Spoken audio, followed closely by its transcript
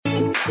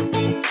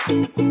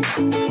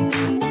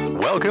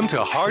Welcome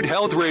to Heart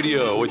Health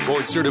Radio with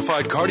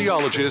board-certified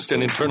cardiologist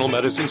and internal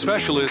medicine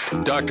specialist,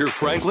 Dr.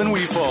 Franklin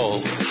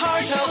Weefall.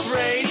 Heart Health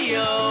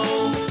Radio.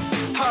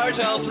 Heart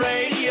Health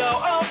Radio.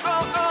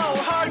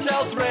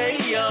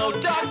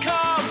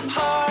 HeartHealthRadio.com.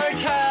 Heart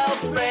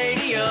Health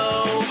Radio.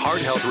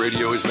 Heart Health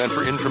Radio is meant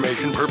for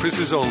information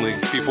purposes only.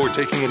 Before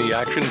taking any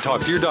action,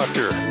 talk to your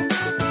doctor.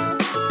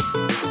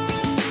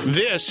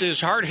 This is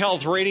Heart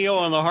Health Radio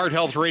on the Heart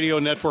Health Radio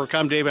Network.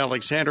 I'm Dave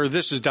Alexander.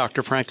 This is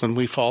Dr. Franklin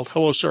Weefall.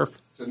 Hello, sir.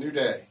 It's a new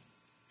day.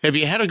 Have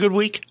you had a good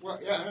week? Well,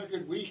 yeah, I had a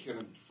good week,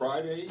 and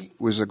Friday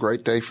was a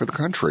great day for the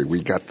country.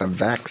 We got the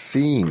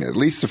vaccine, at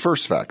least the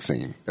first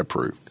vaccine,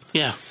 approved.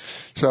 Yeah.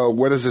 So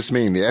what does this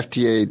mean? The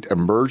FDA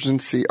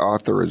emergency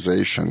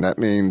authorization, that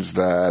means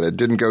that it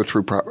didn't go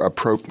through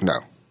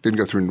didn't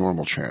go through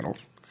normal channels.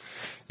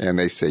 And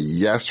they say,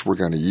 yes, we're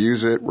going to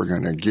use it. We're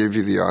going to give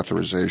you the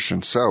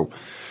authorization. So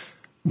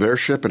they're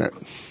shipping it.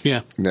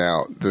 Yeah.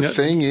 Now, the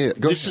thing is...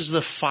 This is the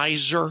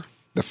Pfizer?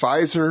 The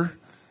Pfizer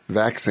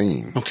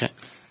vaccine. Okay.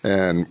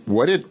 And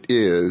what it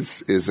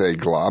is a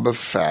glob of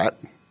fat.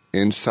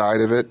 Inside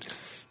of it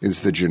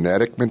is the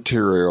genetic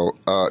material,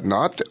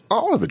 not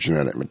all of the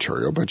genetic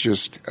material, but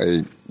just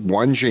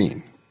one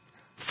gene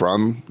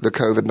from the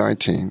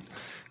COVID-19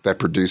 that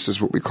produces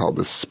what we call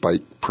the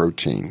spike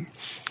protein.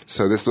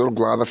 So this little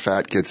glob of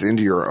fat gets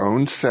into your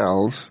own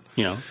cells.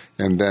 Yeah.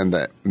 And then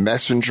the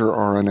messenger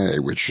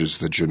RNA, which is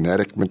the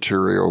genetic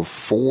material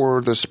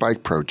for the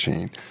spike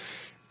protein,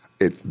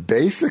 it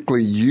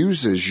basically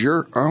uses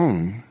your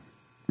own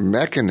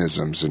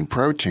mechanisms and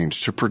proteins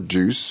to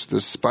produce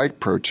the spike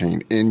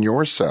protein in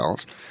your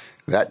cells.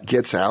 That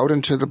gets out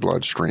into the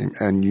bloodstream,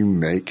 and you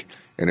make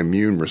an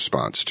immune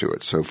response to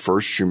it. So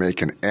first you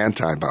make an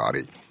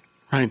antibody,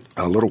 right?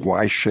 A little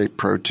Y-shaped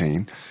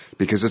protein,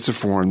 because it's a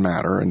foreign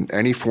matter, and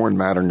any foreign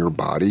matter in your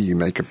body you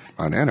make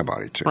an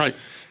antibody to. Right.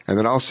 And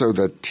then also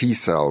the T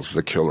cells,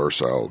 the killer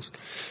cells,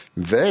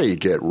 they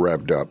get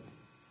revved up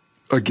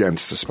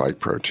against the spike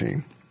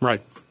protein.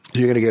 Right.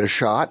 You're going to get a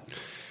shot,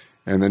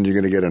 and then you're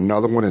going to get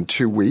another one in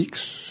 2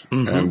 weeks,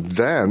 and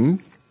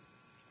then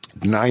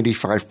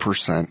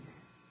 95%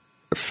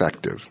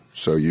 effective.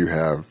 So you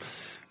have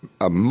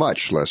a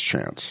much less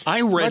chance.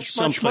 I read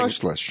something.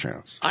 Much less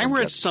chance. I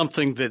read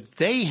something that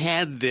they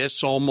had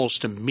this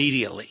almost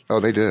immediately. Oh,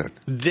 they did.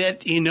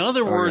 That, in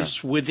other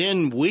words,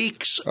 within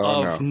weeks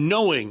of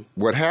knowing.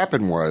 What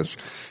happened was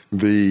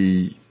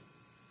the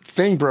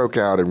thing broke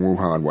out in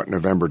Wuhan,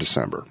 November,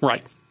 December.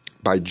 Right.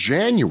 By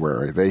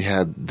January, they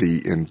had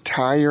the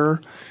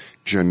entire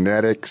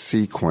genetic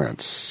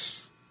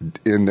sequence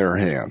in their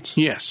hands.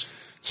 Yes.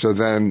 So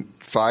then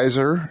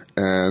Pfizer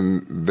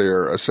and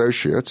their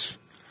associates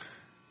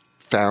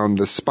found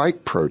the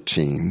spike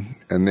protein,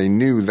 and they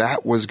knew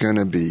that was going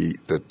to be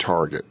the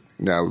target.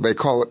 Now, they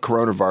call it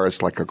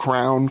coronavirus like a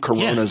crown.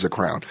 Corona's a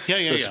crown.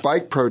 The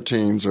spike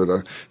proteins are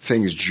the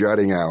things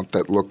jutting out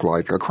that look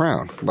like a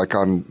crown, like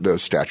on the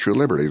Statue of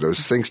Liberty,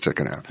 those things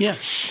sticking out. Yeah.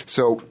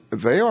 So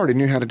they already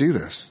knew how to do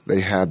this.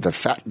 They had the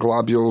fat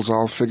globules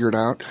all figured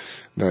out.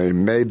 They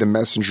made the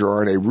messenger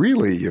RNA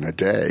really in a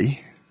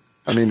day.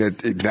 I mean,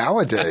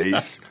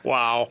 nowadays.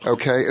 Wow.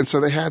 Okay, and so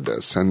they had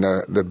this. And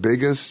the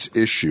biggest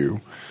issue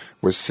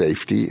was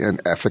safety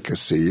and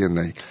efficacy, and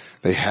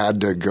they had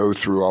to go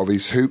through all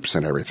these hoops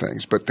and everything.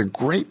 But the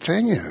great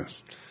thing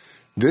is,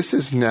 this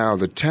is now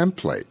the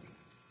template.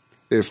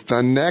 If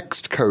the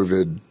next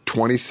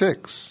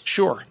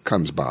COVID-26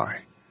 comes by,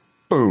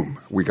 boom,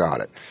 we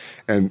got it.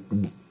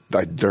 And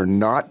they're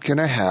not going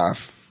to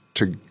have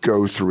to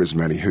go through as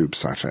many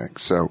hoops, I think.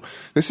 So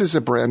this is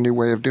a brand new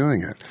way of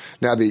doing it.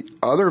 Now, the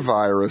other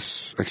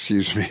virus,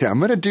 I'm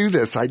going to do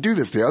this. I do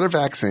this. The other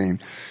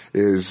vaccine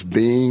is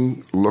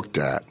being looked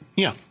at.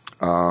 Yeah.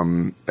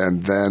 And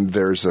then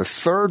there's a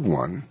third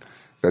one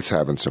that's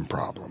having some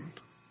problems.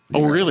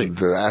 Really?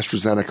 The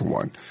AstraZeneca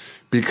one.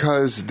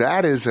 Because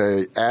that is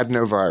a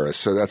adenovirus.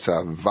 So that's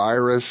a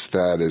virus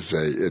that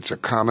it's a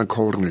common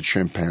cold in a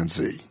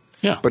chimpanzee.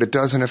 Yeah. But it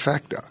doesn't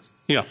affect us.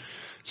 Yeah.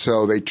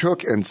 So they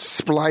took and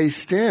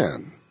spliced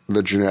in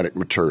the genetic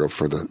material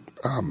for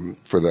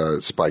the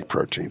spike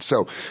protein.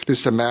 So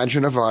just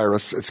imagine a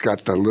virus. It's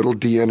got the little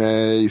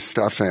DNA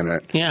stuff in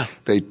it. Yeah.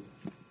 They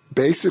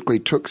basically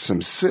took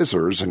some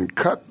scissors and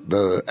cut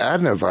the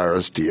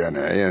adenovirus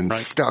DNA and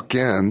stuck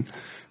in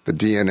the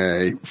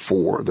DNA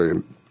for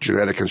the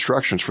genetic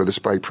instructions for the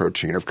spike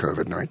protein of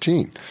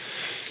COVID-19.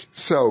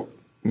 So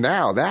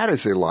now that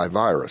is a live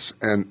virus.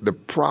 And the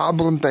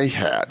problem they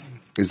had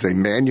is they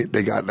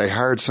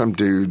hired some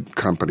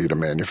company to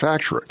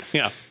manufacture it.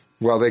 Yeah.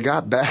 Well, they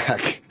got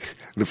back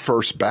the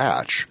first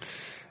batch,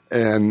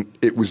 and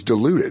it was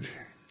diluted.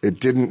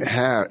 It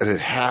had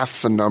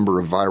half the number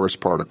of virus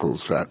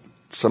particles that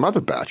some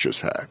other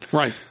batches had.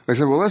 Right. They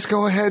said, well, let's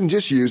go ahead and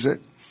just use it.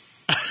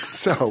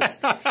 So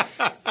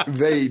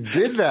they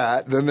did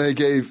that. Then they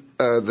gave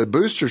the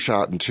booster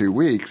shot in 2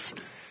 weeks.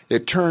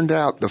 It turned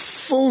out the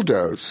full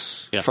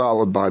dose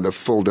followed by the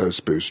full dose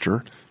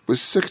booster was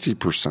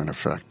 60%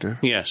 effective.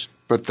 Yes.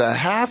 But the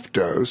half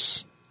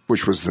dose,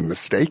 which was the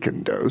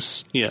mistaken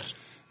dose,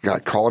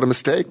 got called a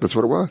mistake. That's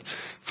what it was.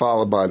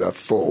 Followed by the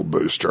full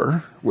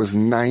booster was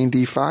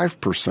 95%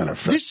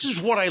 effective. This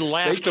is what I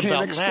laughed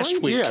about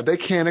last week. Yeah, they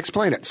can't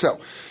explain it. So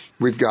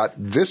we've got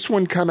this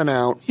one coming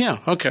out. Yeah,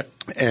 okay.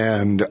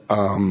 And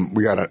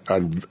we got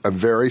a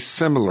very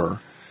similar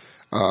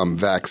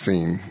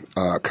vaccine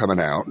coming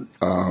out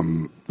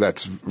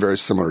that's very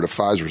similar to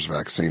Pfizer's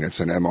vaccine. It's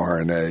an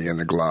mRNA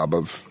and a glob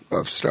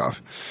of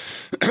stuff.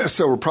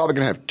 So we're probably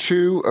going to have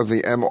 2 of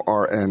the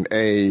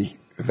mRNA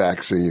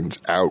vaccines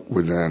out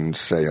within,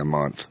 say, a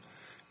month.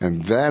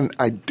 And then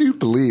I do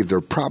believe they're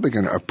probably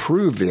going to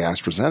approve the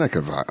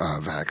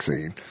AstraZeneca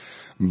vaccine.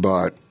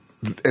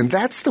 And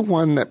that's the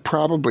one that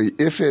probably,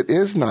 if it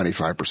is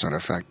 95%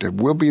 effective,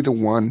 will be the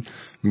one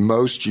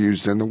most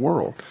used in the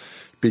world.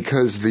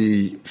 Because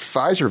the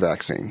Pfizer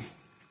vaccine,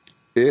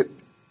 it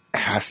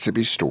has to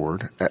be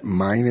stored at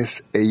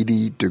minus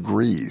 80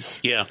 degrees.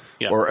 Yeah.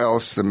 Or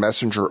else the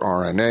messenger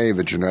RNA,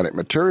 the genetic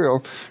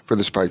material for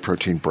the spike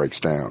protein, breaks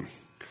down.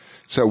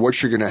 So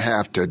what you're going to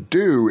have to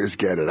do is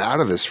get it out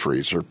of this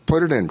freezer,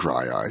 put it in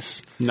dry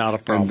ice. Not a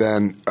problem. And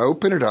then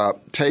open it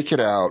up, take it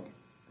out,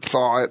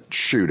 thaw it,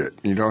 shoot it.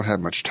 You don't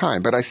have much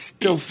time. But I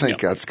still think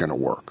that's going to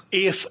work.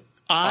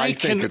 I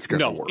think it's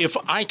going to work. If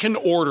I can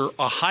order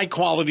a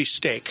high-quality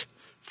steak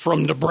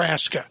from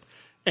Nebraska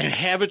and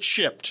have it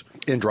shipped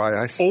in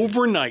dry ice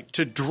overnight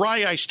to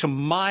dry ice to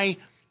my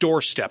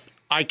doorstep,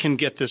 I can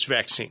get this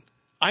vaccine.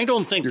 I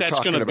don't think that's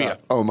going to be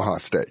Omaha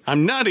steak.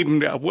 I'm not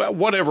even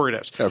whatever it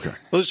is. Okay.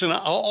 Listen,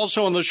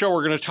 also on the show,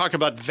 we're going to talk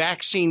about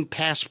vaccine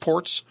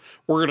passports.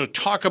 We're going to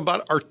talk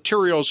about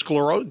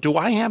arteriosclerosis. Do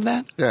I have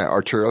that? Yeah,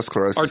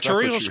 arteriosclerosis. That's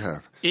what you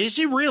have. Is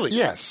it really?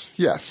 Yes.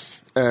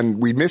 And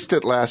we missed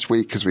it last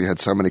week because we had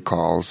so many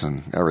calls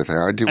and everything.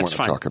 I do want to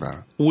talk about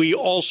it. We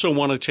also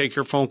want to take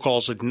your phone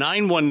calls at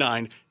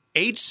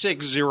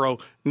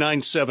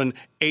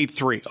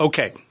 919-860-9783.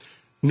 Okay.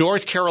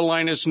 North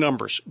Carolina's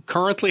numbers.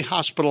 Currently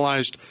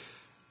hospitalized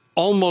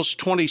almost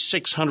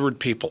 2,600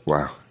 people.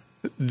 Wow.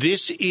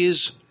 This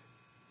is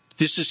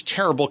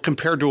terrible.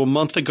 Compared to a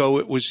month ago,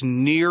 it was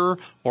near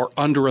or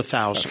under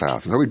 1,000.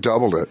 1,000. So we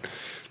doubled it.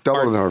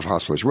 Double the number of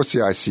hospitalizations. What's the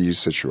ICU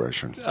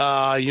situation?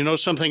 You know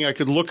something? I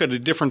could look at a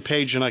different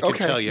page and I could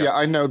tell you. Yeah,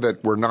 I know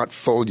that we're not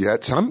full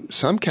yet. Some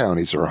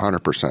counties are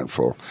 100%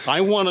 full. I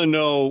want to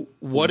know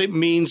what it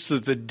means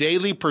that the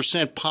daily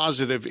percent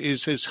positive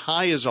is as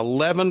high as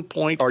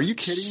 11.7%. Are you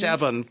kidding me? It's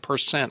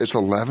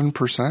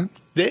 11%?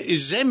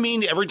 Does that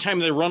mean every time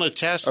they run a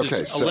test,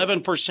 it's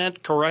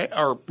 11% correct?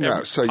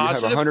 So you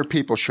have 100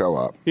 people show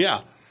up.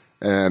 Yeah.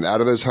 And out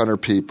of those 100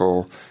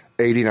 people,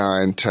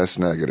 89 test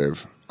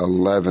negative.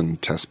 11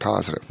 test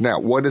positive. Now,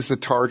 what is the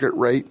target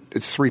rate?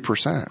 It's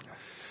 3%.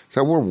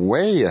 So we're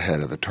way ahead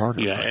of the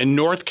target rate. And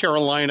North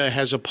Carolina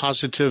has a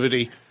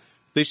positivity.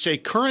 They say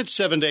current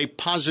 7-day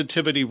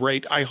positivity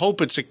rate, I hope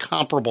it's a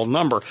comparable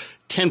number,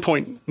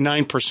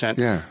 10.9%.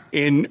 Yeah.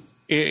 In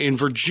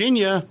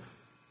Virginia,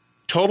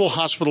 total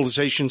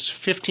hospitalizations,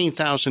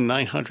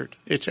 15,900.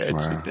 It's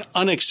an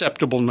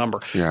unacceptable number.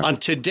 Yeah. On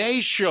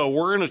today's show,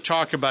 we're going to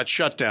talk about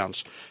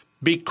shutdowns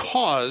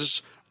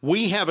because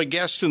we have a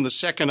guest in the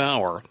second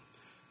hour.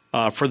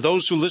 For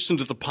those who listen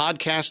to the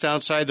podcast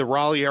outside the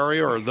Raleigh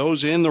area or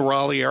those in the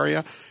Raleigh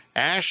area,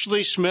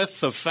 Ashley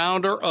Smith, the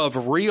founder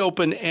of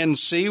Reopen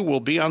NC, will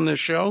be on this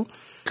show.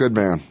 Good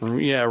man.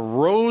 Yeah,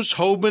 Rose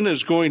Hoban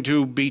is going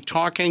to be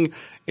talking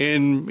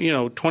in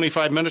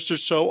 25 minutes or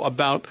so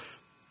about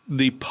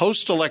the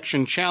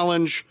post-election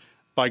challenge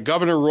by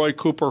Governor Roy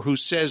Cooper, who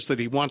says that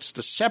he wants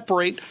to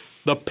separate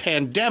the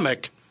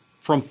pandemic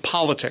from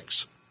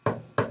politics.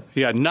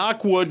 Yeah,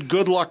 knock wood.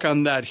 Good luck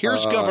on that.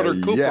 Here's Governor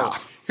Cooper. Yeah.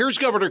 Here's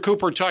Governor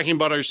Cooper talking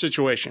about our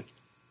situation.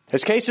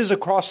 As cases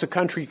across the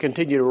country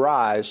continue to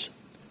rise,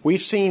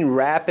 we've seen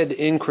rapid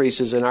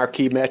increases in our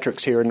key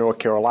metrics here in North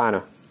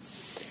Carolina.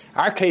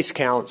 Our case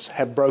counts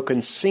have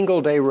broken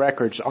single-day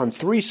records on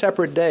 3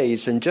 separate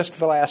days in just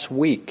the last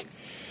week,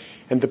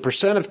 and the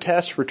percent of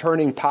tests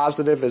returning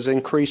positive has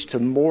increased to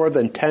more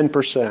than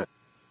 10%.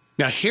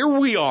 Now, here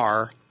we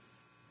are,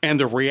 and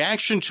the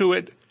reaction to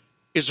it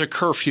is a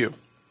curfew.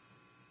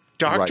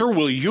 Doctor,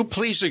 will you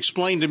please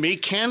explain to me,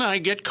 can I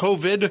get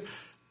COVID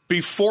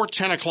before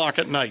 10 o'clock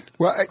at night?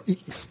 Well,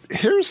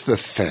 here's the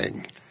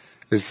thing,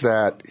 is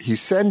that he's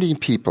sending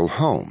people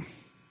home,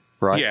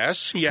 right?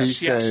 Yes. He's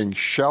saying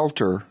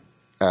shelter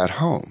at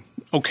home.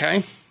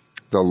 Okay.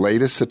 The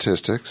latest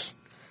statistics,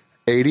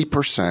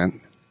 80%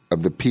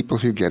 of the people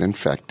who get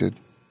infected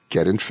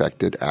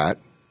at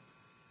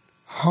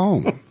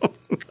home.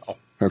 No.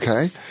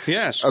 Okay?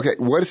 Yes. Okay,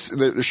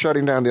 they're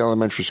shutting down the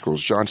elementary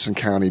schools. Johnson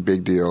County,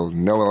 big deal.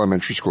 No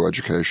elementary school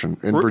education.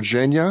 In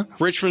Virginia?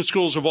 Richmond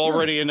schools have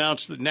already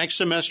announced that next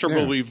semester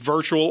will be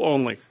virtual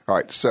only. All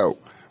right, so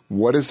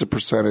what is the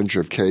percentage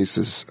of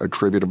cases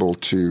attributable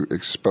to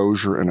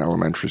exposure in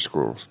elementary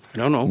schools? I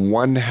don't know.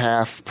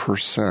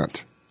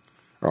 0.5%.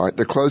 All right,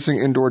 they're closing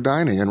indoor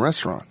dining and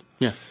restaurant.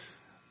 Yeah.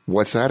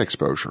 What's that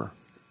exposure?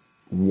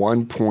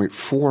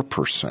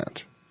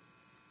 1.4%.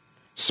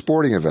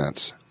 Sporting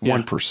events,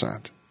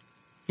 1%.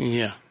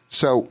 Yeah.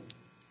 So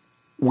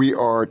we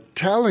are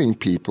telling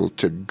people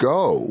to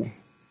go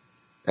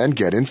and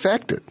get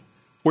infected.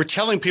 We're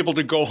telling people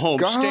to go home,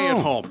 stay at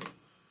home.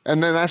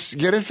 And then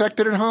get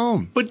infected at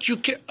home. But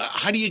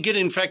how do you get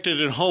infected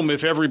at home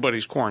if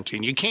everybody's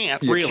quarantined? You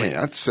can't, really. You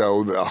can't.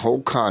 So the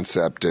whole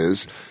concept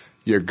is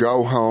you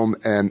go home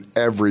and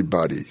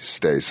everybody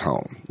stays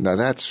home. Now,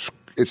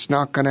 it's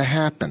not going to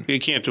happen. You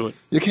can't do it.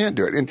 You can't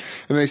do it. And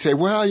they say,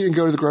 well, you can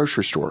go to the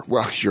grocery store.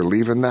 Well, you're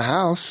leaving the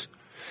house.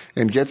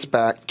 And gets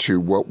back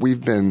to what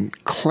we've been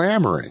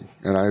clamoring,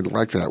 and I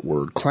like that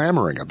word,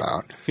 clamoring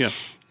about,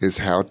 is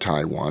how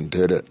Taiwan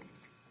did it.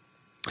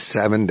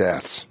 7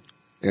 deaths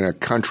in a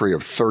country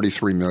of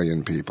 33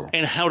 million people.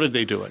 And how did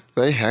they do it?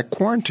 They had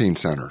quarantine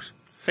centers.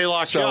 They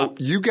locked you up.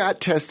 So you got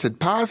tested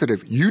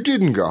positive. You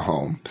didn't go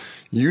home.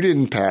 You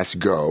didn't pass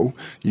go.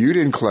 You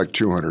didn't collect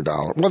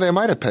 $200. Well, they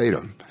might have paid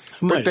them.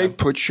 But they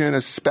put you in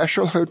a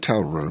special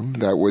hotel room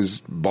that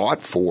was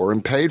bought for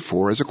and paid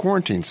for as a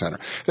quarantine center.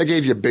 They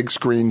gave you a big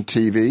screen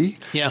TV.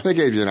 Yeah. They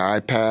gave you an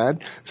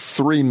iPad,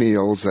 3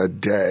 meals a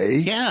day.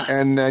 Yeah.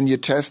 And then you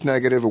test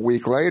negative a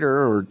week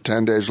later or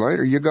 10 days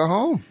later, you go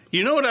home.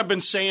 You know what I've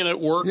been saying at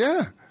work?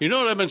 Yeah. You know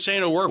what I've been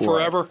saying at work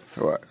forever?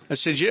 What? I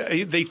said,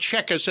 they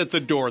check us at the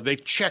door. They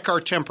check our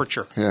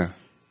temperature. Yeah.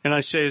 And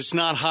I say, it's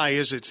not high,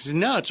 is it? He said,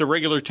 no, it's a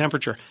regular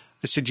temperature.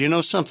 I said, you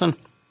know something?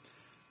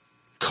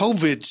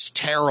 COVID's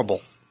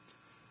terrible.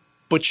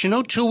 But,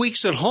 2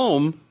 weeks at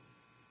home,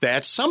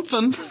 that's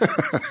something.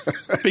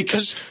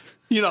 Because,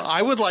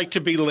 I would like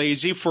to be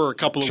lazy for a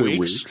couple of 2 weeks.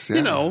 weeks,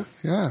 yeah.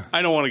 Yeah.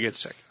 I don't want to get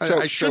sick.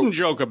 I shouldn't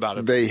joke about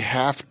it. They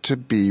have to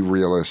be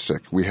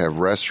realistic. We have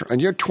restaurants.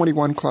 And you have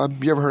 21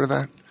 Club. You ever heard of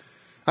that?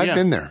 I've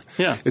been there.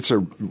 Yeah. It's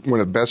one of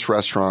the best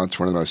restaurants,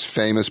 one of the most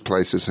famous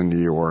places in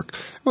New York.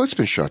 Well, it's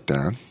been shut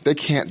down. They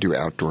can't do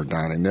outdoor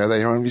dining there.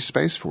 They don't have any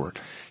space for it.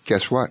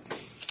 Guess what?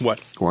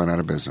 What? Going out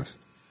of business.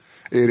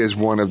 It is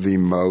one of the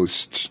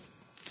most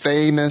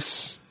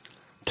famous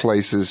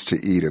places to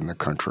eat in the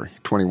country.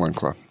 21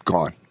 Club.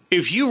 Gone.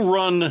 If you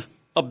run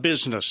a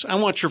business, I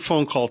want your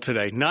phone call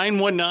today.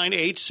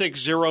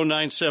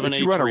 919-860-9783. If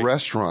you run a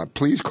restaurant,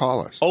 please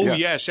call us. Oh,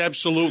 yes,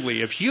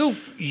 absolutely. If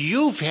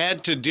you've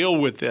had to deal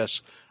with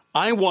this,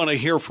 I want to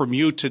hear from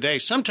you today.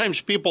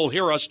 Sometimes people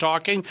hear us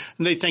talking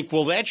and they think,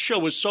 well, that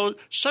show is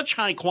such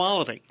high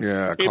quality.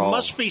 Yeah, it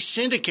must be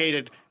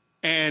syndicated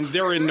and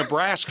they're in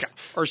Nebraska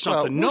or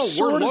something. Well,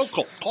 we're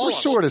local. Call us.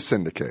 We're sort of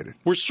syndicated.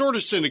 We're sort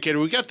of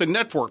syndicated. We got the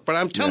network, but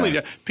I'm telling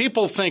you,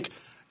 people think,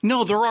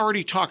 no, they're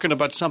already talking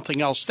about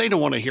something else. They don't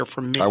want to hear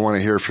from me. I want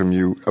to hear from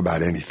you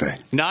about anything.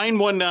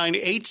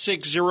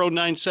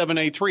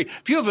 919-860-9783.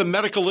 If you have a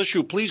medical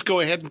issue, please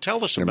go ahead and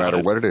tell us about it. No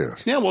matter what it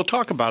is. Yeah, we'll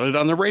talk about it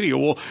on the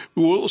radio.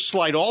 We'll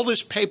slide all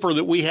this paper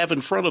that we have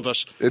in front of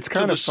us It's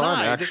kind to of the fun,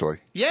 side. actually.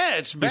 Yeah,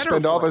 it's better. We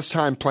spend all this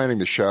time planning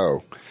the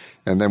show,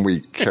 and then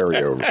we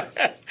carry over.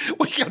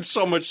 We got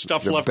so much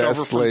stuff the left over. The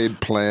best laid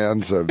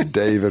plans of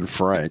Dave and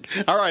Frank.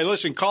 All right,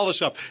 listen, call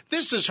us up.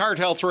 This is Heart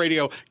Health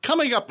Radio.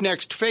 Coming up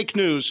next, fake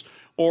news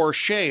or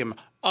shame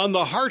on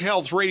the Heart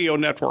Health Radio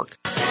Network.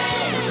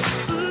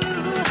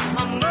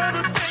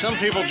 Some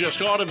people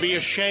just ought to be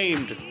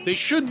ashamed. They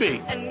should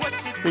be.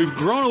 We've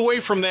grown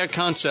away from that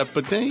concept,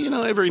 but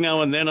every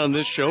now and then on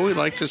this show, we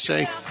like to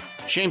say,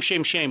 shame,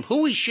 shame, shame. Who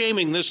are we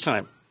shaming this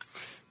time?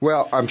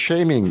 Well, I'm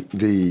shaming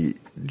the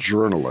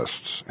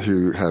journalists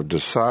who have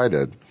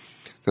decided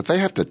that they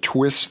have to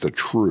twist the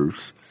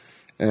truth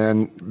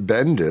and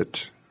bend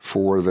it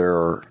for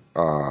their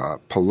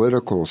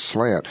political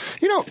slant.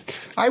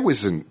 I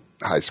was in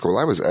high school.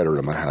 I was editor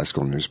of my high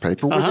school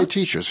newspaper where they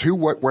teach us who,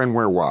 what, when,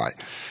 where, why.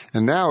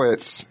 And now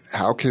it's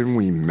how can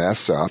we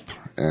mess up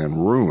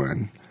and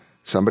ruin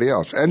somebody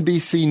else.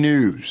 NBC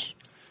News.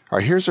 All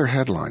right, here's their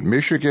headline.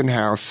 Michigan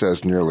House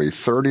says nearly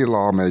 30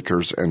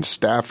 lawmakers and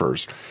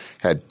staffers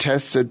had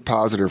tested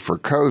positive for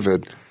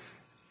COVID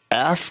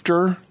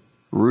after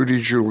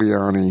Rudy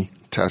Giuliani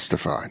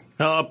testified.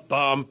 So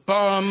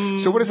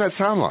what does that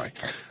sound like?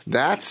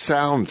 That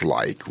sounds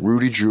like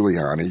Rudy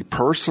Giuliani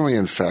personally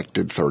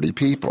infected 30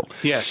 people.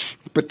 Yes.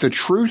 But the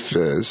truth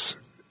is,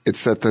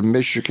 it's that the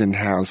Michigan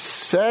House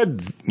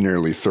said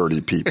nearly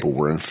 30 people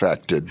were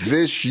infected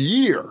this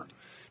year.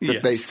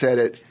 That they said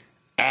it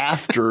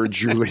after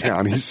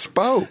Giuliani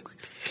spoke.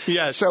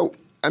 Yes. So,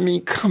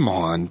 come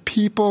on,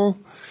 people.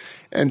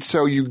 And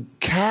so you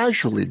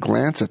casually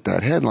glance at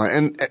that headline,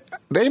 and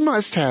they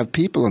must have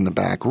people in the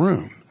back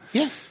room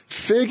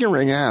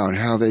figuring out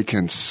how they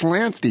can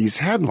slant these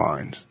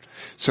headlines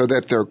so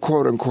that they're,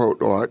 quote, unquote,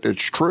 oh,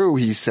 it's true,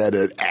 he said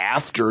it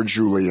after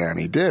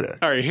Giuliani did it.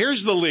 All right,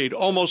 here's the lead.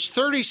 Almost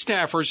 30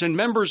 staffers and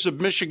members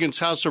of Michigan's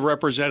House of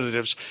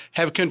Representatives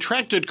have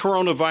contracted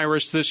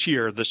coronavirus this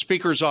year, the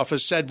Speaker's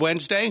office said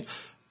Wednesday,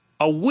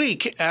 a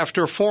week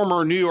after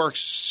former New York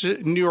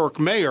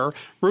Mayor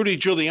Rudy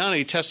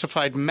Giuliani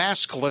testified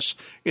maskless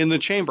in the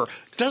chamber.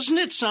 Doesn't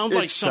it sound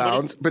like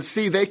somebody... But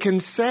see, they can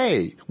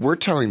say, we're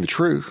telling the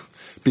truth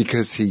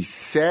because he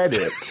said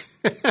it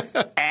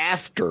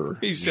after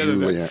He said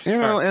Julianne. it. You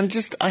know, and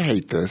just, I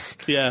hate this.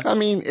 Yeah. I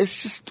mean,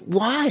 it's just,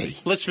 why?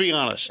 Let's be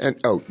honest. And,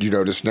 you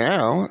notice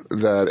now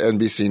that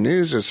NBC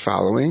News is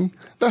following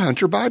the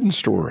Hunter Biden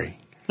story.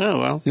 Oh,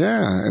 well.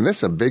 Yeah, and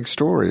that's a big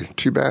story.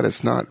 Too bad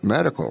it's not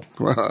medical.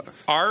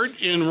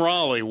 Art in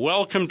Raleigh,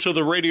 welcome to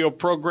the radio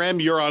program.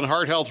 You're on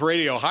Heart Health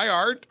Radio. Hi,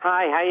 Art.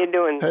 Hi, how you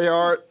doing? Hey,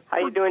 Art. How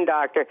you doing,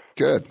 doctor?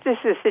 Good. This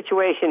is a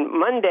situation.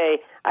 Monday,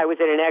 I was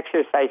at an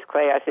exercise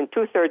class, and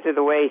 2/3 of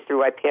the way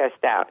through, I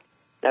passed out.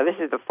 Now, this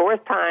is the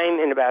fourth time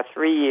in about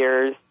 3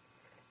 years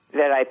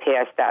that I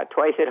passed out.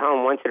 Twice at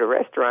home, once at a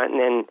restaurant, and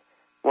then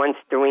once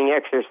doing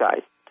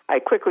exercise. I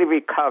quickly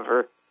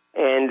recover,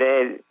 and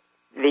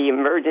the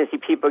emergency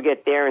people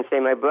get there and say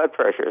my blood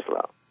pressure is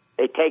low.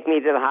 They take me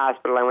to the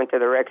hospital. I went to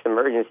the Rex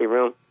emergency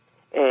room,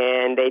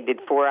 and they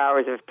did 4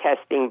 hours of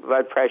testing,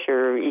 blood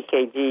pressure,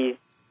 EKGs,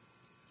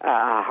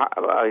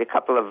 a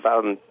couple of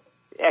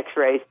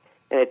x-rays.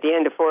 And at the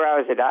end of 4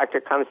 hours, the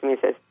doctor comes to me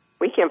and says,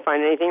 we can't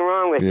find anything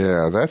wrong with you.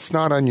 Yeah, that's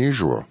not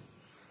unusual.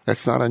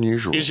 That's not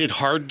unusual. Is it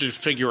hard to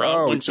figure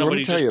out when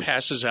somebody just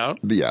passes out?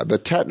 Yeah, the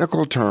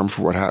technical term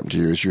for what happened to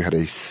you is you had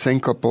a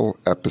syncopal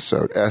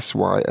episode,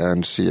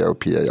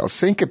 S-Y-N-C-O-P-A-L.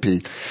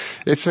 Syncope,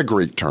 it's a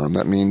Greek term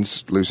that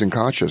means losing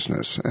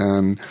consciousness.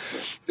 And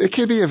it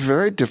can be a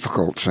very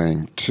difficult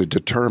thing to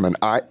determine.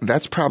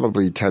 That's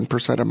probably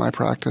 10% of my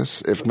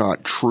practice, if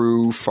not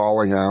true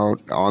falling out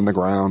on the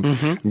ground,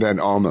 then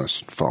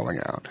almost falling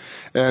out.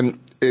 And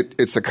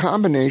it's a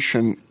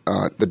combination.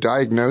 The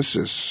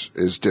diagnosis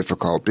is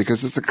difficult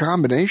because it's a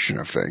combination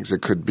of things.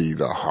 It could be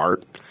the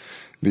heart,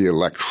 the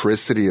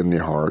electricity in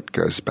the heart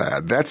goes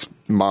bad. That's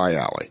my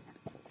alley.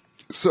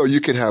 So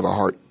you could have a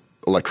heart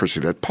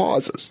electricity that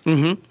pauses.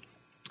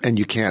 And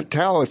you can't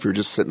tell if you're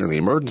just sitting in the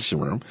emergency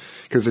room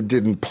because it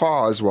didn't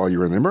pause while you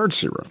were in the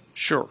emergency room.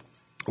 Sure.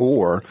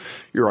 Or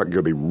your heart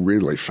going to be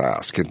really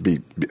fast,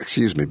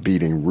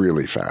 beating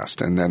really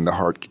fast. And then the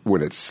heart,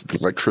 when the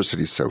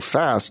electricity is so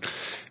fast,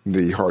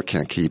 the heart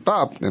can't keep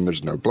up and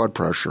there's no blood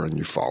pressure and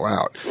you fall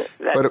out.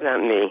 That's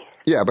not me.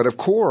 Yeah, but of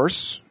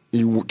course,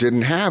 you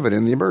didn't have it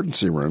in the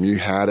emergency room. You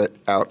had it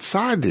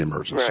outside the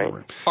emergency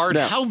room. Art,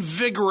 how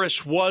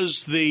vigorous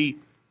was the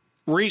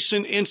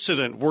recent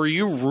incident? Were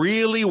you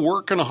really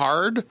working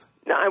hard?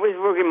 No, I was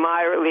working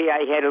moderately.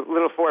 I had a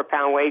little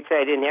 4-pound weight, so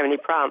I didn't have any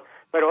problem.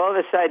 But all of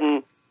a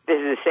sudden, this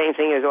is the same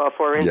thing as all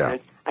 4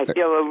 incidents. I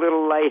feel a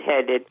little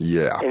lightheaded.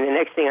 Yeah. And the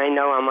next thing I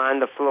know, I'm on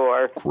the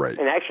floor. Great.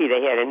 And actually,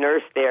 they had a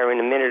nurse there in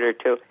a minute or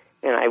two,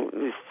 and I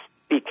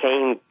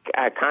became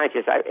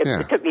conscious.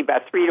 It took me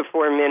about 3 to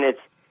 4 minutes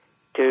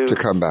to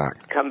come back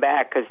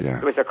because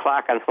there was a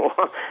clock on the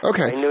wall.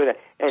 Okay. I knew that.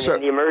 And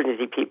then the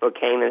emergency people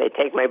came, and they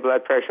take my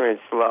blood pressure, and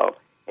it's slow.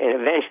 And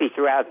eventually,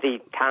 throughout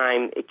the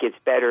time, it gets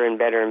better and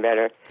better and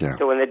better. Yeah.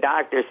 So when the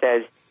doctor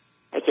says,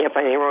 I can't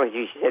find anything wrong with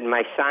you, she said,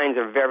 my signs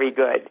are very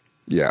good.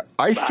 Yeah,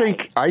 I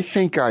think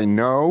I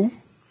know.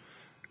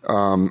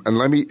 And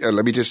let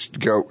me just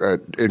go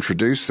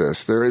introduce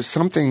this. There is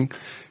something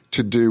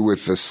to do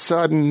with the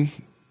sudden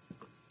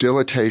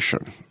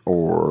dilatation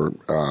or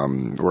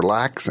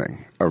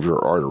relaxing of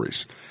your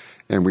arteries,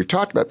 and we've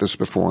talked about this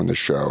before on the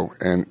show.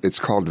 And it's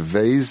called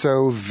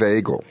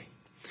vasovagal.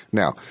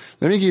 Now,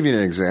 let me give you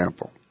an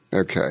example.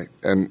 Okay,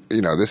 and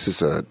this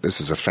is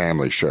a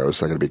family show,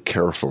 so I got to be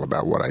careful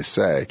about what I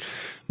say.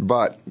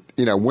 But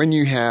when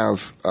you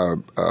have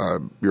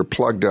you're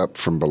plugged up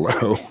from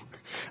below,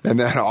 and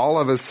then all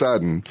of a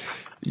sudden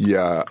you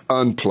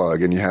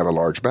unplug and you have a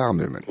large bowel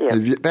movement,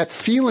 that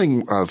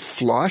feeling of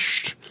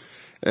flushed,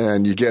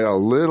 and you get a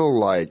little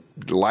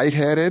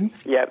lightheaded.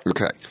 Yep.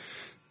 Okay.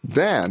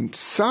 Then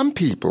some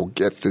people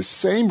get the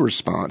same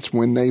response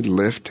when they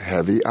lift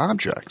heavy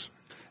objects,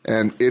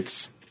 and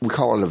we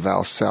call it a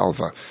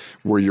Valsalva,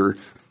 where you're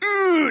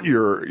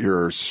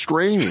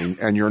straining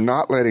and you're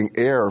not letting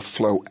air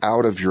flow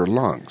out of your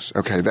lungs.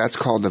 Okay, that's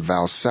called the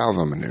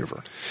Valsalva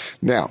maneuver.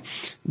 Now,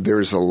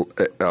 there's a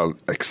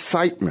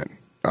excitement,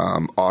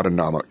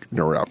 autonomic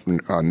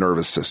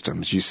nervous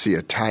systems. You see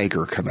a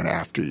tiger coming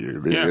after you.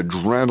 The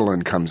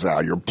adrenaline comes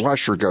out. Your blood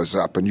sugar goes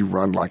up, and you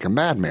run like a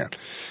madman.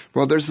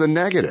 Well, there's the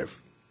negative,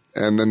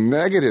 and the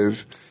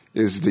negative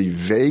is the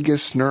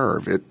vagus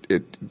nerve.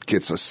 It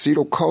gets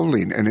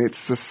acetylcholine, and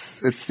it's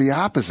the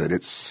opposite.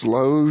 It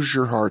slows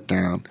your heart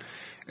down,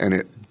 and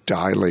it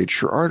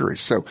dilates your arteries.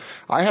 So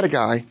I had a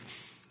guy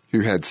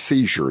who had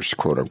seizures,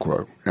 quote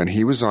unquote, and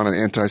he was on an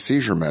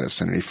anti-seizure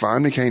medicine, and he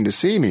finally came to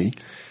see me,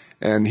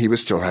 and he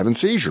was still having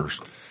seizures.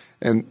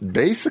 And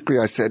basically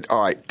I said,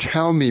 all right,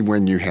 tell me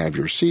when you have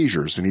your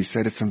seizures. And he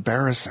said, it's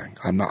embarrassing.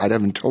 I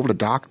haven't told a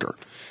doctor.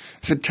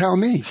 I said, tell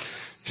me. He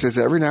says,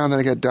 every now and then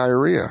I get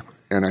diarrhea.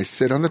 And I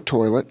sit on the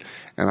toilet,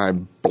 and I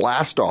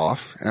blast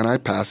off, and I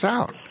pass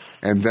out.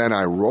 And then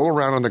I roll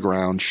around on the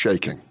ground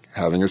shaking,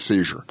 having a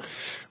seizure.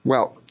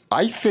 Well,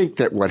 I think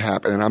that what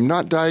happened, and I'm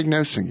not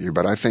diagnosing you,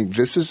 but I think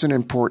this is an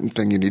important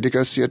thing. You need to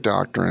go see a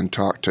doctor and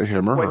talk to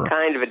him or her. What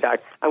kind of a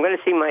doctor? I'm going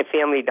to see my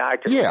family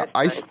doctor. Yeah,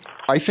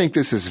 I think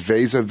this is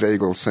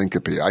vasovagal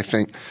syncope. I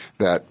think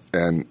that,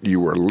 and you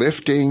were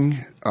lifting,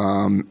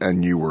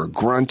 and you were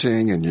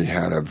grunting, and you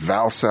had a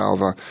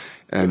Valsalva,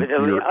 And but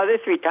the other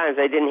 3 times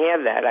I didn't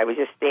have that. I was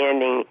just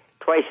standing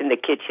twice in the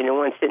kitchen and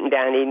once sitting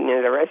down eating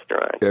in the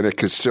restaurant. And it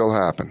could still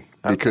happen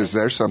because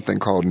there's something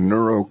called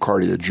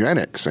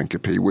neurocardiogenic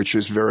syncope, which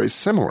is very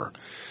similar,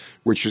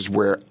 which is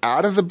where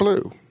out of the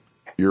blue,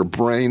 your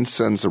brain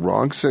sends the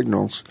wrong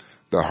signals,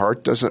 the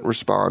heart doesn't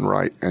respond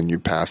right, and you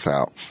pass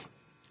out.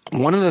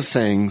 One of the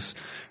things,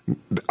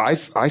 I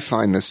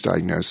find this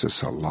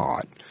diagnosis a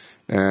lot.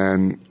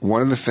 And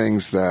one of the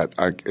things that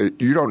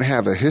you don't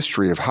have a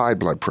history of high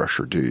blood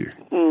pressure, do you?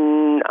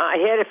 I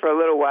had it for a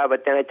little while,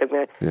 but then I took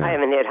I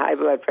haven't had high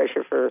blood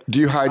pressure for. Do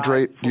you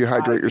hydrate? Do you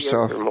hydrate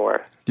yourself? Or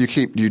more. Do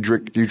you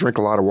drink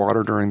a lot of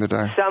water during the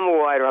day? Some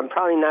water. I'm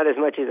probably not as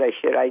much as I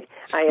should. I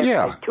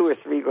have like 2 or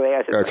 3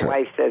 glasses. Okay. My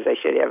wife says I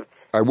should have.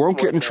 I won't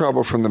get in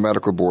trouble from the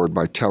medical board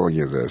by telling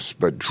you this,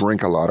 but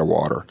drink a lot of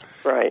water.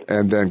 Right.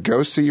 And then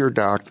go see your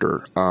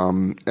doctor.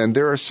 And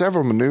there are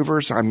several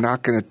maneuvers I'm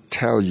not going to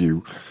tell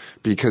you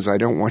because I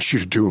don't want you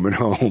to do them at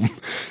home.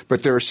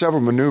 But there are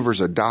several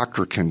maneuvers a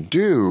doctor can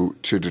do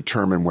to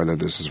determine whether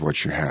this is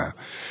what you have.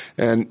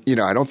 And,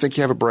 I don't think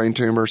you have a brain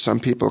tumor.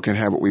 Some people can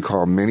have what we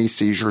call mini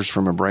seizures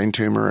from a brain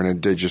tumor,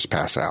 and they just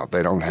pass out.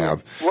 They don't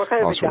have What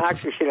kind of a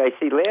doctor should I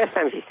see? Last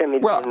time she sent me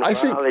to a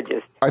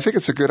neurologist. I think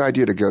it's a good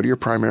idea to go to your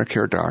primary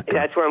care doctor.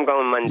 That's where I'm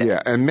going Monday.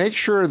 Yeah, and make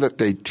sure that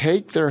they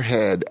take their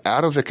head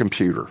out of the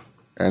computer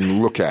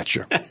and look at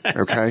you,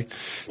 okay?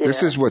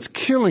 This is what's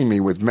killing me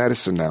with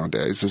medicine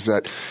nowadays is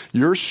that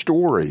your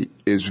story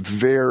is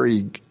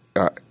very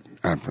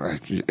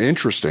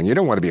interesting. You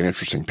don't want to be an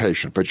interesting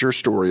patient, but your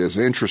story is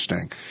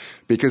interesting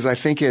because I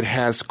think it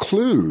has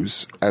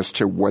clues as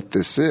to what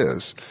this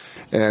is.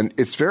 And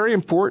it's very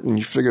important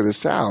you figure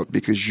this out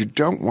because you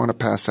don't want to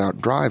pass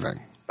out driving.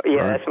 Yeah,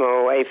 right? that's what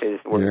my wife is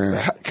working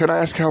at. Can I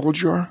ask how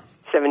old you are?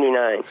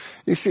 79.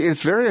 You see,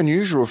 it's very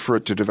unusual for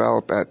it to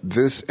develop at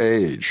this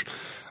age.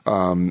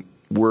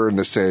 We're in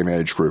the same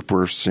age group.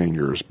 We're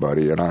seniors,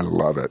 buddy, and I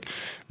love it.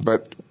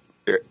 But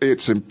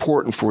it's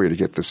important for you to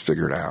get this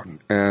figured out.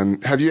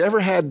 And have you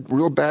ever had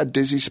real bad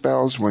dizzy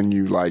spells when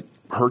you,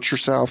 hurt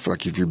yourself,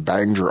 like if you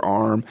banged your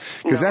arm?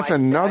 Because that's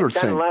another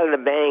thing. I've done a lot of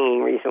the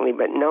banging recently,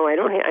 but no, I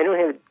don't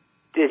have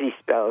dizzy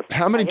spells.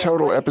 How many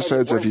total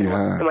episodes have you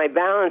had? My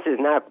balance is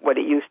not what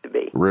it used to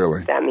be.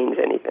 Really? If that means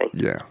anything.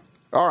 Yeah.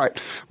 All right.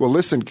 Well,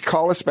 listen,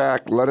 call us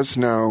back. Let us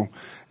know.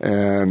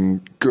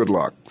 And good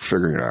luck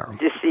figuring it out.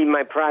 Just see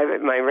my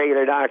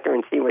regular doctor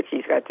and see what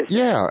she's got to say.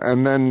 Yeah,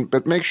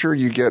 but make sure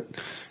you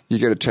get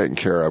it taken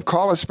care of.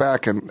 Call us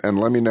back and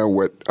let me know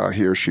what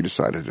he or she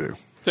decided to do.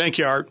 Thank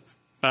you, Art.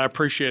 I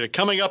appreciate it.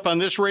 Coming up on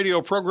this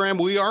radio program,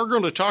 we are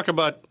going to talk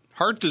about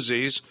heart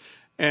disease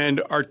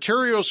and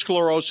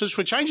arteriosclerosis,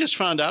 which I just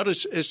found out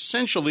is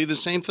essentially the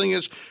same thing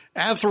as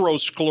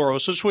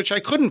atherosclerosis, which I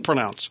couldn't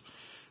pronounce.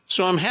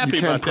 So I'm happy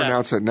about that. You can't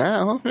pronounce it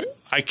now.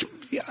 I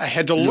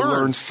had to learn. You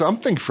learned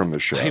something from the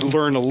show. I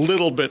learned a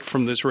little bit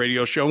from this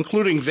radio show,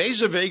 including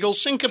vasovagal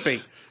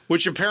syncope,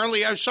 which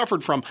apparently I've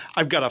suffered from.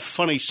 I've got a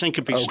funny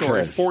syncope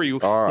story for you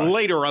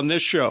later on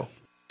this show.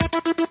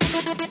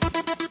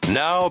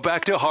 Now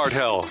back to Heart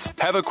Health.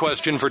 Have a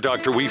question for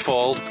Dr.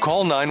 Weefald?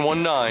 Call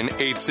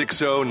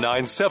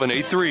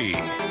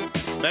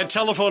 919-860-9783. That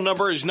telephone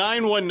number is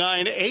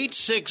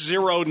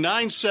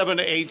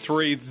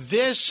 919-860-9783.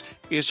 This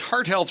is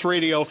Heart Health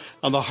Radio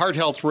on the Heart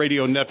Health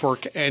Radio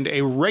Network, and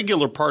a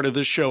regular part of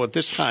this show at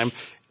this time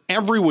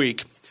every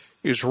week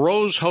is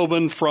Rose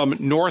Hoban from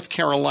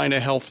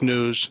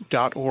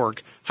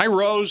NorthCarolinaHealthNews.org. Hi,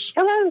 Rose.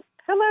 Hello.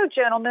 Hello,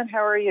 gentlemen.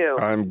 How are you?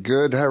 I'm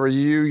good. How are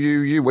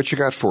you? What you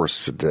got for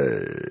us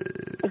today?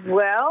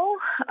 Well,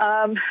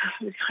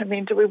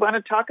 do we want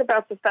to talk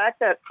about the fact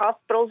that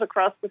hospitals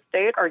across the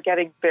state are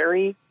getting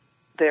very,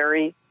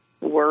 very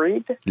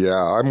worried? Yeah,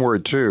 I'm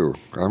worried too.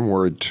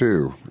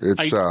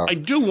 It's I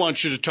do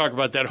want you to talk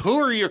about that. Who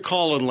are you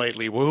calling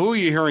lately? Who are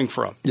you hearing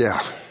from?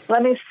 Yeah.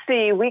 Let me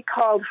see. We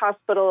called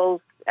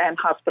hospitals and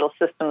hospital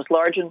systems,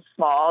 large and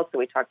small. So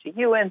we talked to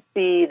UNC,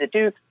 the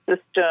Duke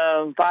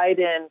system,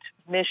 Vidant,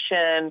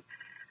 Mission,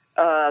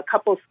 a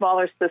couple of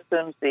smaller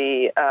systems,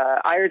 the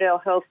Iredale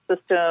Health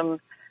System,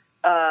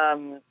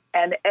 and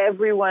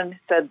everyone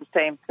said the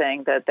same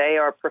thing, that they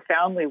are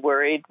profoundly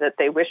worried, that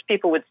they wish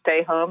people would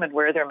stay home and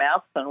wear their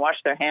masks and wash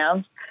their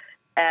hands,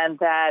 and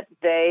that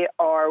they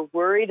are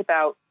worried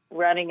about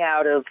running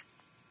out of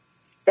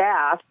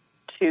staff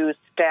to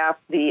staff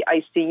the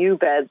ICU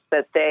beds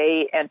that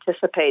they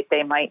anticipate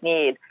they might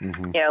need.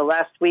 Mm-hmm.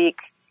 Last week,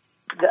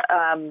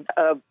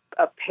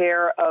 a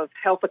pair of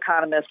health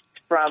economists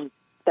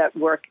that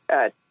work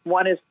at,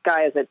 one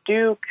guy is at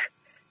Duke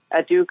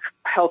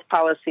Health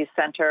Policy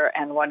Center,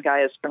 and one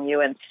guy is from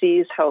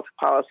UNC's Health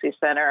Policy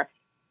Center,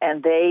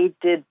 and they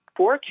did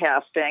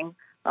forecasting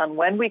on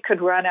when we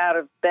could run out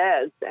of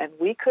beds, and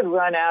we could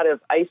run out of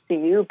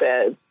ICU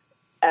beds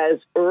as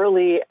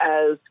early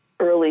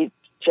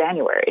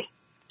January.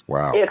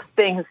 Wow! If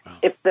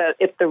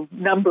the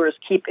numbers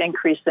keep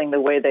increasing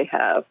the way they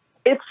have,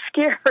 it's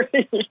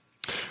scary.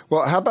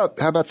 Well, how about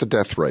the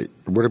death rate?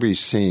 What are we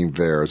seeing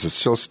there? Is it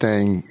still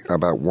staying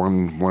about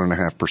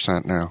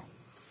 1.5% now?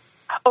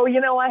 Oh,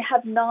 I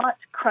have not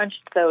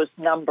crunched those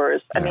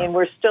numbers. I mean,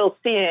 we're still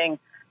seeing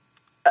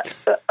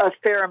a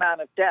fair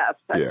amount of deaths.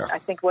 I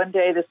think one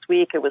day this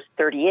week it was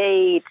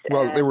 38.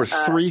 Well, there were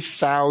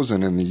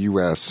 3,000 in the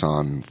U.S.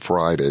 on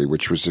Friday,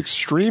 which was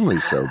extremely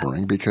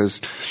sobering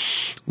because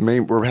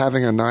we're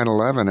having a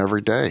 9/11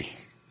 every day.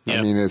 Yep.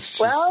 I mean,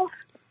 it's a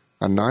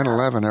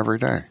 9/11 every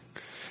day.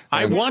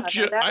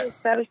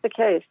 That is the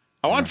case.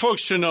 I want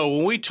folks to know,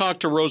 when we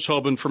talked to Rose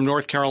Hoban from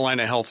North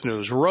Carolina Health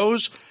News,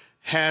 Rose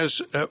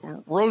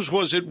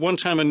was at one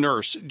time a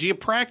nurse. Do you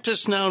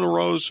practice now,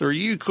 Rose, or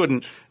you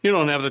don't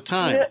have the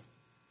time?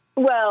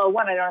 Well,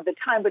 one, I don't have the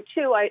time, but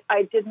two, I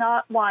did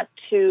not want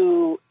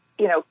to,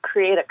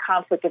 create a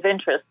conflict of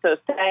interest. So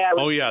say I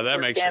was that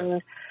makes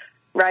sense.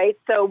 Right?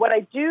 So what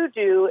I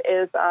do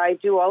is I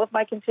do all of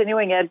my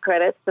continuing ed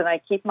credits, and I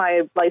keep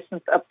my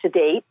license up to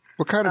date.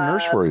 What kind of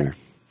nurse were you?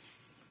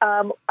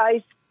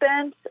 I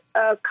spent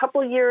a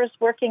couple years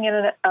working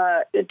in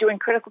doing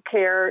critical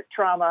care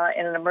trauma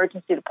in an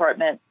emergency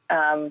department.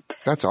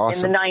 That's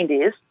awesome. In the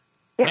 90s.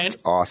 That's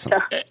awesome.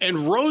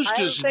 And Rose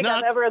does not. I don't think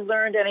I've ever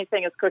learned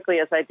anything as quickly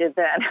as I did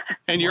then.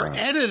 And you're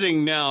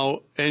editing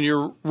now, and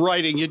you're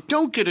writing. You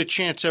don't get a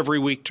chance every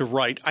week to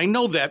write. I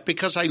know that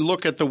because I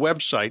look at the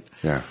website.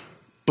 Yeah.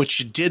 But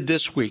you did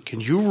this week,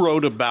 and you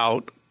wrote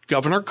about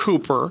Governor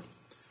Cooper,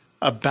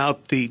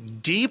 about the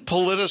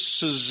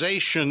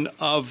depoliticization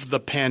of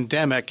the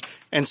pandemic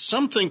and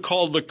something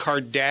called the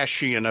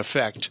Kardashian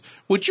effect.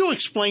 Would you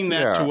explain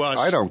that to us?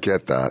 I don't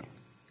get that.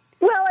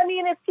 Well, I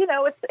mean,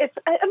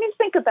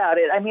 think about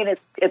it. I mean,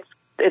 it's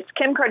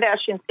Kim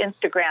Kardashian's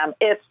Instagram.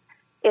 It's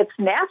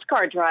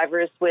NASCAR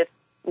drivers with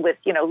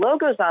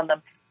logos on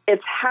them.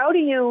 It's how do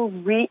you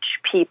reach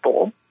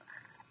people,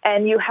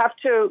 and you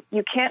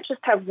can't just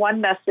have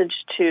one message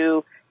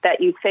that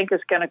you think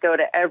is going to go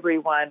to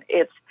everyone.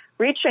 It's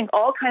reaching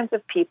all kinds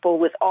of people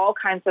with all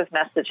kinds of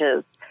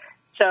messages.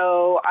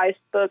 So I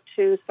spoke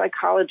to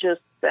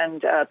psychologists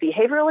and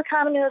behavioral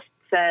economists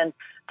and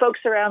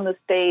folks around the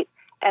state,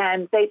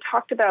 and they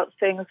talked about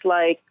things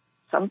like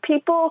some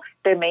people,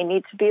 there may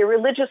need to be a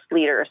religious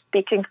leader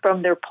speaking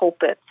from their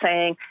pulpit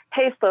saying,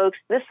 hey, folks,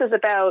 this is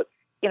about,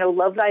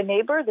 love thy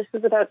neighbor. This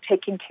is about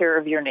taking care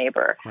of your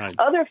neighbor. Right.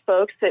 Other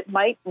folks, it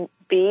might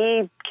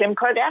be Kim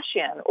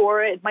Kardashian,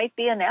 or it might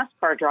be a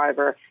NASCAR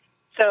driver.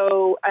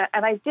 So,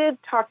 and I did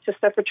talk to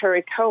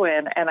Secretary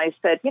Cohen, and I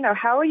said,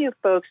 how are you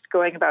folks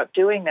going about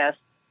doing this?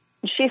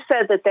 And she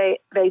said that they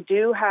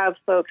do have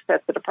folks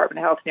at the Department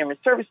of Health and Human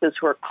Services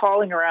who are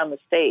calling around the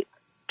state,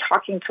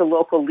 talking to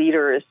local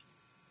leaders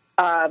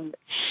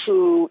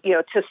who,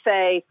 to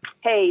say,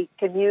 hey,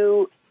 can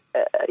you,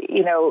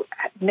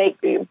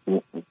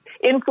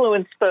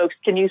 influence folks?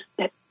 Can you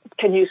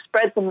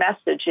spread the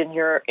message in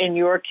your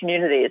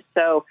communities?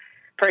 So,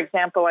 for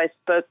example, I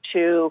spoke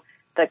to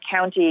the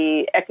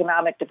county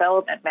economic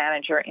development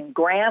manager in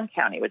Graham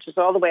County, which is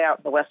all the way out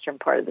in the western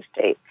part of the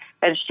state.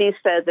 And she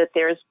said that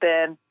there's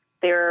been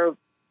the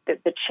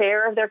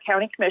chair of their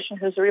county commission,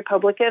 who's a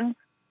Republican,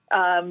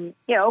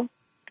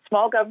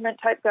 small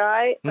government type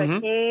guy, but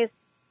he's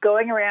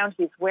going around,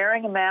 he's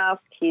wearing a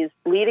mask, he's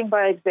leading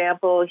by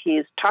example,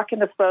 he's talking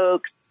to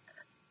folks.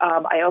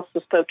 I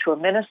also spoke to a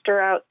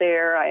minister out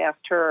there. I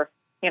asked her,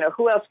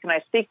 who else can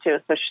I speak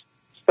to? So she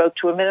spoke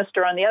to a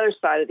minister on the other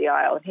side of the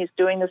aisle, and he's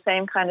doing the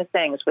same kind of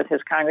things with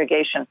his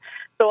congregation.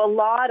 So a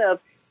lot of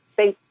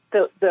the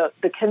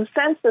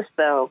consensus,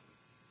 though,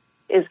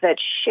 is that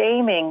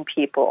shaming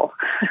people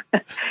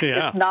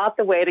is not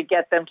the way to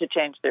get them to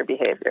change their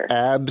behavior.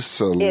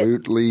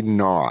 Absolutely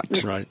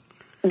not. Right.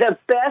 The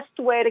best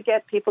way to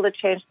get people to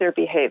change their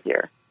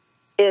behavior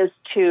is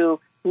to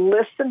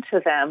listen to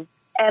them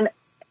and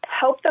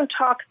help them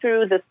talk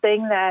through the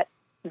thing that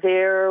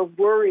they're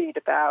worried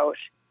about,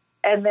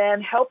 and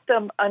then help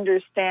them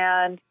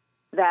understand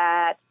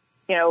that,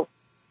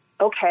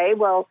 okay,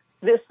 well,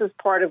 this is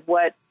part of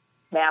what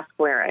mask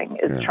wearing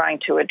is trying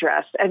to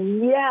address.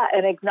 And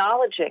and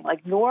acknowledging,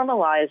 like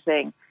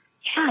normalizing,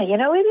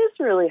 it is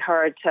really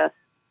hard to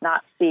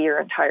not see your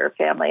entire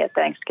family at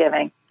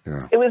Thanksgiving.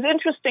 Yeah. It was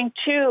interesting,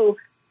 too.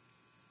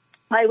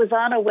 I was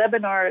on a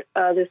webinar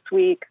this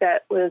week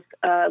that was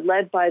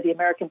led by the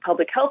American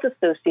Public Health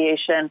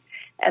Association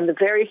and the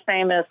very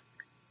famous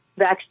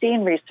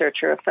vaccine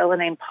researcher, a fellow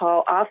named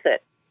Paul Offit,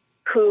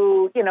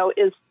 who,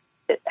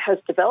 has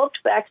developed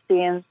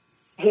vaccines.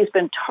 He's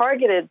been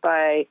targeted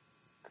by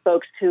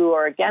folks who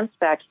are against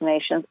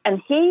vaccinations.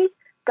 And he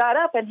got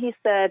up and he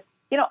said,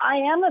 I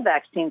am a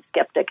vaccine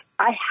skeptic.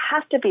 I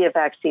have to be a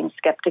vaccine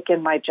skeptic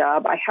in my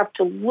job. I have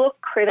to look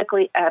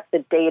critically at the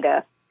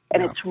data.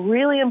 And it's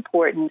really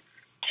important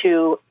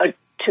to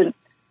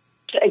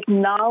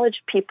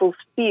acknowledge people's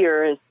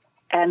fears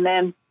and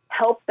then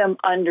help them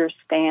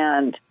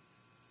understand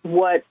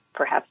what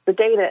perhaps the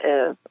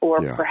data is, or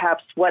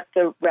perhaps what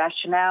the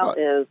rationale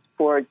is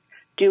for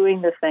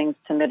doing the things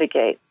to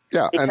mitigate.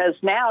 Yeah, because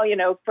now,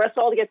 for us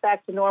all to get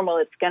back to normal,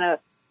 it's going to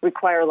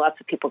require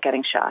lots of people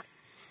getting shot.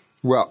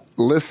 Well,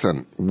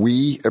 listen,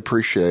 we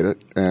appreciate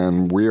it,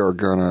 and we are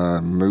going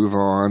to move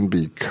on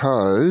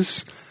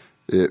because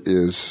it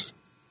is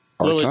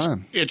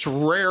time. It's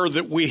rare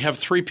that we have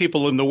 3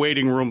 people in the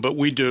waiting room, but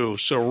we do.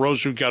 So,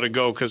 Rose, we've got to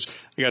go because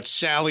we got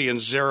Sally and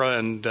Zara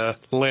and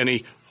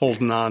Lenny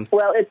holding on.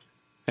 Well,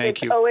 Thank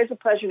it's you. always a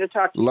pleasure to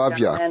talk to you. Love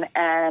ya.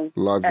 And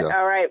Love ya.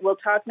 All right, we'll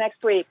talk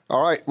next week.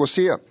 All right, we'll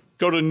see you.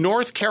 Go to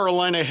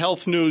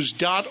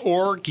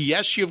NorthCarolinaHealthNews.org.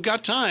 Yes, you've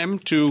got time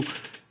to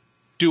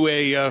do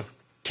a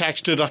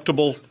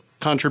tax-deductible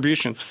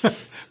contribution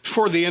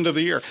for the end of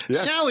the year.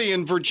 Yes. Sally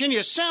in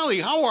Virginia.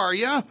 Sally, how are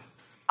you?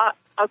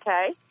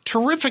 Okay.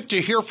 Terrific to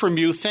hear from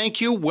you.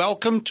 Thank you.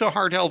 Welcome to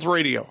Heart Health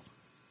Radio.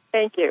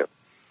 Thank you.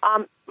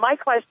 My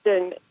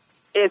question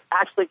is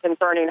actually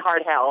concerning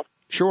heart health.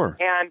 Sure.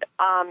 And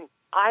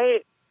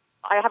I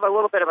have a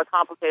little bit of a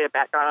complicated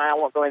background. I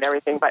won't go into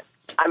everything, but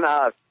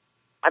I've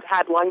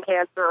had lung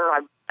cancer.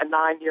 I'm a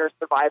 9-year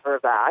survivor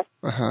of that.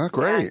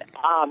 Great.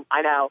 And,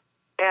 I know.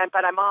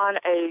 But I'm on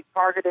a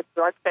targeted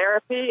drug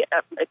therapy.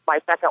 It's my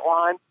second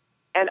one.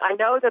 And I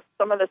know that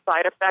some of the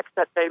side effects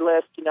that they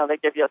list, they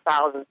give you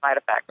 1,000 side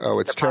effects. Oh,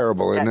 it's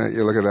terrible, isn't it?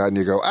 You look at that and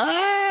you go,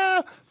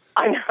 ah!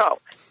 I know.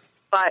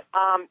 But,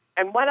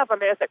 and one of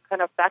them is it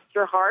can affect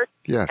your heart.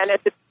 Yes. And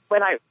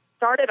when I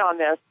started on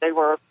this, they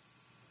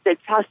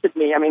tested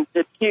me. I mean,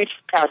 did huge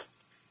tests,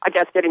 I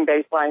guess, getting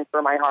baseline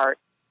for my heart.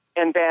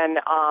 And then,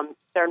 I'm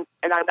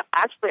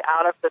actually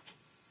out of the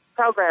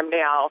program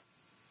now,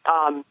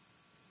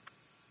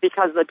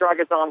 because the drug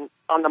is on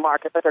the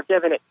market, but they're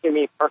giving it to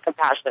me for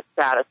compassionate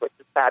status, which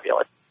is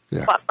fabulous.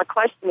 Yeah. But my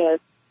question is,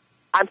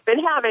 I've been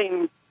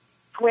having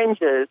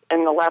twinges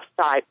in the left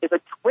side. Is a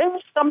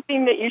twinge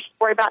something that you should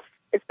worry about?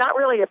 It's not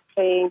really a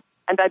pain,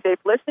 and that they've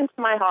listened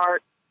to my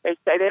heart. They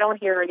say they don't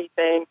hear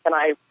anything. Can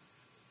I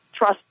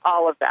trust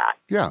all of that?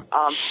 Yeah.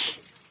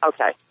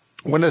 Okay.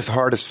 One of the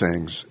hardest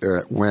things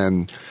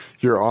when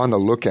you're on the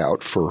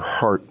lookout for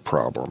heart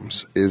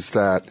problems is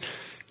that,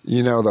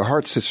 the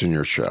heart sits in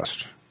your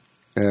chest.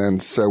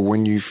 And so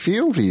when you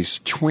feel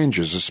these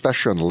twinges,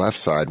 especially on the left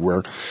side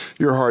where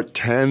your heart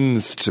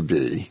tends to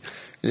be,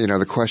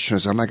 the question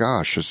is, oh my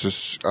gosh, is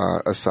this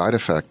a side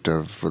effect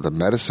of the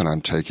medicine I'm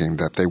taking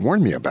that they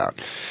warned me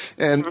about?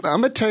 And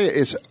I'm going to tell you,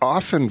 it's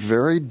often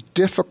very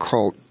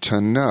difficult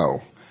to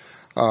know.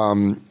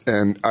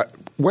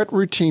 What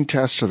routine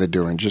tests are they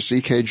doing? Just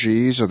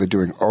EKGs? Are they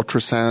doing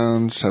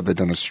ultrasounds? Have they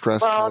done a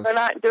stress test? Well, they're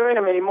not doing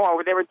them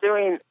anymore. They were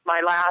doing,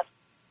 my last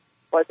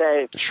was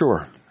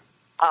Sure.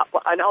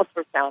 An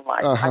ultrasound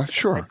line.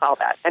 Sure. They call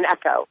that an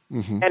echo.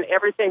 Mm-hmm. And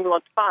everything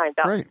looked fine.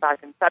 That was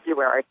back in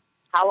February.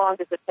 How long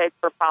does it take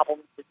for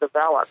problems to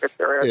develop? If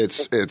there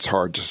is? It's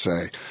hard to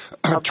say.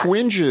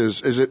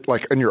 Twinges, is it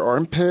like in your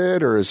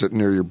armpit or is it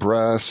near your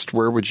breast?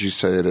 Where would you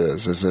say it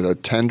is? Is it a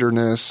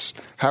tenderness?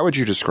 How would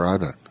you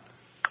describe it?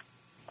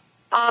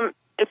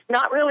 It's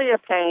not really a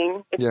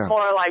pain. It's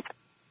more like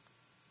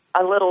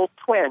a little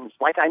twinge,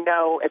 like I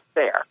know it's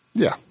there.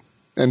 Yeah.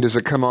 And does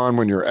it come on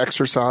when you're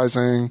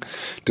exercising?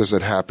 Does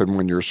it happen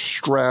when you're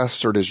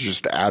stressed, or does it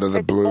just out of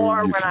the blue?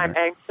 More when I'm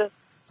anxious.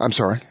 I'm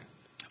sorry?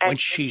 When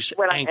she's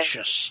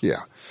anxious.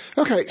 Yeah.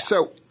 Okay,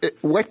 so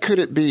what could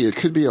it be? It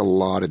could be a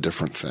lot of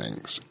different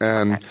things.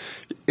 And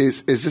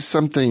is this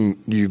something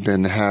you've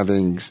been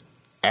having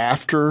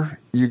after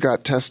you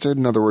got tested?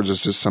 In other words,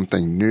 is this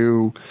something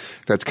new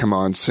that's come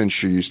on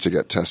since you used to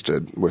get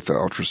tested with the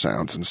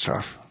ultrasounds and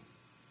stuff?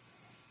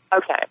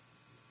 Okay.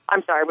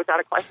 I'm sorry, was that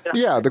a question?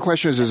 Yeah, the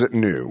question is it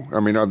new? I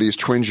mean, are these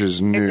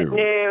twinges new? Is it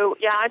new?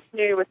 Yeah, it's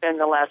new within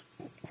the last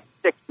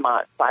 6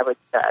 months, I would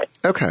say.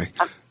 Okay.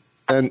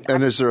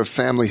 And is there a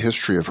family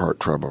history of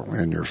heart trouble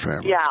in your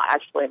family? Yeah,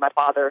 actually, my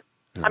father,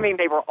 I mean,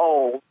 they were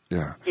old.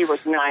 Yeah. He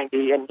was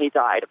 90, and he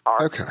died of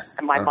heart. Okay.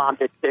 And my mom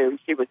did, too.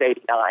 She was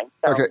 89.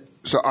 So. Okay,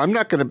 so I'm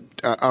going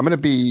to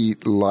be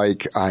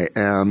like I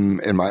am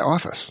in my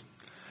office.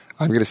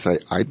 I'm going to say,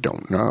 I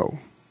don't know.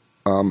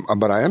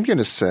 But I am going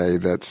to say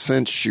that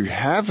since you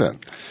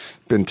haven't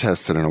been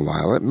tested in a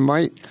while, it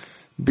might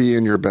be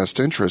in your best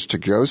interest to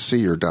go see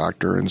your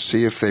doctor and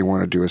see if they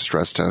want to do a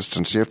stress test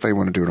and see if they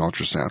want to do an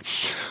ultrasound.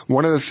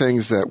 One of the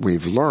things that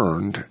we've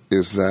learned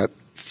is that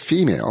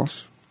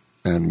females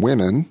and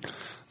women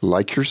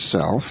like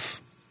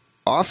yourself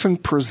often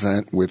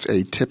present with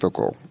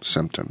atypical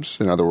symptoms.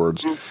 In other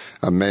words,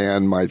 a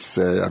man might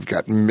say, I've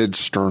got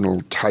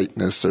mid-sternal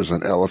tightness. There's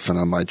an elephant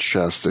on my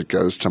chest that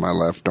goes to my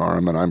left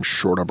arm, and I'm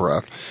short of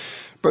breath.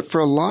 But for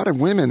a lot of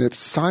women, it's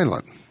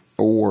silent,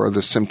 or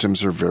the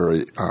symptoms are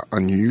very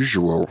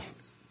unusual.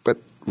 But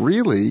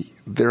really,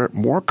 they're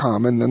more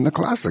common than the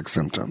classic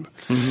symptom.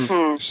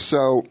 Mm-hmm.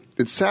 So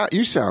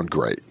you sound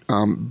great,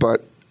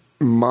 but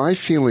my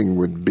feeling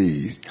would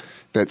be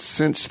that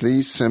since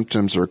these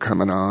symptoms are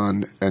coming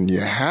on and you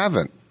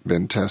haven't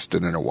been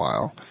tested in a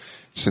while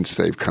since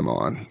they've come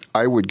on,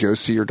 I would go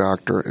see your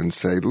doctor and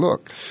say,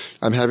 look,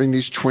 I'm having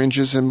these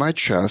twinges in my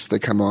chest. They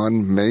come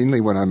on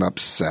mainly when I'm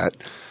upset.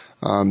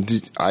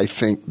 I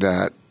think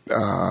that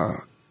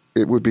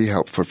it would be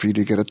helpful for you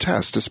to get a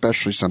test,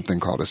 especially something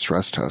called a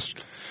stress test,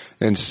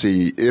 and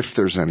see if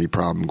there's any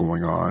problem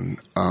going on.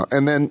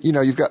 And then,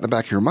 you've got in the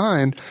back of your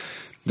mind,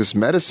 this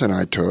medicine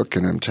I took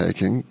and I'm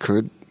taking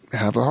could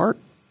have a heart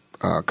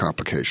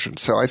complication.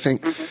 So I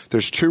think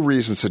there's two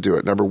reasons to do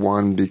it. Number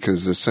one,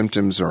 because the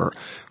symptoms are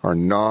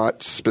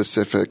not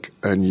specific,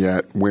 and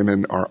yet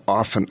women are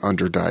often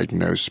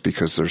underdiagnosed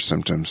because their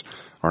symptoms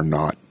are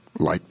not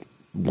like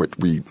what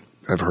we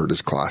have heard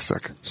is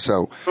classic.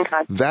 So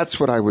that's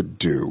what I would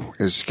do,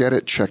 is get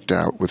it checked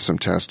out with some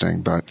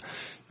testing. But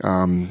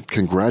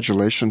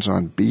congratulations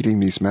on beating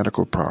these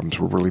medical problems.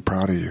 We're really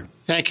proud of you.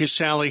 Thank you,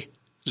 Sally.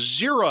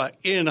 Zira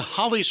in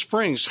Holly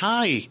Springs.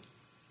 Hi.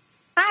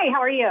 Hi,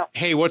 how are you?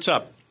 Hey, what's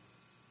up?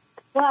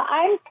 Well,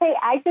 I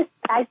just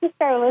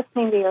started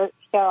listening to your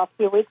show a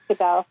few weeks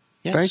ago.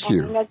 Yes. Thank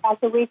you. And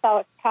Dr.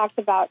 Weefeld talked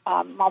about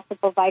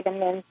multiple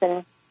vitamins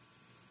and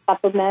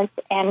supplements.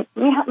 And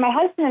my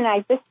husband and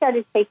I just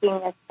started taking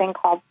this thing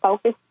called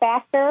Focus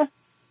Factor.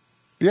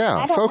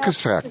 Yeah,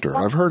 Focus Factor.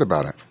 I've heard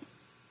about it.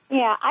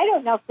 Yeah, I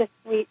don't know if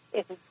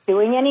it's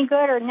doing any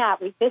good or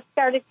not. We just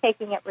started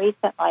taking it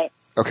recently.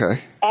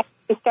 Okay.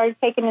 We started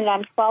taking it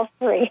on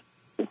 12/3.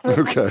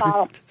 Okay.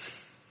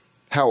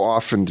 How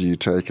often do you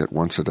take it?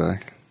 Once a day?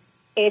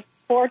 It's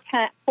 4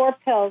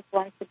 pills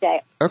once a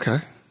day.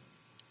 Okay.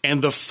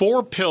 And the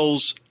 4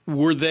 pills,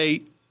 were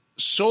they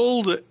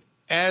sold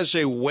as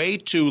a way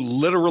to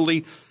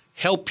literally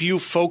help you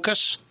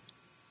focus?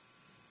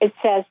 It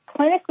says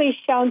clinically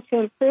shown to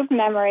improve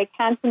memory,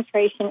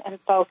 concentration, and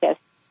focus,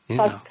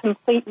 plus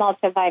complete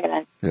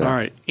multivitamin. Yeah. All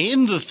right.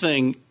 In the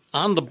thing,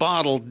 on the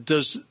bottle,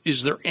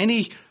 is there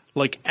any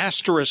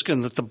asterisk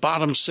in at the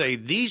bottom say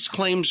these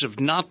claims have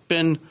not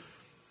been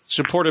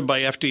supported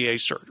by FDA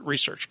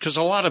research? Because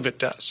a lot of it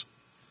does.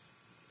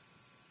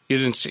 You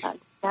didn't see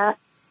it.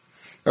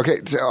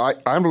 Okay, so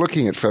I'm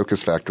looking at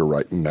Focus Factor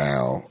right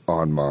now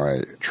on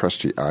my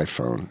trusty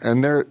iPhone,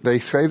 and they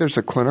say there's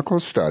a clinical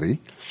study.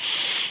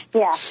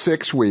 Yeah.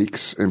 6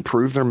 weeks,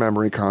 improve their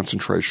memory,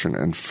 concentration,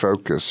 and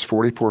focus,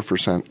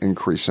 44%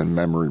 increase in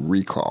memory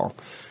recall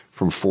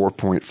from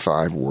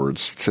 4.5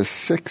 words to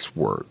 6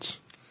 words.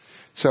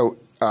 So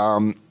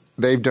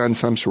they've done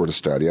some sort of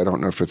study. I don't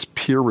know if it's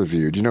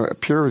peer-reviewed. You know,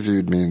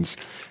 peer-reviewed means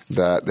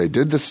that they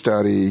did the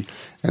study,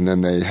 and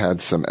then they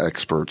had some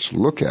experts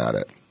look at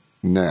it.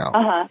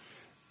 Now,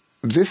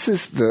 this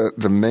is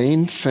the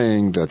main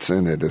thing that's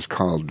in it is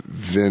called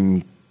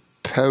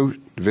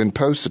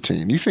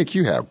vinpocetine. You think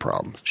you have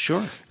problems.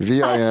 Sure.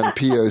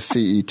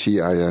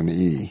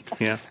 VINPOCETINE.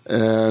 Yeah.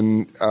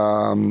 And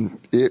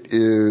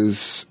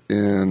it's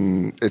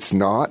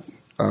not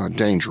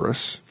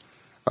dangerous.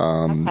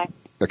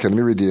 Okay, let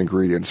me read the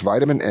ingredients.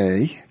 Vitamin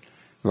A,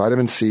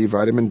 vitamin C,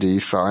 vitamin D,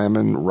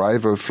 thiamine,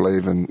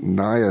 riboflavin,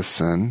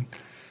 niacin,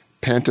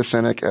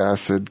 pantothenic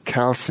acid,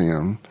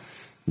 calcium,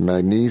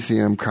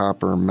 magnesium,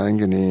 copper,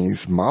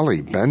 manganese,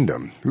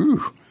 molybdenum.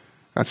 Ooh,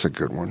 that's a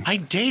good one. I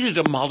dated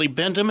a Molly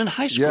Bendham in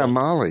high school. Yeah,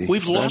 Molly.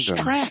 We've lost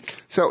Bendham. track.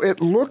 So it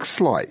looks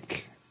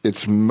like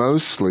it's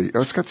mostly,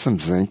 it's got some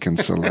zinc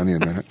and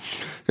selenium in it.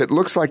 It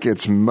looks like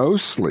it's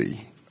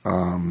mostly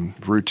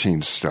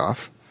routine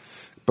stuff.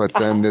 But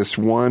then this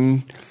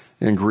one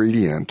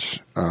ingredient,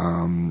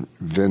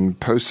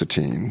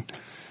 vinpocetine,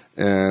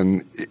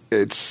 and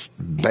it's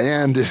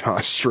banned in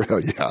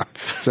Australia.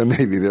 So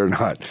maybe they're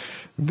not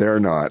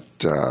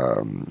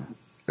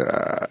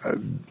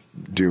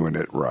doing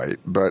it right.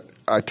 But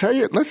I tell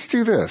you, let's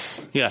do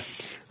this. Yeah.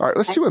 All right,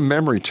 let's do a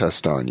memory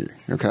test on you,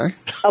 okay?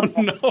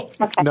 No.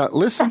 Now,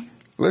 listen.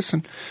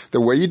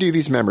 The way you do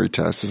these memory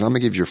tests is I'm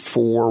going to give you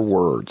 4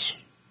 words,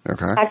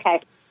 okay?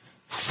 Okay.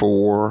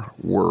 4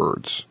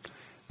 words.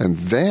 And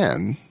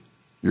then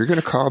you're going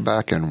to call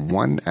back in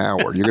 1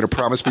 hour. You're going to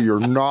promise me you're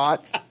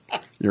not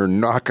going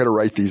to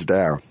write these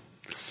down.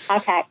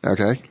 Okay.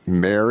 Okay?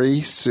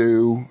 Mary,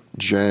 Sue,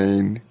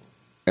 Jane,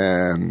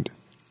 and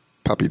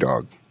puppy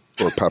dog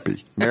or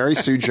puppy. Mary,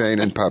 Sue, Jane,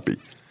 and puppy.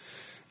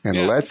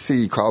 And let's see,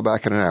 you call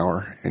back in an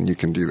hour, and you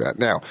can do that.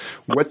 Now,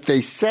 what they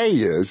say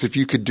is if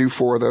you could do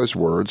 4 of those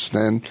words,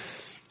 then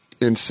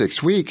in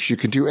 6 weeks, you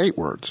could do 8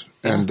 words.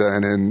 And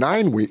then in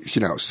 9 weeks,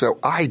 so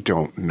I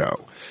don't know.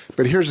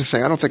 But here's the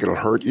thing. I don't think it'll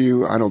hurt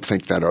you. I don't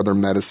think that other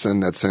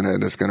medicine that's in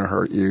it is going to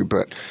hurt you.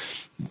 But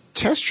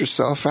test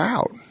yourself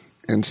out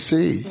and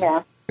see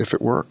if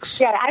it works.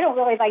 Yeah, I don't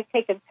really like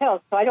taking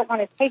pills, so I don't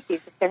want to take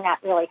these if they're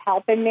not really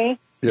helping me.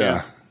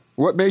 Yeah.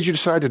 What made you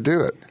decide to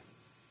do it?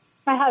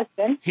 My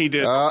husband. He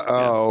did.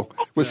 Uh-oh.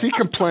 Yeah. Was he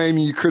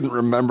complaining you couldn't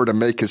remember to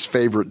make his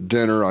favorite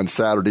dinner on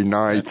Saturday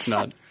nights? That's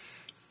not.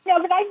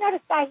 No, but I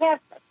noticed I have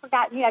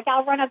forgotten.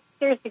 I'll run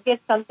upstairs to get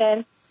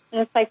something,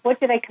 and it's like, what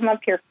did I come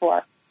up here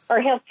for? Or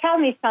he'll tell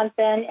me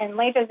something, and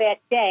later that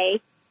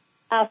day,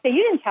 I'll say,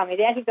 you didn't tell me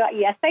that. He'll go,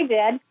 yes, I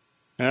did.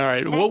 All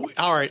right. Well,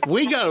 all right.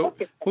 We got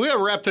to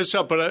wrap this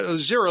up. But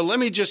Zira, let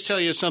me just tell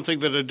you something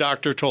that a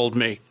doctor told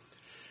me.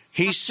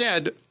 He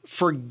said,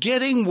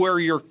 forgetting where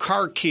your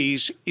car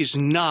keys is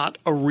not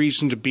a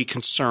reason to be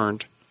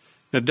concerned.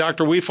 Now,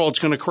 Dr. Weefold's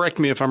going to correct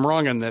me if I'm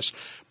wrong on this,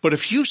 but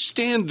if you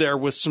stand there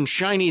with some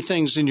shiny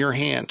things in your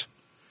hand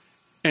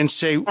and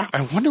say,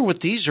 I wonder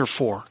what these are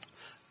for,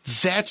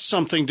 that's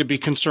something to be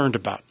concerned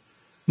about.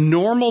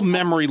 Normal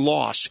memory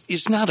loss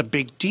is not a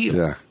big deal.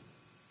 Yeah.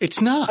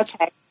 It's not.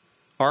 Okay.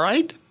 All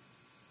right?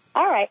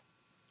 All right.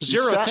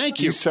 Zira, thank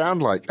you. You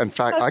sound like, in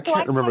fact, I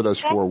can't remember those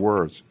 4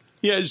 words.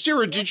 Yeah,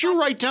 Zira, did you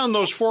write down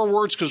those 4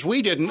 words? Because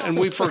we didn't, and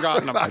we've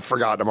forgotten them. I've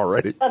forgotten them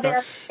already.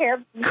 Well,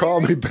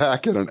 Call me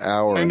back in an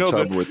hour and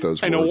tell me what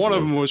those words I know one were.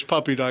 of them was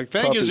puppy dog.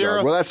 Thank you, Puppy Zira.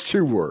 dog. Well, that's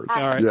 2 words.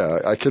 All right. Yeah,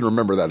 I can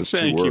remember that as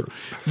Thank 2 you. words.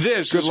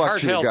 This Good is luck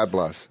Heart to you. Health. God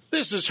bless.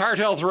 This is Heart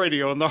Health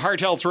Radio on the Heart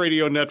Health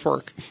Radio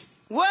Network.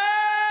 Well,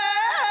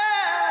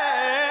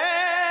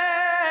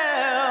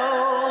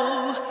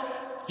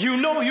 you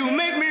know you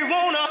make me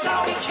wanna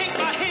kick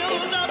my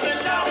heels up and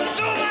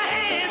throw my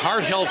hands.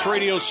 Heart Health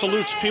Radio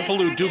salutes people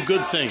who do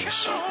good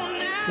things.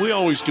 We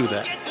always do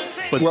that.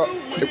 But Well,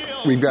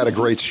 we've got a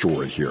great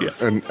story here. Yeah.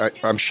 And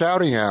I'm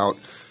shouting out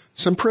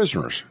some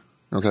prisoners,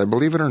 okay,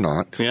 believe it or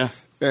not. Yeah.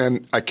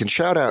 And I can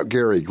shout out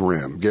Gary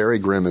Grimm. Gary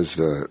Grimm is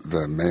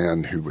the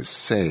man who was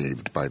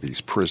saved by these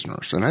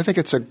prisoners. And I think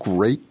it's a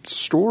great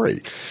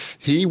story.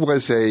 He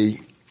is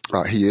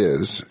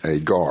a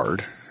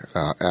guard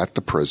at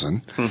the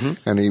prison,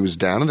 and he was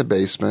down in the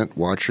basement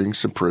watching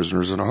some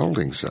prisoners in a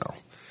holding cell.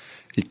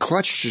 He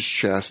clutched his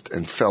chest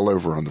and fell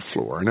over on the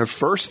floor. And at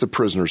first the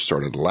prisoners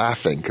started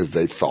laughing because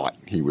they thought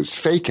he was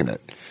faking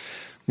it.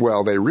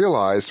 Well, they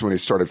realized when he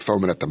started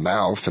foaming at the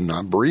mouth and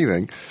not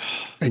breathing.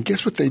 And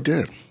guess what they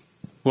did?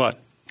 what?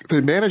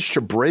 They managed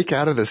to break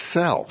out of the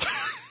cell.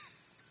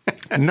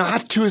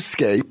 Not to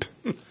escape,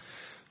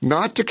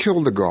 not to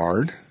kill the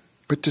guard,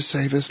 but to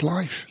save his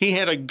life. He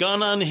had a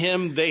gun on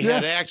him. They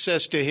had Yes.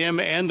 access to him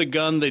and the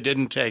gun. They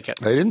didn't take it.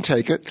 They didn't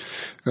take it.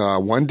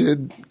 One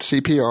did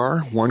CPR.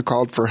 One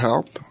called for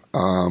help.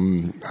 I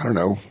don't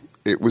know.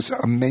 It was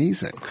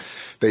amazing.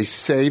 They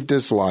saved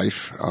his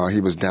life. He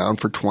was down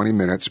for 20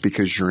 minutes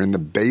because you're in the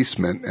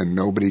basement and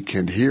nobody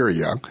can hear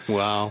you.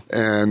 Wow.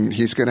 And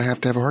he's going to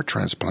have a heart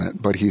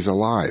transplant, but he's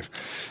alive.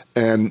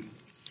 And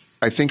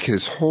I think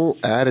his whole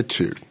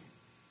attitude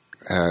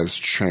has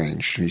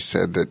changed. He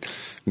said that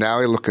now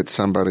I look at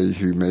somebody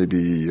who may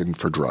be in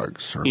for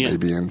drugs or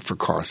maybe in for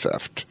car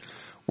theft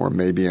or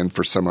maybe in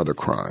for some other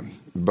crime.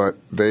 But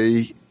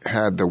they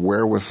had the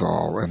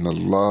wherewithal and the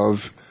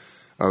love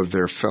of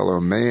their fellow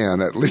man,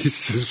 at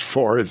least as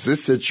far as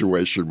this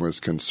situation was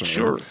concerned,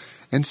 Sure.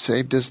 and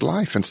saved his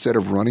life instead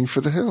of running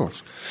for the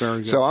hills.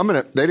 Very good. So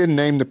they didn't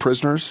name the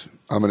prisoners.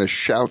 I'm going to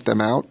shout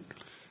them out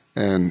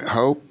and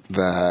hope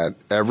that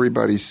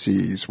everybody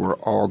sees we're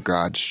all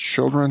God's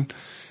children.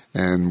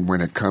 And when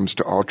it comes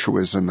to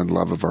altruism and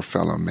love of our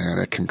fellow man,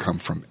 it can come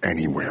from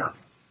anywhere.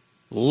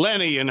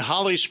 Lenny in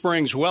Holly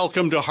Springs,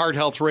 welcome to Heart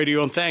Health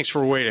Radio, and thanks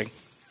for waiting.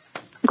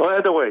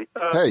 Glad to wait.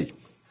 Hey.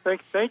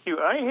 Thank you.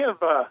 I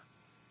have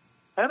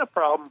had a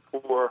problem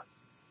for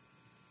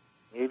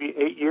maybe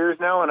 8 years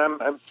now, and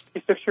I'm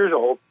 56 years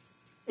old.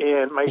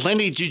 And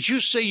Lenny, did you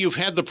say you've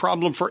had the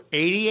problem for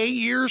 88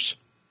 years?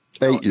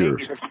 8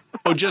 years.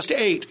 Oh, just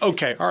 8.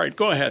 Okay. All right.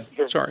 Go ahead.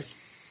 Sorry.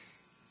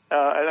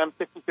 And I'm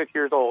 66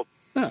 years old.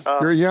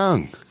 You're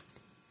young.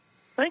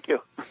 Thank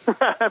you.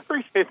 I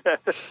appreciate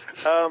that.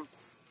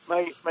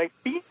 My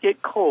feet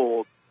get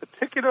cold,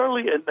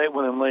 particularly at night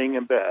when I'm laying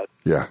in bed.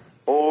 Yeah.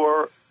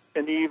 Or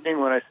in the evening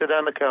when I sit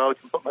on the couch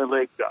and put my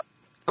legs up.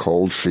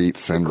 Cold feet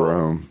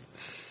syndrome.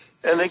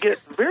 And they get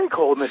very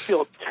cold, and they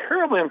feel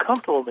terribly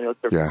uncomfortable. They're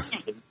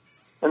freezing.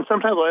 And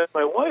sometimes I ask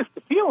my wife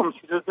to feel them.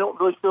 She says they don't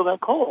really feel that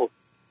cold.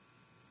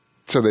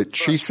 So that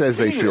she says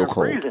they feel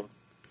cold. Freezing.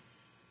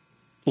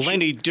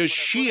 Lenny, does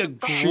she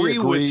agree She with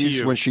agrees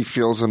you? when she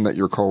feels them that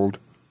you're cold?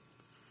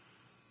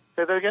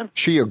 Say that again?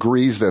 She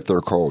agrees that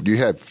they're cold. You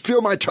have,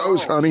 feel my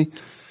toes, honey.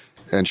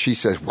 And she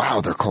says,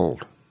 wow, they're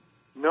cold.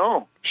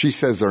 No. She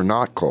says they're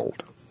not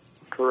cold.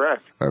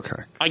 Correct.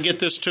 Okay. I get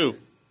this too.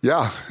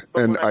 Yeah,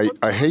 and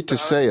I hate to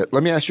say it.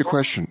 Let me ask you a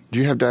question. Do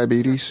you have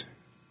diabetes?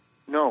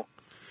 No.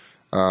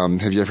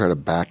 Have you ever had a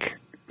back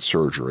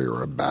surgery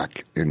or a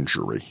back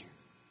injury?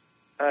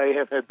 I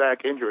have had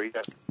back injury.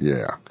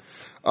 Yeah.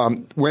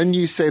 When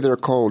you say they're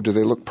cold, do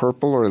they look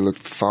purple or they look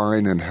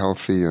fine and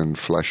healthy and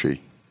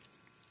fleshy?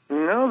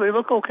 No, they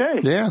look okay.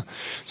 Yeah.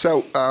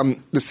 So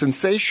the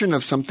sensation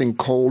of something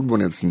cold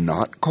when it's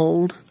not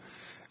cold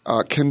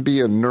can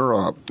be a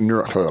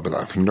neuropathic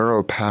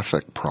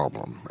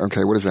problem.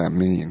 Okay, what does that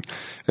mean?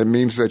 It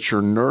means that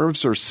your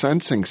nerves are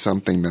sensing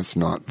something that's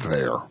not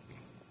there.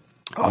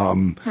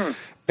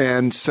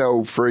 And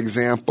so, for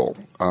example,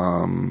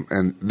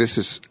 and this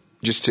is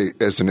just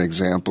as an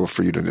example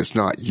for you to, it's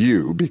not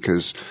you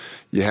because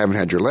you haven't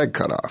had your leg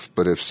cut off,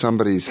 but if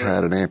somebody's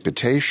had an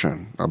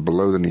amputation, a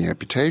below-the-knee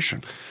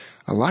amputation,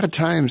 a lot of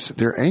times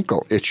their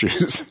ankle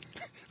itches.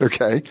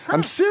 Okay?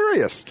 I'm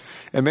serious.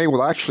 And they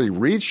will actually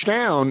reach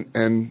down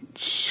and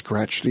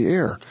scratch the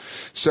air.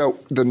 So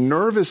the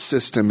nervous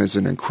system is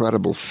an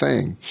incredible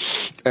thing.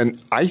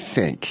 And I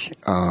think,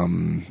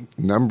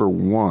 number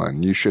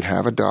one, you should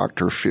have a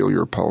doctor feel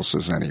your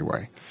pulses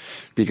anyway.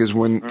 because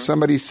when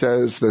somebody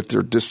says that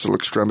their distal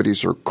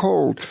extremities are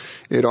cold,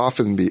 it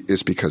often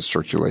is because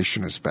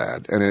circulation is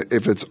bad. And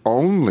if it's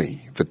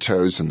only the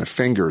toes and the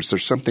fingers,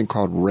 there's something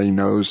called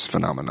Raynaud's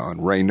phenomenon.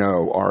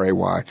 Raynaud,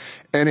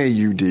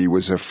 R-A-Y-N-A-U-D,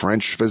 was a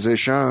French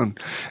physician,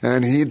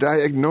 and he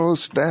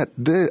diagnosed that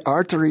the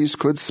arteries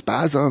could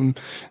spasm,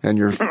 and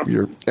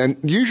and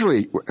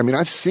usually, I mean,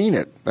 I've seen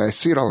it. I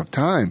see it all the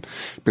time,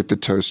 but the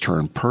toes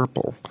turn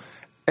purple.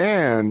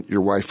 And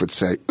your wife would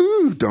say,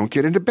 "Ooh, don't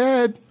get into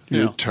bed.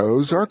 Your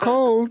toes are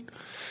cold."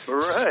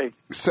 Right.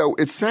 So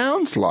it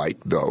sounds like,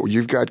 though,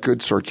 you've got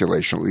good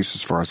circulation, at least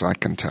as far as I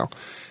can tell.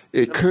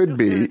 It could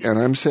be, and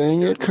I'm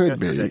saying it could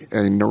be,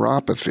 a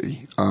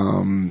neuropathy.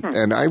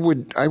 And I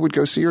would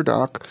go see your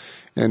doc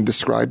and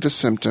describe the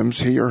symptoms.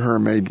 He or her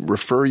may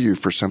refer you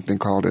for something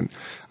called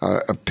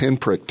a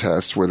pinprick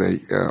test, where they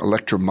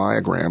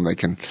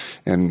electromyogram,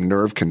 and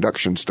nerve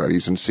conduction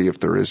studies, and see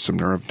if there is some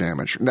nerve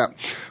damage. Now,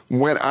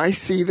 when I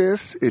see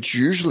this, it's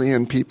usually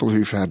in people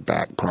who've had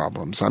back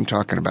problems. I'm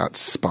talking about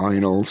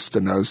spinal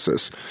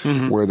stenosis,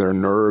 where their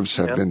nerves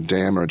have been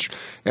damaged.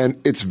 And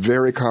it's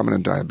very common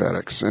in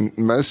diabetics. And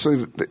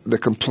mostly the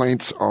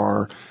complaints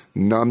are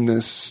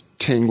numbness,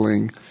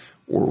 tingling,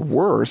 or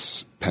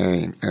worse,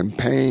 pain. And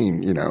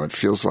pain, it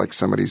feels like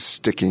somebody's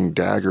sticking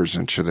daggers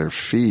into their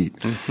feet.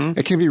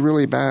 It can be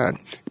really bad.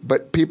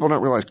 But people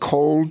don't realize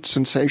cold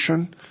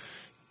sensation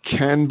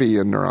can be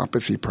a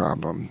neuropathy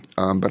problem.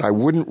 But I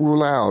wouldn't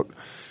rule out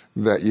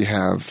that you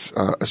have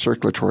a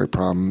circulatory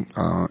problem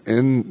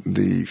in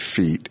the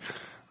feet,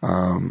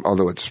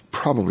 although it's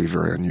probably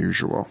very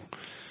unusual.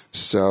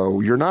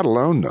 So you're not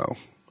alone, though.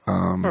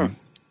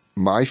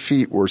 My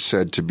feet were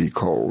said to be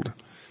cold,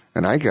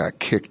 and I got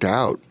kicked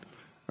out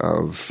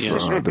of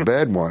the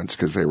bed once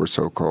because they were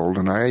so cold,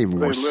 and I even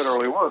They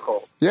literally were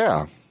cold.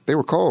 Yeah, they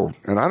were cold,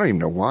 and I don't even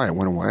know why it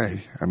went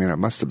away. I mean, it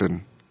must have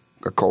been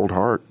a cold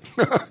heart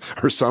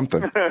or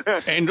something.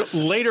 And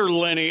later,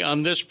 Lenny,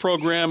 on this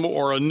program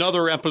or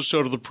another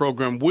episode of the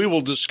program, we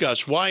will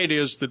discuss why it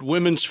is that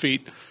women's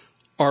feet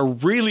are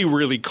really,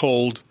 really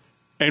cold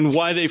and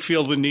why they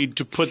feel the need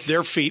to put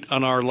their feet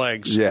on our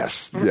legs.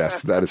 Yes,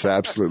 that is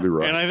absolutely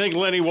right. And I think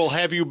Lenny will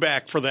have you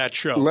back for that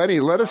show. Lenny,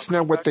 let us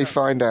know what they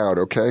find out,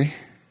 okay?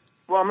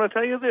 Well, I'm going to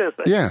tell you this.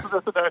 I was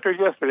at the doctor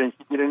yesterday, and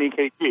she did an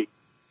EKG.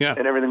 Yeah.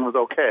 And everything was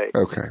okay.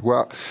 Okay.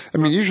 Well, I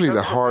mean, usually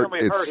the heart,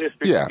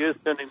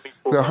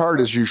 the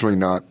heart is usually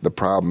not the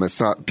problem.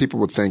 It's not, people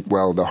would think,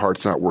 well, the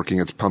heart's not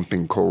working, it's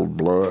pumping cold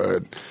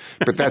blood.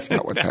 But that's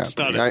not what's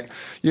happening.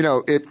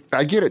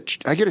 I get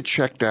it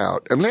checked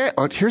out. And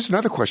here's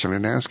another question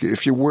I'm going to ask you.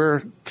 If you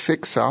wear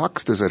thick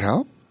socks, does it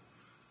help?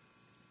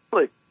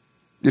 Really?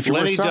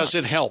 Lenny, does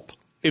it help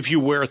if you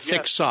wear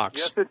thick socks?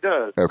 Yes, it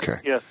does. Okay.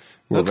 Yes.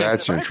 Well,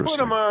 that's interesting. I put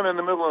them on in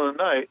the middle of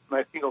the night,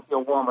 my feet will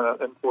feel warm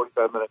in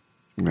 45 minutes.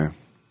 Yeah.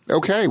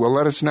 Okay, well,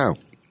 let us know.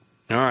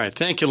 All right.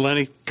 Thank you,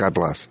 Lenny. God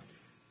bless.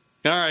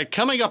 All right.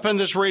 Coming up on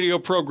this radio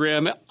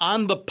program,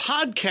 on the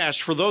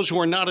podcast, for those who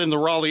are not in the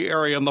Raleigh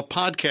area, on the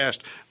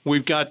podcast,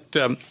 we've got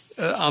on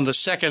the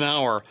second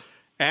hour,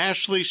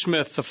 Ashley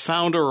Smith, the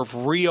founder of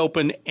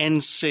Reopen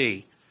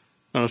NC.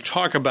 I'm going to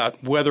talk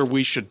about whether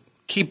we should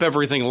keep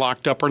everything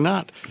locked up or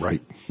not.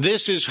 Right.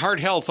 This is Heart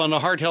Health on the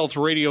Heart Health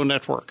Radio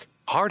Network.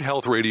 Heart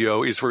Health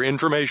Radio is for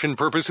information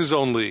purposes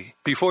only.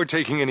 Before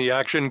taking any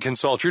action,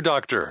 consult your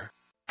doctor.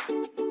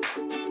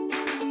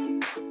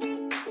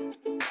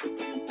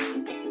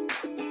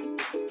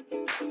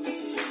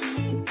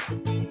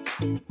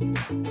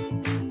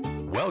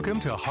 Welcome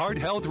to Heart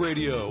Health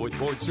Radio with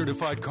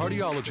board-certified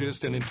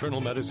cardiologist and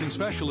internal medicine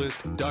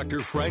specialist,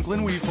 Dr.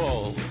 Franklin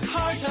Weefall.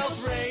 Heart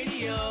Health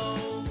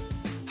Radio.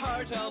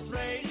 Heart Health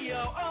Radio.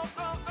 Oh,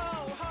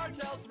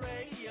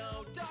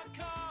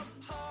 hearthealthradio.com.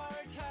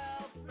 Heart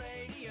Health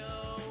Radio.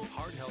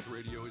 Heart Health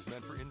Radio is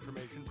meant for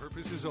information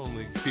purposes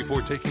only.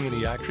 Before taking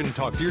any action,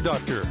 talk to your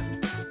doctor.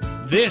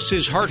 This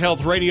is Heart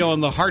Health Radio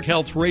on the Heart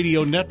Health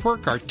Radio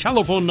Network. Our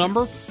telephone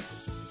number,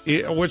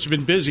 it's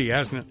been busy,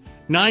 hasn't it?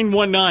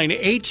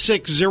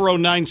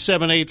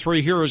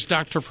 919-860-9783. Here is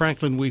Dr.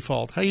 Franklin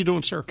Weefald. How you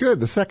doing, sir?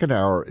 Good. The second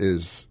hour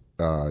is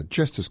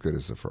just as good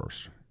as the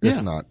first,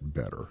 if not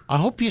better. I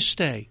hope you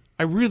stay.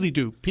 I really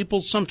do.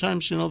 People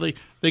sometimes,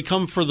 they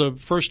come for the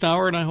first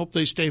hour, and I hope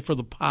they stay for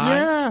the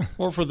pie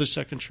or for the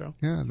second show.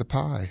 Yeah, the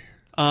pie.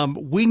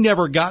 We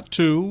never got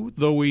to,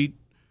 though we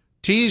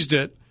teased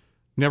it,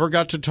 never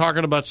got to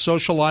talking about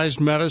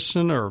socialized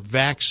medicine or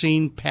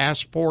vaccine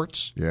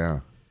passports.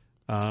 Yeah.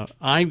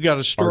 I've got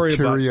a story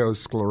about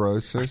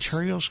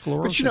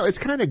arteriosclerosis. But, it's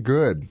kind of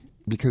good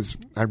because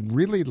I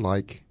really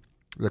like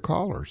the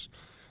callers.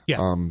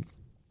 Yeah.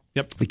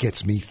 Yep. It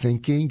gets me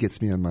thinking,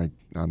 gets me on my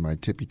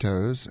tippy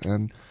toes,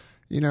 and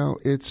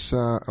it's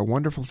a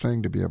wonderful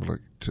thing to be able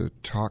to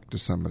talk to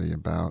somebody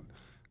about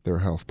their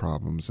health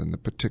problems and the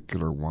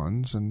particular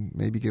ones, and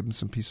maybe give them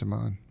some peace of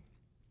mind.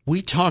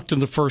 We talked in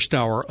the first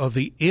hour of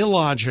the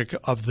illogic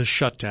of the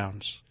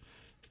shutdowns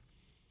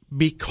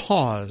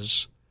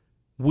because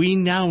we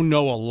now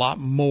know a lot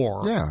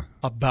more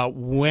about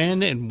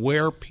when and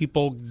where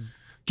people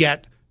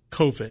get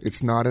COVID.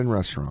 It's not in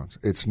restaurants.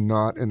 It's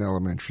not in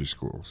elementary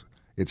schools.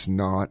 It's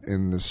not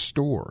in the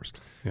stores.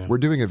 Yeah. We're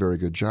doing a very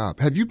good job.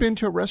 Have you been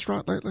to a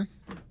restaurant lately?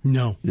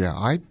 No. Yeah,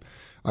 I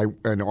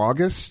in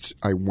August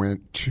I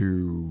went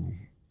to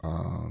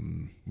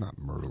not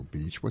Myrtle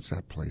Beach. What's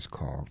that place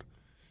called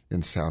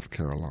in South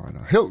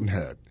Carolina? Hilton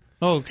Head.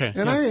 Oh, okay.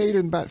 And I ate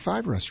in about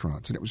 5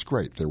 restaurants, and it was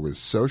great. There was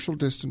social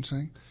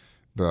distancing.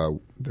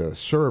 The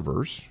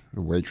servers,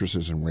 the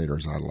waitresses and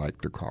waiters, I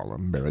like to call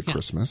them, Merry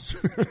Christmas.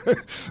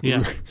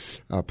 Yeah.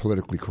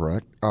 Politically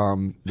correct.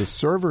 The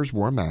servers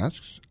wore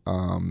masks.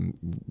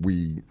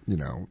 We,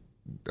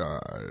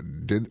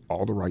 did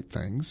all the right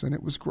things, and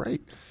it was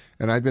great.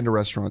 And I've been to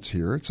restaurants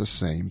here. It's the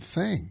same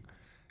thing.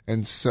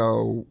 And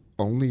so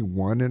only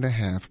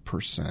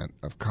 1.5%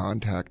 of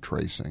contact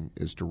tracing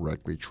is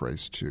directly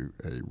traced to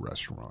a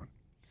restaurant.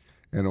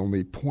 And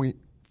only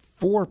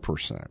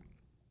 0.4%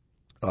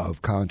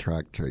 of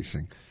contact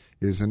tracing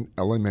is an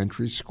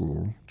elementary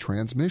school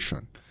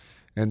transmission.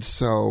 And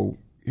so,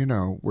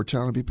 we're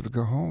telling people to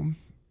go home.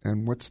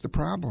 And what's the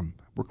problem?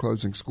 We're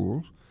closing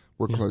schools.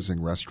 We're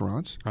closing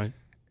restaurants. Right.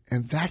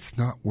 And that's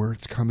not where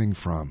it's coming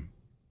from.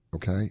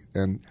 Okay?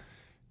 And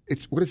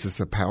what is this,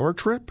 a power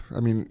trip?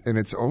 I mean, and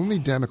it's only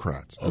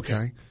Democrats.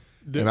 Okay?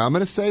 And I'm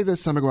going to say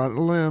this. I'm going to go out on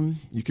a limb.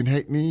 You can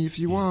hate me if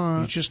you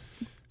want. You just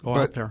go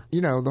out there.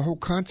 The whole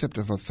concept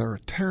of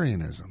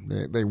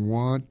authoritarianism. They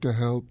want to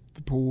help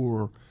the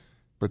poor,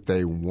 but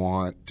they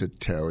want to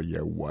tell you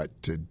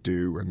what to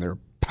do, and they're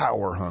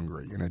power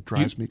hungry, and it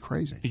drives me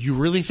crazy. You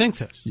really think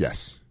this?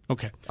 Yes.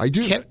 Okay. I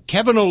do.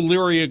 Kevin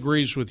O'Leary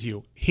agrees with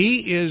you.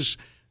 He is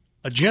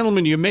a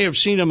gentleman, you may have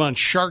seen him on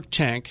Shark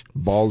Tank.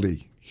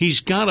 Baldy. He's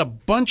got a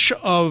bunch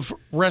of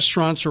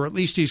restaurants, or at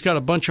least he's got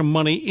a bunch of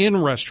money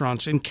in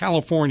restaurants in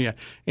California.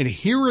 And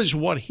here is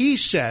what he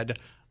said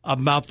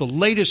about the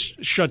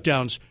latest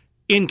shutdowns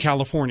in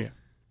California.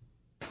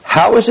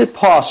 How is it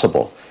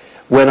possible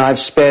when I've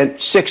spent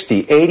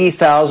 $60,000,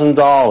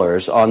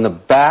 $80,000 on the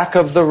back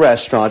of the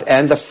restaurant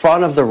and the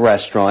front of the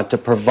restaurant to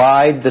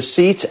provide the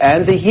seats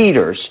and the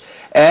heaters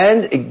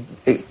and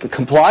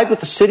complied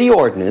with the city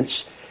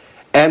ordinance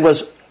and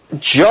was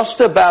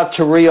just about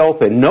to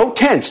reopen? No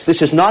tents.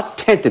 This is not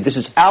tented. This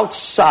is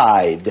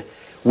outside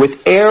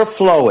with air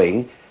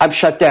flowing. I'm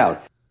shut down.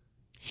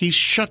 He's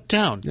shut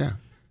down. Yeah.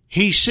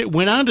 He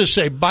went on to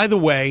say, by the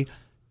way,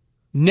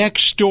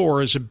 next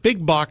door is a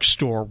big box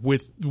store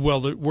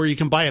where you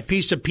can buy a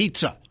piece of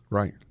pizza,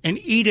 right, and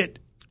eat it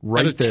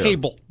right at a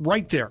table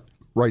right there.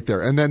 Right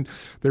there. And then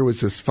there was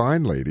this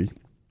fine lady,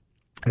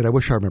 and I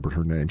wish I remembered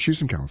her name. She's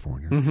from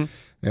California,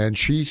 and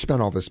she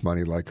spent all this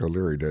money, like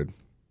O'Leary did,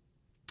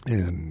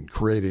 in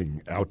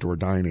creating outdoor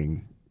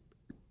dining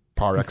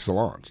par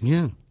excellence.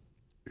 Yeah,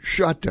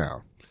 shut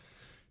down.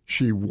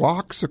 She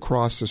walks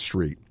across the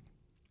street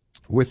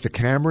with the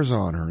cameras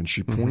on her, and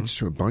she points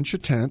to a bunch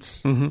of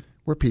tents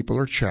where people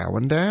are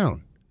chowing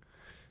down.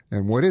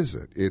 And what is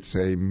it? It's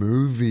a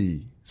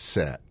movie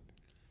set.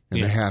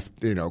 And they have,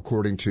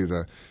 according to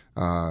the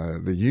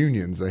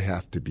unions, they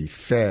have to be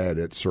fed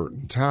at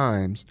certain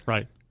times.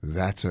 Right.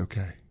 That's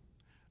okay.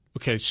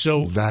 Okay,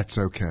 so that's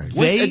okay.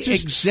 They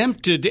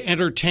exempted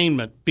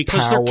entertainment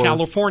because they're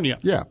California.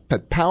 Yeah,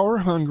 but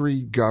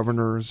power-hungry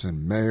governors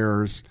and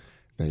mayors,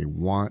 they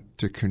want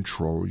to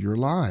control your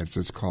lives.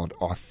 It's called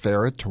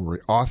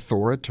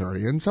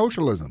authoritarian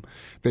socialism.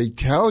 They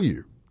tell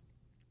you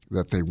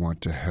that they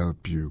want to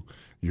help you.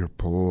 You're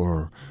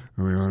poor.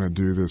 We want to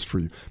do this for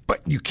you.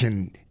 But you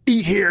can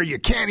eat here, you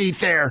can't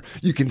eat there.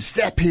 You can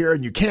step here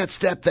and you can't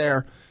step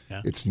there.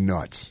 Yeah. It's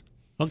nuts.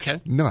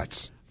 Okay.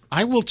 Nuts.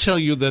 I will tell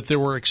you that there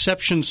were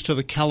exceptions to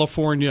the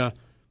California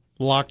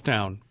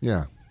lockdown.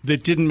 Yeah.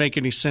 That didn't make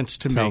any sense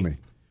to Tell me.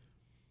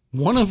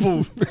 One of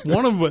them,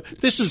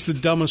 this is the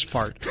dumbest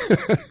part.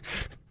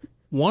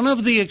 One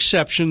of the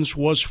exceptions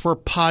was for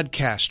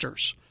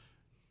podcasters.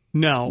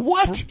 Now,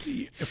 what?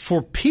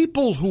 For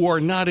people who are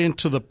not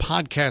into the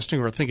podcasting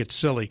or think it's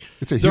silly,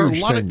 it's a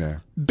huge thing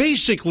now.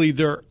 Basically,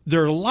 there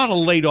are a lot of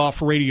laid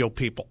off radio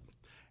people,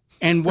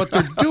 and what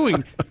they're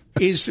doing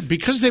is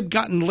because they've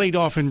gotten laid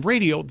off in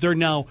radio, they're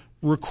now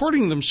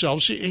recording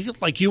themselves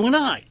like you and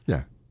I.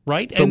 Yeah.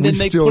 Right? But and then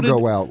they still put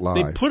go out live.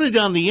 They put it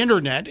on the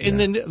internet, and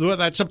then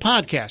that's a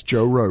podcast.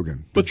 Joe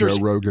Rogan. But the Joe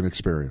Rogan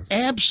experience.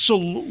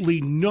 Absolutely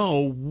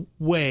no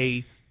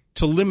way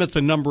to limit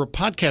the number of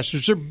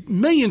podcasters. There are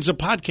millions of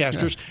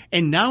podcasters,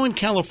 and now in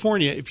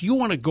California, if you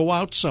want to go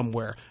out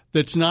somewhere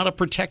that's not a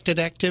protected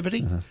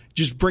activity,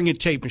 just bring a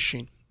tape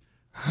machine.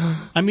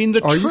 I mean,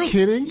 Are you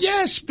kidding?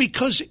 Yes,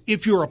 because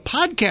if you're a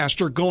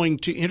podcaster going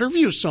to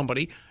interview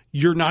somebody,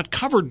 you're not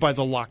covered by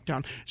the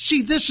lockdown.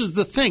 See, this is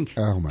the thing.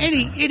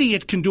 Any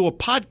idiot can do a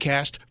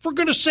podcast. For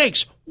goodness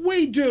sakes,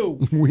 we do.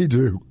 We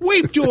do.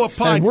 We do a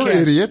podcast. And we're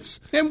idiots.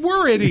 And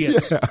we're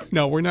idiots. Yeah.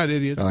 No, we're not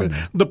idiots. But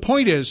the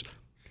point is,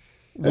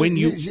 when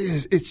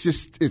it's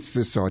this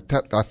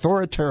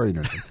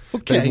authoritarianism.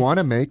 Okay. They want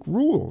to make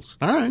rules.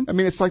 All right. I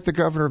mean, it's like the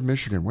governor of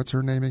Michigan. What's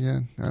her name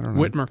again? I don't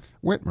know.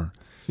 Whitmer.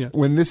 Yeah.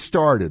 When this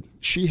started,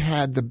 she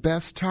had the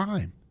best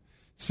time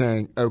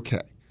saying,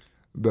 okay,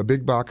 the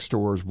big box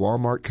stores,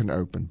 Walmart can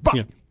open.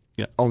 But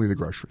Yeah. Only the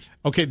groceries.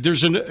 Okay,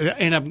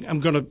 and I'm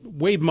going to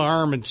wave my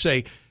arm and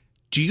say,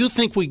 do you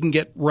think we can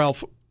get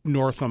Ralph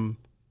Northam,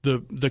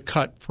 the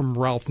cut from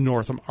Ralph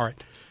Northam? All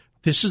right,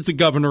 this is the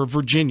governor of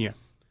Virginia,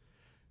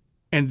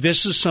 and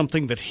this is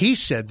something that he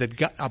said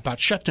about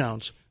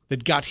shutdowns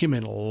that got him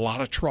in a lot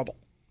of trouble.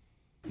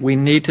 We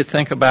need to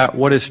think about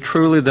what is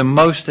truly the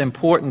most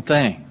important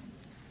thing.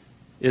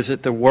 Is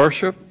it the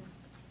worship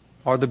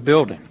or the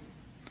building?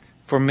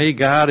 For me,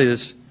 God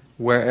is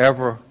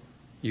wherever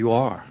you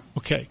are.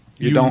 Okay.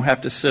 You don't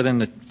have to sit in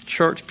the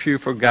church pew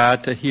for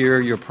God to hear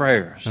your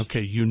prayers.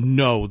 Okay, you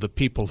know the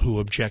people who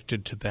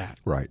objected to that.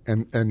 Right.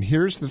 And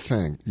here's the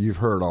thing. You've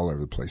heard all over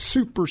the place.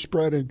 Super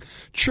spreading.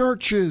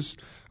 Churches.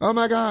 Oh,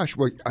 my gosh.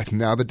 Well,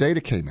 now the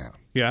data came out.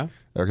 Yeah.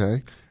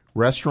 Okay.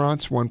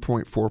 Restaurants,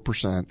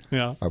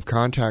 1.4% of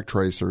contact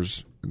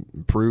tracers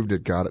proved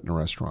it got it in a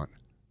restaurant.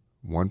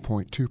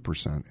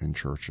 1.2% in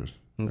churches.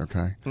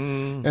 Okay.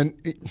 Mm. And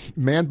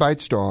man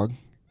bites dog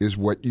is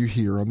what you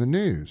hear on the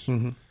news.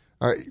 Mm-hmm.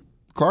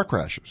 Car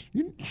crashes.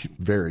 You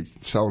very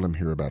seldom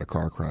hear about a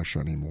car crash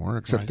anymore,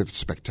 except if it's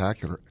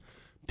spectacular.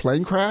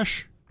 Plane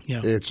crash,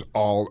 it's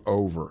all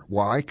over.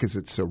 Why? Because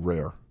it's so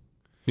rare.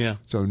 Yeah.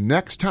 So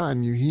next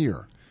time you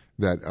hear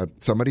that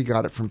somebody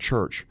got it from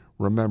church,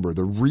 remember,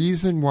 the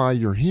reason why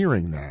you're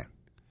hearing that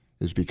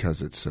is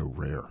because it's so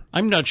rare.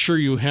 I'm not sure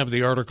you have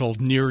the article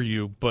near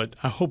you, but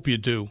I hope you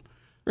do.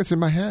 It's in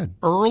my head.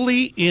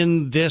 Early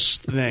in this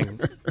thing,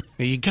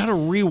 now you got to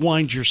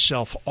rewind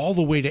yourself all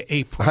the way to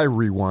April. I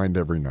rewind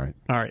every night.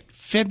 All right.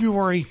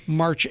 February,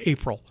 March,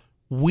 April.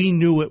 We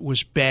knew it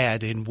was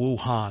bad in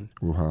Wuhan.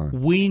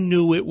 We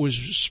knew it was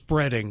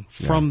spreading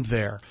from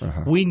there.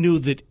 Uh-huh. We knew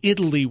that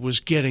Italy was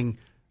getting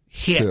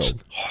hit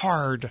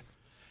hard.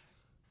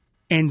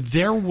 And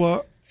there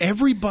were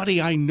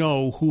everybody I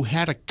know who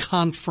had a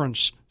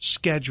conference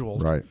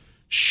scheduled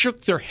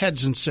shook their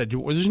heads and said,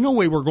 well, there's no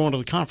way we're going to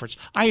the conference.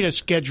 I had a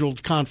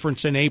scheduled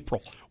conference in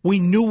April. We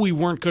knew we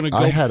weren't going to go.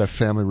 I had a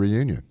family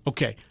reunion.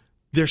 Okay.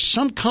 There's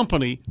some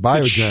company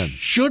Biogen that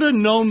should have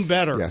known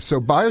better. Yeah,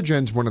 so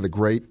Biogen's one of the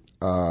great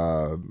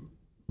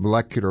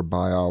molecular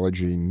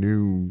biology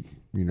new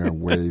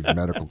wave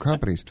medical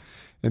companies,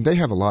 and they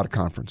have a lot of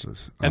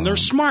conferences. And they're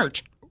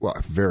smart. Well,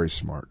 very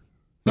smart.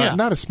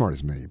 Not as smart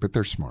as me, but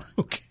they're smart.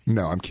 Okay.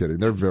 No, I'm kidding.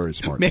 They're very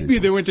smart Maybe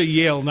people. They went to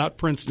Yale, not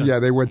Princeton. Yeah,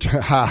 they went to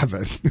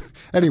Harvard.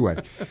 Anyway,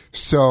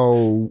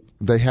 so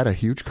they had a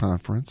huge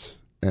conference,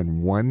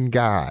 and one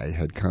guy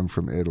had come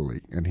from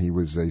Italy, and he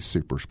was a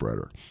super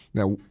spreader.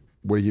 Now,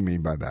 what do you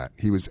mean by that?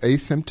 He was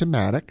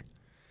asymptomatic,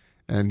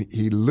 and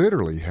he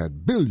literally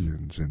had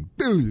billions and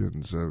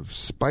billions of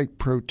spike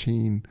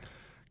protein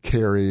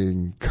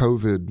carrying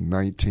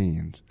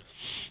COVID-19s.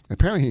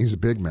 Apparently, he's a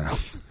big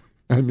mouth.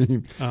 I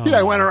mean,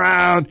 I went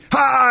around,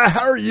 hi,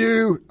 how are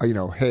you?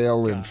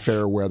 Hail and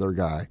fair weather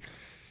guy.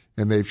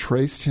 And they've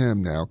traced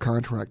him now,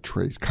 contact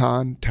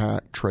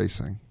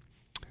tracing,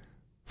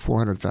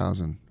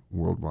 400,000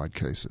 worldwide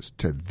cases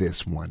to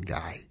this one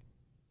guy.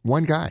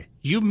 One guy.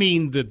 You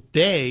mean that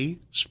they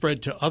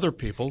spread to other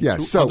people,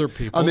 other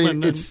people. I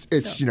mean, it's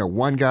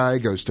one guy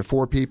goes to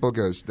four people,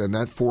 then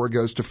that four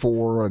goes to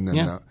four, and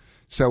then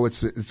so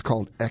it's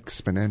called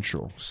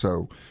exponential.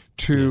 So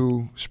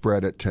 2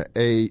 spread it to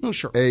 8,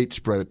 8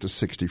 spread it to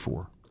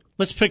 64.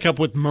 Let's pick up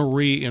with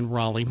Marie in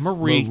Raleigh.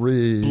 Marie,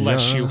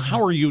 bless you.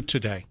 How are you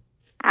today?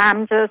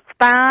 I'm just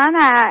fine,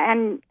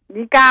 and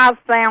you guys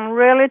sound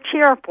really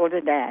cheerful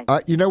today.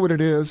 You know what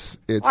it is?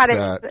 It's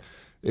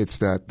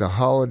that the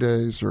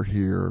holidays are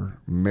here.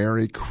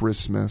 Merry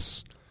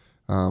Christmas.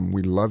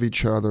 We love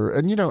each other.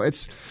 And,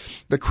 it's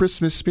the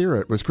Christmas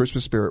spirit.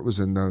 Christmas spirit was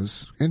in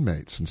those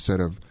inmates. Instead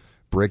of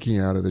breaking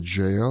out of the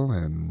jail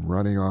and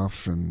running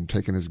off and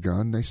taking his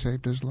gun, they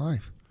saved his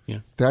life. Yeah.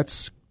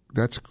 That's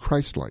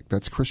Christ-like.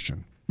 That's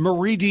Christian.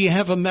 Marie, do you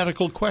have a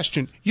medical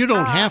question? You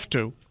don't have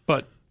to,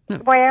 but...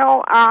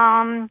 Well,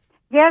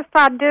 yes,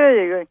 I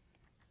do.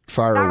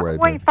 Fire away,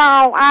 baby.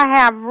 I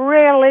have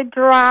really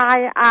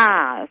dry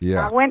eyes.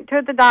 Yeah. I went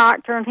to the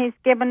doctor, and he's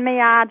given me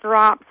eye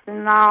drops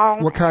and all.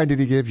 What kind did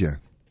he give you?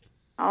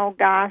 Oh,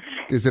 gosh.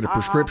 Is it a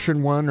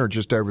prescription one or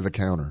just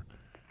over-the-counter?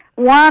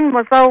 One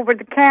was over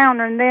the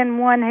counter, and then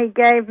one he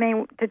gave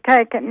me to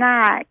take at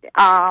night.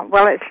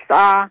 It's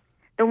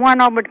the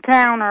one over the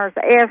counter is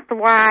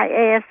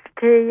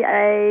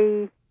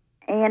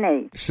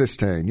Systane.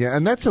 Systane, yeah,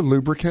 and that's a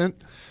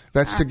lubricant.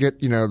 That's to get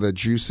the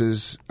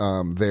juices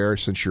there.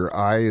 Since your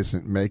eye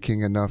isn't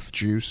making enough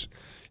juice,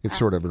 it's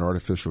sort of an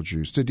artificial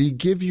juice. Did he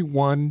give you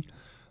one?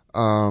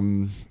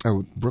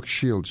 Brooke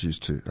Shields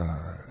used to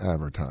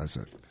advertise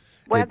it.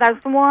 Well,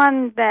 there's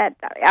one that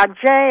a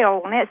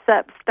gel, and it's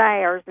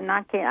upstairs, and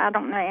I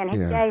don't know. And he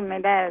gave me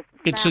that.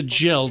 It's a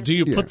gel. Do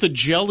you put the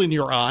gel in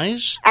your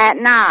eyes at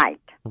night?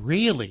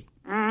 Really?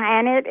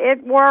 And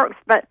it works,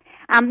 but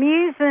I'm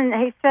using.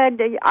 He said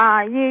to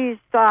use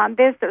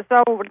this that's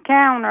over the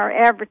counter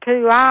every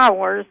 2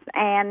 hours,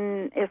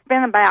 and it's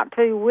been about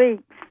 2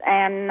 weeks.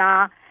 And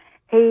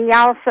he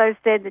also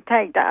said to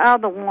take the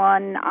other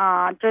one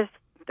just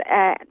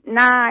at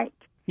night.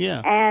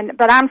 Yeah.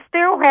 But I'm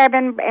still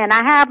having, and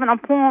I have an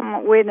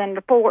appointment with him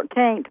the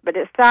 14th, but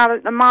it's out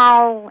at the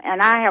mall,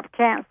 and I have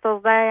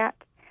canceled that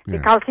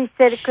because he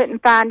said he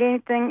couldn't find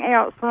anything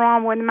else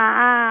wrong with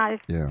my eyes.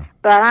 Yeah.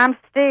 But I'm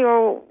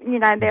still, I'm going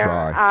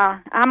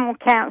to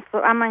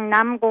cancel.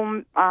 I'm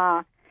going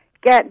to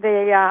get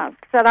the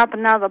set up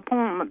another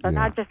appointment, but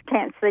I just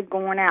can't see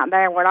going out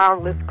there with all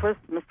this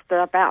Christmas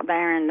stuff out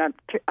there in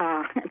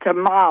the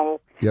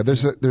mall. Yeah,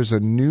 there's a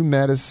new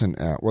medicine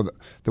out. Well,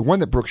 the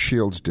one that Brooke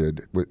Shields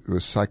did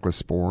was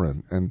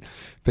cyclosporin, and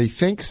they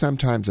think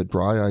sometimes that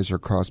dry eyes are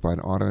caused by an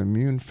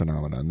autoimmune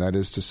phenomenon. That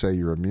is to say,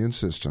 your immune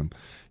system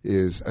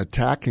is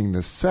attacking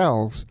the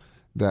cells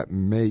that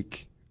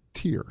make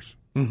tears.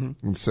 Mm-hmm.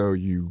 And so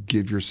you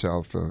give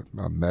yourself a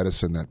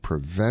medicine that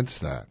prevents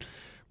that.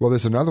 Well,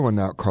 there's another one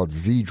now called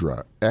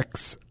Xiidra,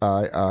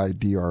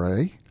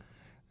 Xiidra,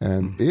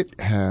 and it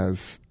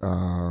has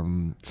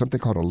something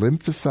called a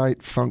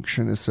lymphocyte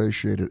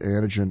function-associated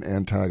antigen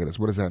antagonist.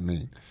 What does that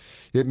mean?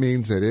 It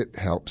means that it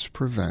helps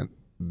prevent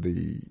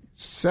the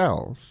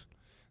cells,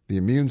 the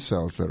immune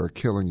cells that are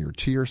killing your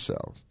tear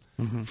cells,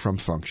 from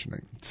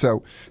functioning.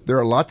 So there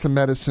are lots of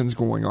medicines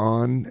going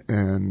on,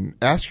 and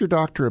ask your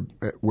doctor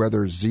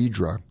whether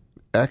Xiidra,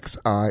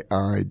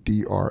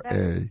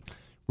 Xiidra,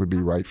 would be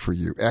right for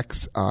you.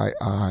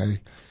 Xiidra,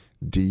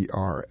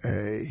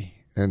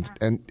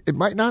 and it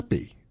might not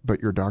be,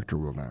 but your doctor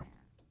will know.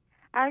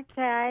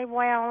 Okay,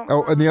 well.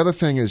 Oh, and the other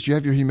thing is, do you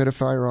have your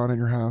humidifier on in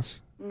your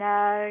house?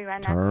 No.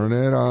 Turn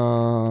it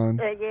on.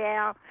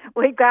 Yeah,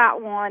 we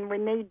got one. We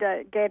need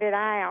to get it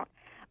out.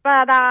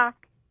 But I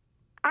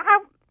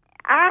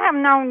have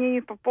known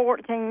you for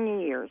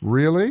 14 years.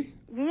 Really?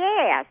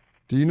 Yes.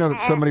 Do you know that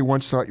somebody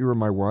once thought you were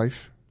my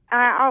wife?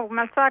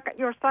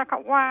 Your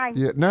second wife.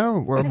 Yeah,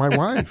 no, well, my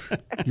wife.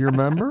 Do you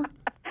remember?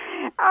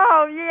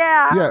 Oh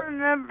yeah, I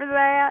remember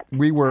that.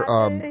 We were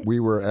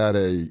at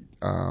a.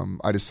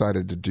 I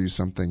decided to do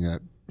something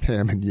at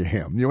Ham and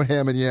Yam. You know what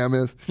Ham and Yam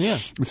is? Yeah,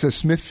 it's a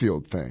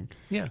Smithfield thing.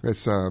 Yeah,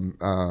 it's a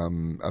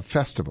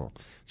festival.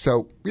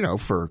 So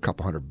for a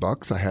couple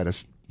 $100, I had a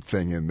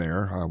thing in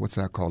there. What's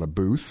that called? A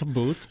booth. A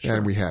booth. Sure.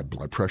 And we had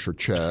blood pressure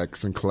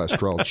checks and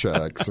cholesterol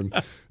checks and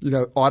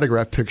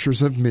autographed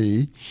pictures of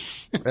me.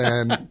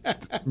 And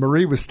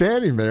Marie was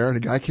standing there, and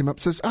a guy came up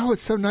and says, "Oh,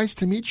 it's so nice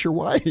to meet your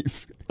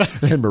wife."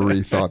 And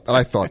Marie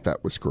I thought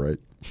that was great.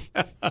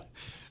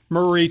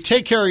 Marie,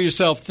 take care of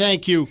yourself.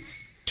 Thank you.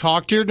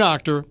 Talk to your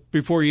doctor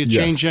before you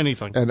change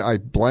anything. And I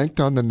blanked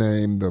on the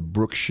name, the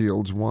Brooke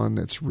Shields one.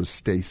 It's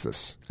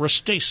Restasis.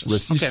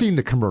 Restasis. You've seen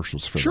the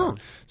commercials for that.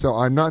 So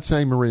I'm not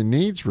saying Marie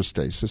needs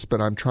Restasis,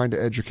 but I'm trying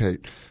to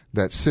educate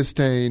that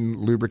cysteine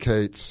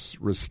lubricates.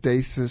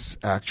 Restasis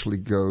actually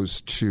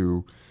goes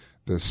to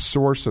the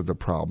source of the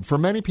problem. For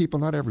many people,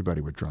 not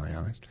everybody with dry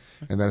eyes.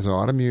 And that is an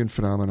autoimmune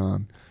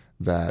phenomenon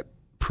that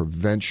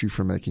prevents you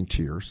from making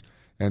tears.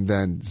 And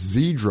then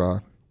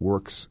Xiidra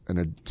works in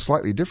a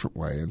slightly different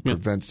way and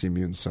prevents the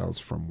immune cells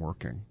from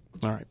working.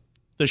 All right.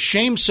 The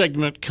shame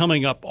segment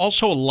coming up.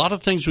 Also, a lot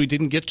of things we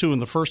didn't get to in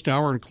the first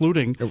hour,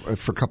 including...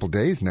 For a couple of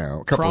days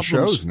now, a couple of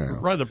shows now.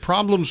 Right, the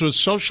problems with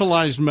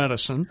socialized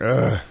medicine,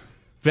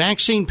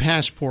 vaccine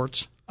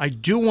passports. I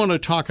do want to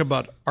talk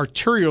about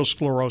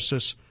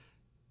arteriosclerosis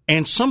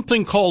and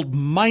something called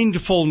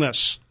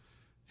mindfulness.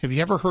 Have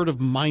you ever heard of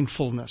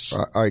mindfulness?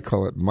 I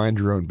call it mind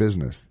your own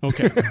business.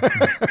 Okay.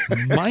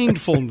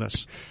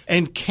 Mindfulness.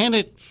 And can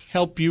it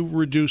help you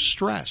reduce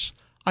stress?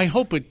 I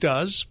hope it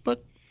does,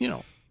 but,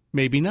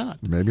 maybe not.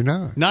 Maybe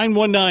not.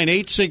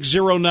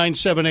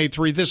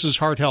 919-860-9783. This is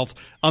Heart Health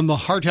on the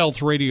Heart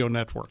Health Radio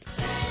Network.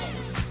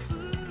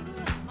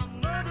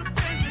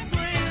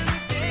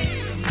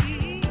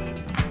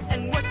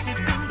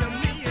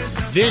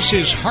 This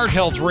is Heart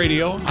Health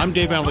Radio. I'm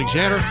Dave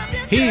Alexander.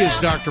 He is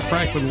Dr.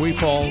 Franklin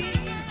Weefall.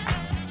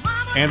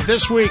 And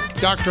this week,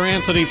 Dr.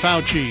 Anthony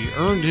Fauci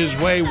earned his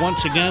way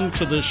once again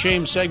to the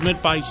shame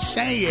segment by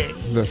saying...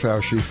 The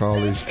Fauci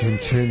follies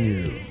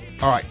continue.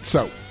 All right,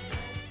 so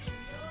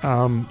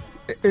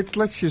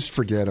let's just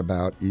forget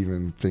about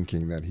even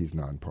thinking that he's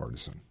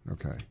nonpartisan,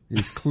 okay?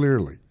 He's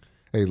clearly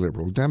a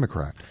liberal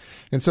Democrat.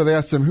 And so they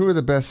asked him, who are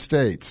the best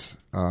states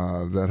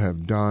that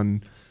have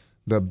done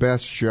the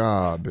best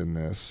job in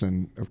this?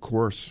 And, of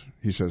course,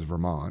 he says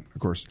Vermont.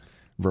 Of course,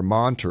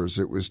 Vermonters,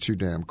 it was too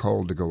damn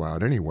cold to go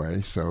out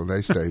anyway, so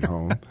they stayed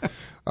home.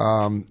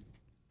 And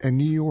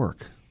New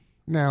York.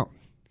 Now,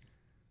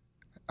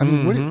 I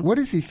mean, what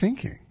is he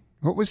thinking?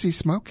 What was he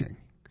smoking?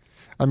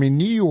 I mean,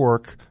 New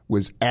York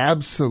was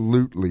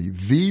absolutely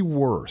the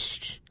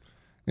worst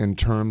in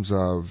terms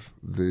of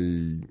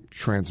the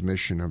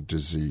transmission of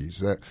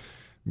disease.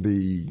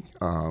 The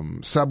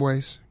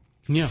subways,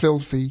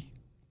 filthy,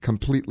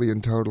 completely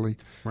and totally.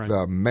 Right.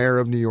 The mayor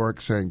of New York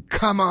saying,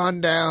 "Come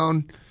on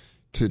down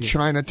to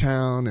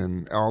Chinatown,"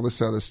 and all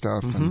this other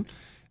stuff. And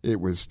it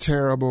was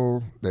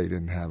terrible. They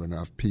didn't have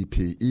enough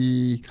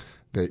PPE.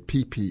 They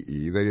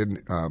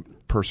didn't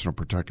personal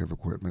protective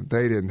equipment.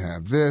 They didn't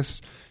have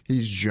this.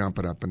 He's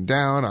jumping up and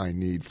down. I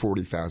need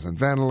 40,000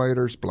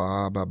 ventilators,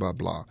 blah, blah, blah,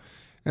 blah.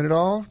 And it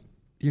all,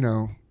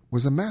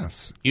 was a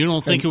mess. You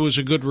don't think it was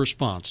a good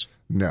response?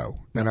 No.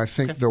 And I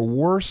think the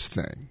worst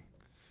thing,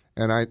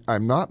 and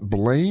I'm not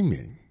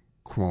blaming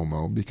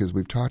Cuomo because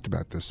we've talked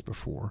about this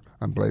before.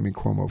 I'm blaming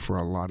Cuomo for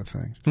a lot of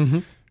things. Mm-hmm.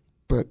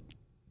 But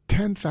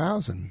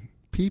 10,000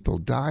 people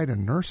died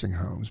in nursing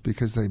homes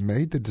because they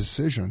made the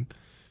decision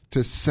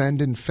to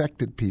send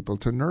infected people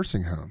to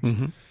nursing homes.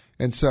 Mm-hmm.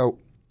 And so,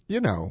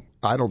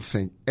 I don't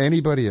think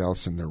anybody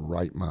else in their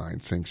right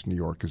mind thinks New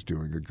York is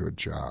doing a good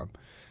job.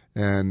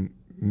 And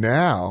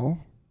now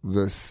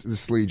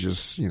this leads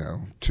us,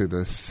 to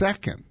the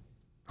second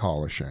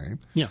Hall of Shame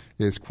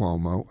is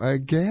Cuomo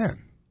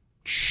again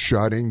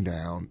shutting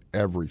down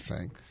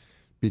everything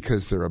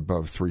because they're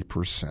above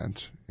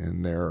 3%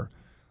 in their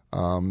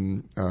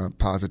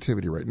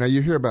positivity rate. Now,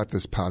 you hear about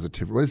this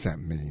positivity. What does that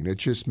mean? It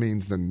just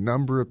means the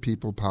number of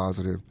people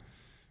positive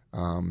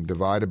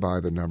divided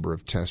by the number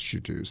of tests you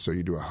do. So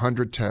you do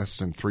 100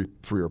 tests and three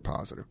are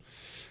positive.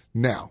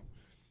 Now,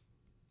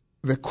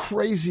 the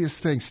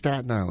craziest thing,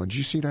 Staten Island, did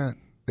you see that?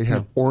 They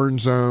have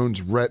orange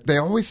zones, red. They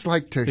always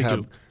like to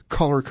have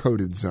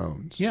color-coded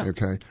zones. Yeah.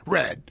 Okay?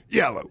 Red,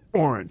 yellow,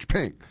 orange,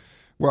 pink.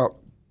 Well,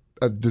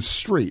 the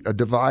street, a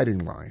dividing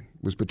line,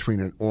 was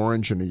between an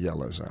orange and a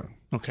yellow zone.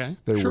 Okay.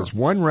 There was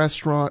one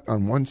restaurant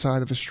on one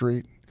side of the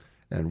street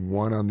and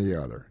one on the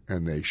other,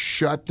 and they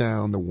shut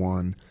down the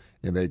one,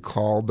 and they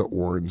called the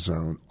orange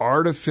zone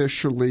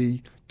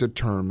artificially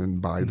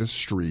determined by the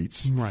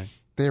streets. Right.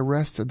 They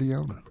arrested the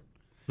owner.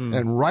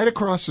 And right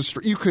across the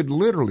street, you could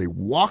literally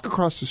walk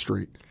across the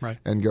street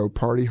and go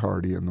party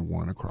hardy in the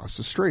one across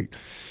the street.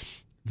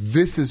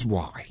 This is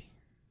why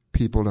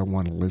people don't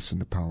want to listen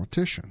to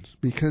politicians,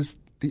 because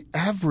the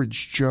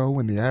average Joe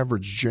and the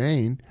average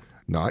Jane,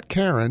 not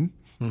Karen,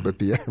 but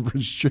the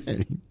average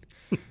Jane,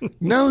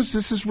 knows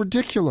this is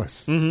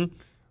ridiculous.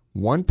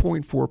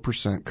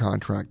 1.4%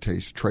 contract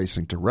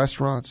tracing to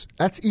restaurants.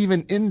 That's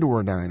even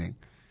indoor dining.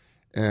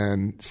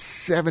 And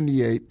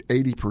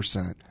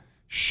 80%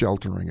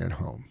 sheltering at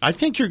home. I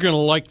think you're going to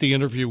like the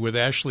interview with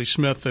Ashley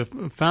Smith, the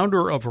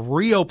founder of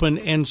Reopen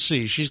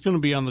NC. She's going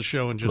to be on the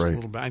show in just a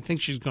little bit. I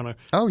think she's going to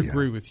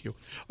agree with you.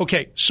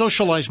 Okay,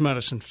 socialized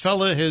medicine.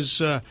 Fella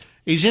he's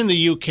in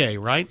the UK,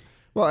 right?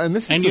 Well,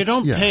 and you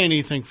don't pay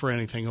anything for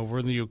anything over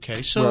in the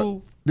UK.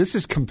 So this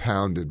is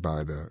compounded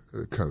by the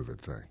COVID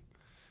thing.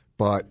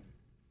 But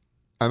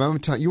I'm going to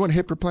tell you, you want a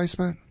hip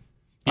replacement?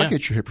 I'll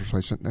get your hip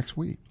replacement next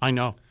week. I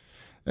know.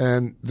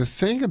 And the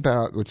thing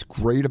about what's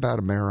great about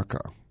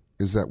America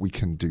is that we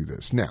can do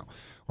this. Now,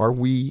 do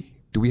we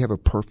have a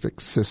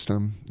perfect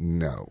system?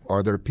 No.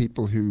 Are there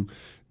people who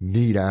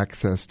need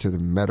access to the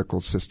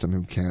medical system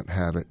who can't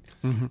have it?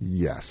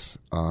 Yes.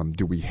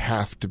 Do we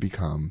have to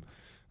become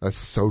a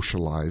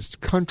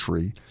socialized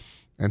country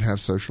and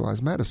have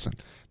socialized medicine?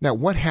 Now,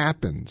 what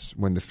happens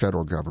when the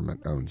federal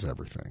government owns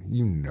everything?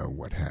 You know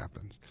what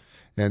happens.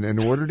 And in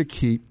order to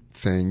keep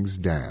things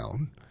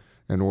down,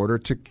 in order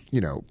to,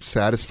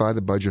 satisfy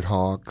the budget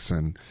hawks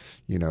and,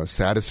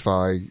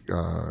 satisfy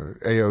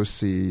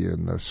AOC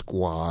and the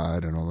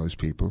squad and all those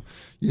people,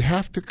 you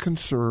have to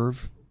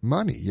conserve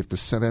money. You have to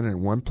spend it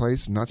in one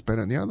place and not spend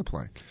it in the other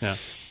place. Yeah.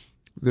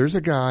 There's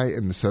a guy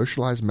in the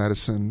socialized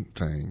medicine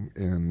thing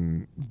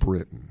in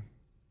Britain.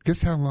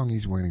 Guess how long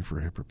he's waiting for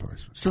a hip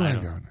replacement? Still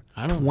ain't gotten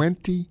it.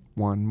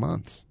 21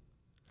 months.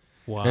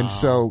 Wow. And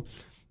so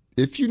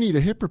if you need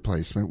a hip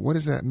replacement, what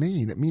does that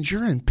mean? It means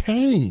you're in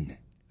pain.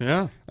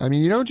 Yeah. I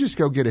mean, you don't just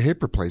go get a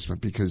hip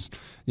replacement because,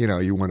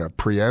 you want a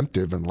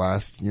preemptive and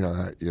last,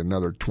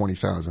 another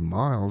 20,000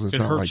 miles. It's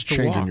not like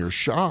changing your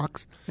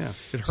shocks. Yeah,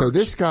 it hurts. So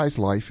this guy's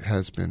life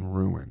has been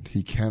ruined.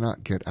 He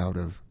cannot get out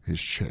of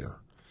his chair.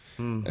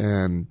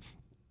 And,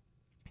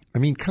 I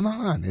mean, come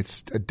on.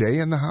 It's a day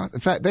in the hospital.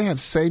 In fact, they have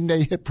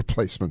same-day hip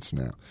replacements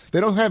now. They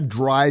don't have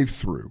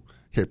drive-through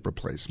hip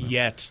replacement.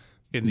 Yet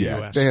in the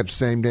U.S. They have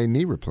same-day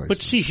knee replacement.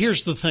 But see,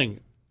 here's the thing.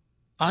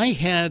 I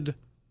had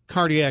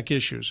cardiac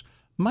issues.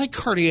 My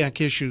cardiac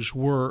issues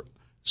were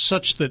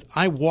such that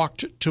I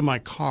walked to my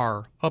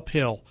car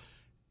uphill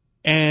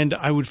and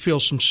I would feel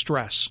some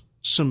stress,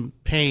 some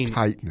pain.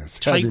 Tightness,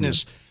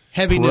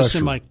 heaviness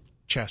in my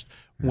chest.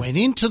 Went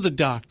into the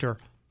doctor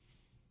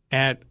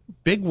at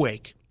Big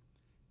Wake.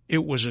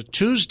 It was a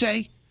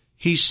Tuesday.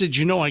 He said,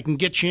 I can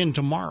get you in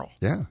tomorrow.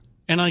 Yeah.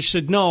 And I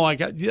said, no,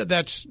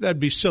 that'd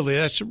be silly.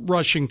 That's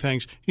rushing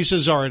things. He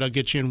says, all right, I'll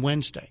get you in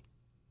Wednesday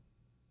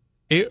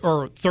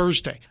or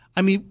Thursday.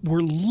 I mean,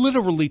 we're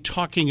literally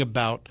talking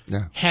about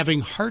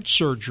having heart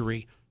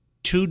surgery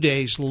 2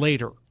 days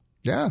later.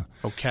 Yeah.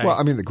 Okay. Well,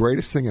 I mean, the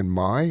greatest thing in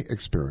my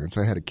experience,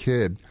 I had a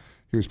kid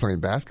who was playing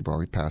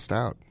basketball. He passed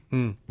out.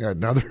 Yeah,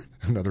 another.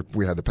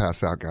 We had the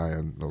pass out guy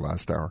in the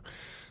last hour,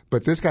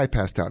 but this guy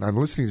passed out. And I'm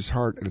listening to his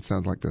heart, and it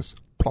sounds like this: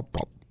 plop,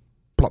 plop,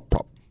 plop,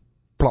 plop,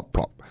 plop,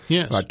 plop.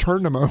 Yes. And I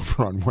turned him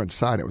over on one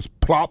side. It was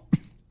plop,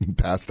 and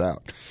passed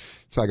out.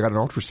 So I got an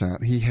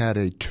ultrasound. He had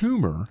a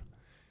tumor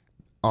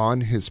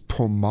on his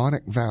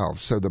pulmonic valve,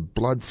 so the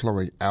blood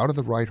flowing out of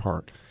the right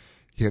heart.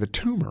 He had a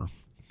tumor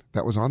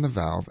that was on the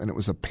valve, and it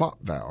was a plop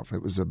valve.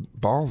 It was a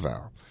ball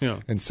valve. Yeah.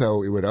 And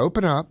so it would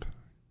open up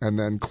and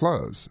then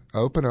close,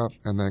 open up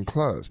and then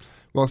close.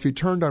 Well, if he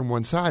turned on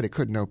one side, it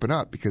couldn't open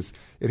up because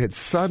it had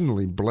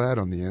suddenly bled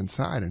on the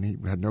inside and he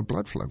had no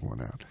blood flow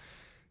going out.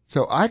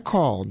 So I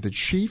called the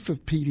chief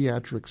of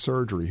pediatric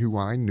surgery, who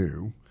I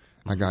knew,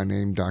 a guy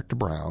named Dr.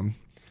 Brown.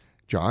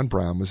 John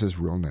Brown was his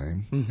real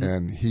name.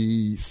 And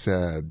he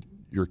said,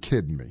 "You're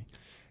kidding me."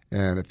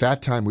 And at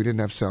that time, we didn't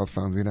have cell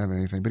phones. We didn't have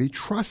anything. But he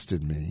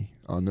trusted me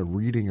on the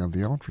reading of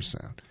the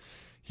ultrasound.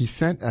 He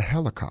sent a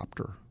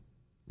helicopter,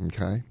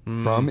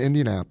 from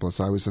Indianapolis.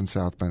 I was in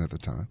South Bend at the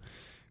time.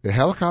 The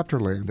helicopter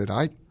landed.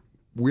 I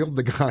wheeled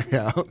the guy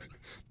out,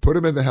 put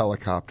him in the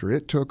helicopter.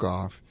 It took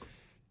off.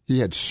 He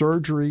had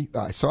surgery.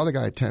 I saw the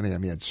guy at 10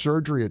 a.m. He had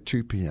surgery at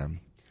 2 p.m.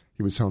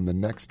 He was home the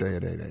next day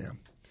at 8 a.m.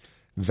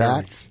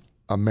 That's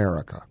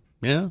America.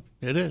 Yeah,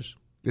 it is.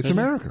 It's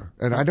America.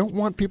 And I don't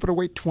want people to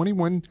wait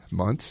 21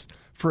 months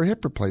for a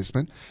hip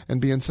replacement and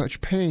be in such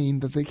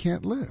pain that they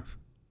can't live.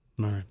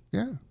 All right.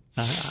 Yeah.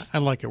 I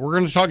like it. We're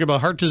going to talk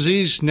about heart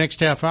disease next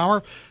half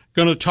hour.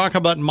 Going to talk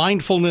about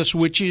mindfulness,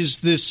 which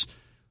is this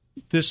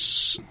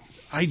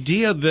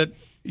idea that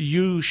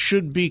you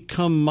should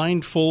become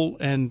mindful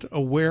and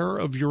aware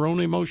of your own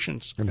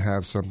emotions. And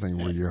have something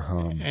where you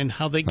hum. And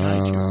how they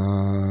guide you.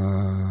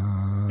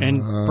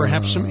 And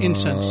perhaps some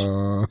incense.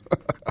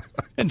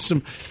 and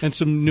some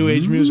New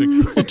Age music.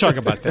 We'll talk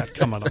about that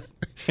coming up.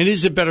 And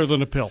is it better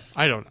than a pill?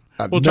 I don't know.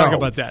 We'll talk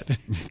about that.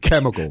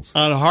 Chemicals.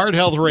 On Heart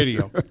Health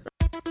Radio.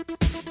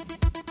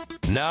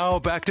 Now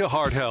back to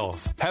Heart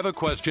Health. Have a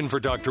question for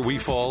Dr.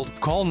 Weefald?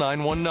 Call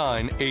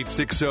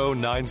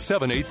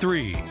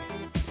 919-860-9783.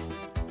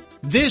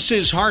 This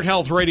is Heart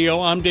Health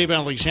Radio. I'm Dave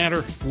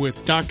Alexander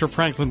with Dr.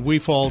 Franklin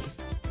Weefald.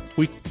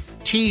 We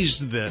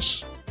teased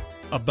this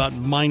about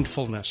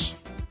mindfulness.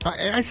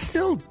 I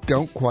still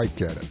don't quite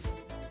get it.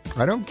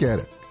 I don't get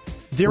it.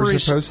 We're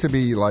supposed to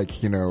be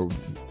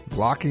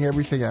blocking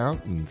everything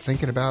out and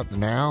thinking about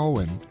now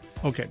and...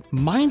 Okay.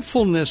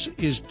 Mindfulness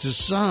is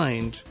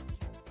designed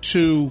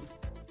to...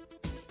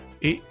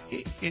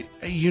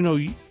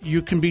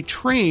 you can be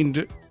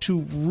trained to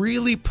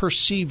really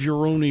perceive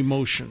your own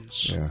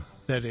emotions. Yeah.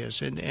 That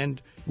is.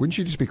 And wouldn't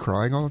you just be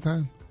crying all the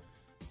time?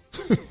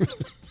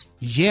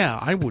 Yeah,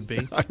 I would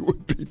be. I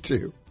would be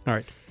too. All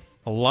right.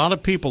 A lot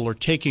of people are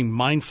taking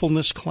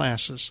mindfulness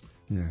classes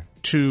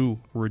to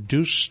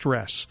reduce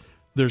stress.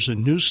 There's a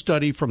new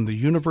study from the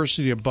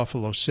University of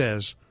Buffalo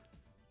says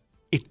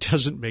it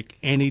doesn't make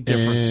any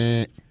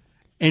difference.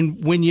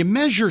 And when you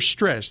measure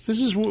stress, this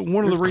is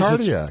one of the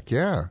reasons. Cardiac,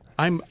 yeah.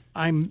 I'm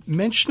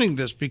mentioning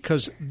this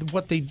because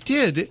what they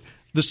did,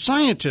 the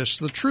scientists,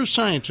 the true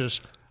scientists,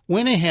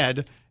 went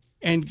ahead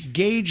and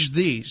gauged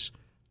these: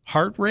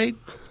 heart rate,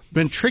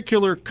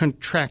 ventricular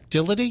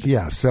contractility.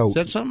 Yeah. So is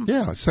that something?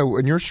 Yeah. So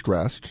when you're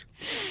stressed,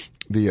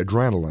 the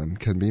adrenaline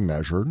can be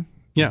measured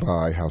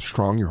by how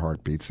strong your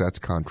heart beats. That's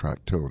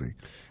contractility.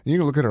 And you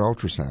can look at an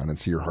ultrasound and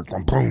see your heart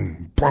going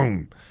boom,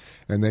 boom,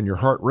 and then your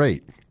heart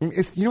rate.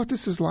 You know what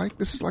this is like?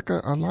 This is like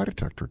a lie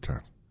detector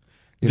test.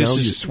 You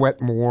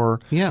sweat more.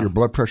 Yeah. Your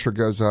blood pressure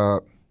goes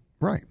up.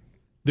 Right.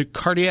 The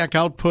cardiac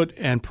output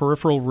and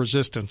peripheral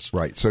resistance.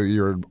 Right. So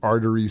your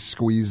arteries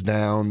squeeze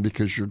down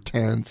because you're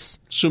tense.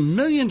 So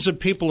millions of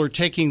people are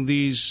taking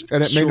these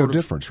and it made no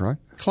difference, right?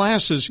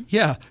 Classes.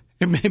 Yeah.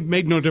 It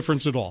made no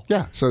difference at all.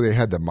 Yeah. So they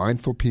had the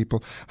mindful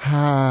people.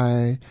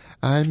 Hi,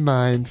 I'm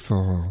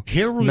mindful.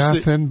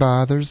 Nothing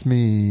bothers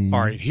me. All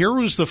right. Here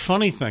was the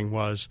funny thing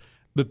was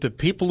that the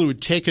people who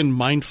had taken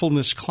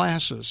mindfulness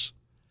classes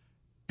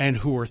and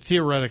who were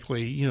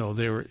theoretically,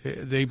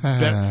 they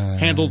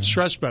handled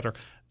stress better.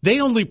 They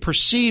only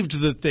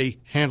perceived that they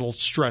handled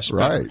stress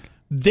better. Right.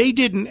 They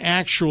didn't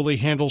actually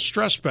handle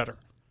stress better.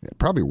 Yeah,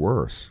 probably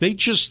worse. They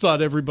just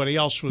thought everybody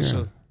else was,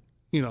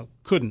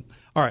 couldn't.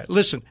 All right,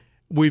 listen,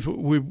 we've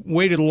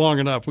waited long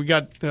enough. We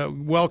got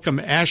welcome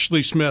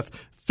Ashley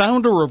Smith,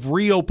 founder of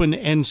Reopen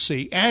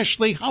NC.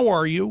 Ashley, how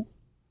are you?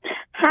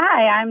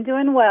 Hi, I'm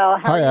doing well.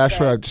 Hi,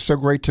 Ashley. It's so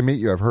great to meet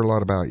you. I've heard a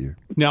lot about you.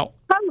 Now,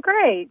 I'm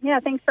great. Yeah,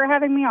 thanks for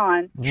having me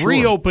on. Sure.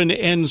 Reopen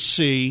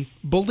NC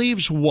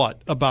believes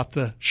what about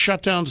the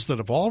shutdowns that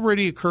have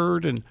already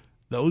occurred and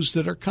those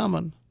that are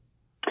coming?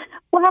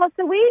 Well,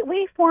 so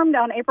we formed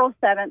on April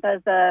 7th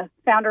as the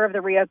founder of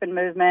the Reopen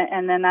movement,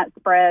 and then that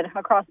spread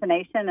across the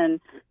nation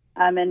and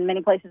in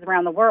many places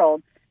around the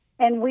world.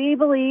 And we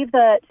believe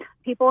that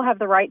people have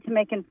the right to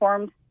make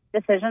informed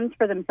decisions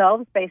for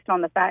themselves based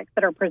on the facts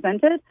that are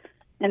presented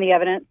and the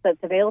evidence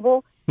that's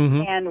available.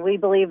 Mm-hmm. And we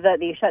believe that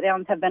the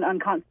shutdowns have been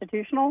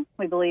unconstitutional.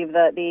 We believe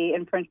that the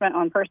infringement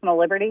on personal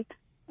liberty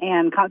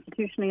and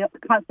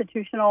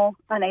constitutional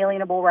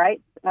unalienable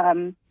rights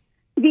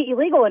be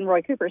illegal in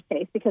Roy Cooper's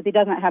case because he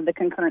doesn't have the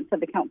concurrence of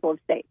the Council of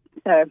State.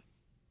 So,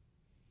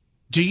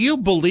 do you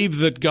believe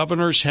that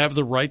governors have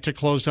the right to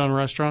close down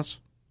restaurants?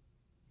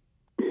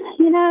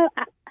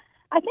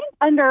 I think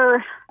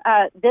under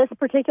this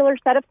particular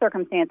set of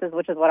circumstances,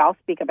 which is what I'll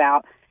speak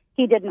about,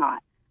 he did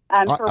not.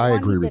 I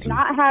agree with you. He did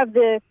not have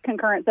the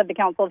concurrence of the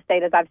Council of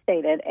State, as I've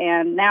stated,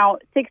 and now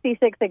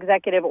 66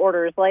 executive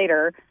orders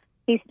later,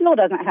 he still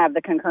doesn't have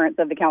the concurrence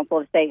of the Council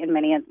of State in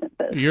many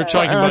instances. You're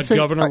talking about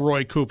Governor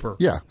Roy Cooper.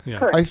 Yeah.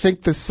 I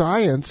think the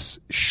science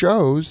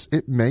shows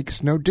it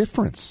makes no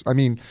difference. I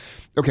mean,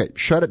 okay,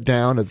 shut it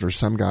down if there's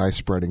some guy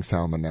spreading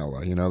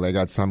salmonella. You know, they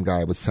got some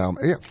guy with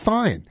salmonella. Yeah,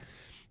 fine.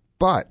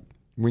 But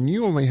when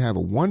you only have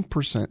a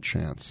 1%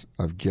 chance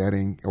of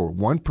getting, or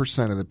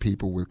 1% of the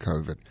people with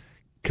COVID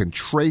can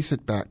trace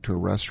it back to a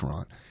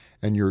restaurant,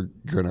 and you're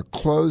going to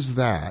close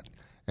that,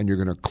 and you're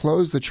going to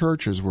close the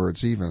churches where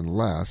it's even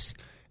less,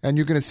 and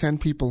you're going to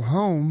send people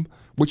home,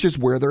 which is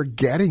where they're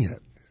getting it.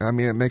 I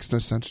mean, it makes no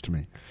sense to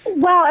me.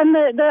 Well, and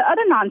the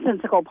other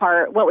nonsensical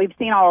part, what we've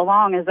seen all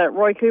along, is that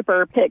Roy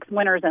Cooper picks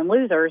winners and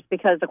losers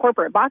because the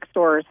corporate box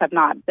stores have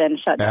not been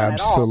shut down at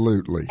all.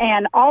 Absolutely.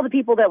 And all the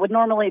people that would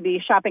normally be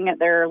shopping at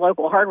their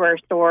local hardware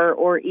store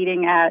or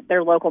eating at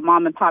their local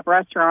mom-and-pop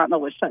restaurant that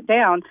was shut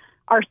down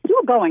are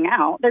still going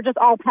out. They're just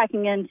all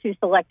packing into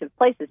selective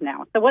places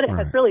now. So what it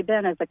has really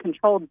been is a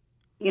controlled,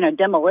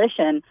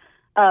 demolition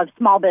of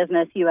Small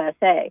Business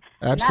USA.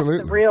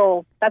 Absolutely.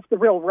 And that's the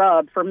real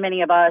rub for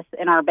many of us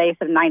in our base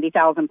of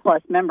 90,000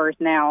 plus members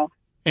now.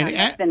 And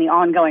that's been the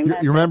ongoing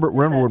message. You remember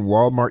when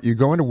Walmart, you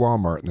go into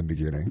Walmart in the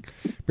beginning,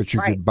 but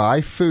you could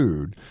buy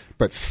food,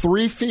 but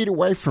 3 feet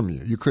away from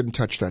you, you couldn't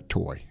touch that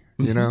toy.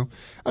 You know?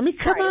 I mean,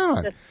 come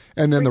on.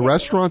 And then the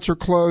restaurants are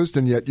closed,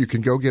 and yet you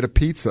can go get a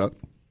pizza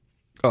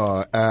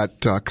at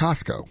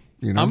Costco.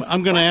 You know?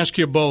 I'm going to ask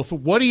you both,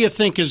 what do you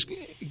think is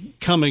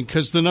coming?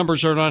 Because the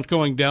numbers are not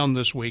going down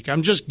this week.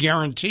 I'm just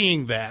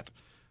guaranteeing that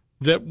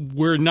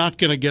we're not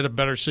going to get a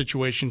better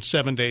situation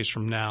 7 days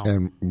from now.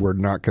 And we're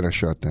not going to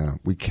shut down.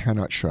 We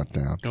cannot shut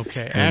down.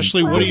 Okay. And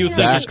Ashley, what do you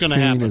think is going to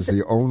happen? Vaccine is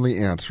the only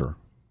answer.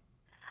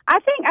 I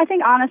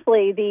think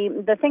honestly,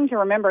 the thing to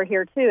remember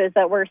here, too, is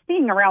that we're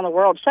seeing around the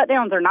world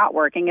shutdowns are not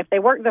working. If they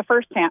worked the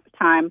first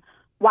time,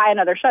 why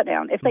another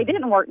shutdown? If they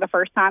didn't work the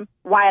first time,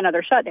 why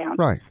another shutdown?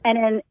 Right.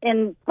 And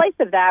in place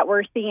of that,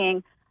 we're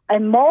seeing a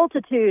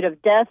multitude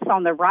of deaths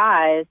on the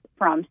rise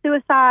from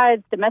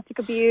suicides, domestic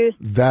abuse.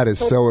 That is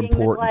so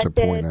important to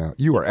point out.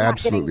 You are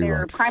absolutely right.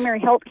 Their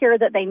primary health care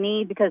that they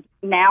need, because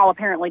now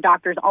apparently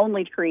doctors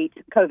only treat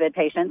COVID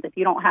patients. If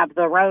you don't have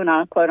the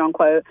Rona, quote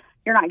unquote,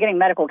 you're not getting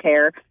medical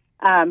care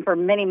for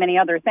many, many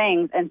other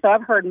things. And so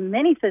I've heard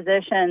many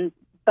physicians,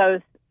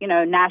 both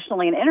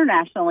nationally and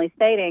internationally,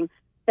 stating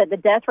that the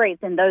death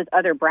rates in those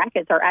other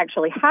brackets are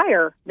actually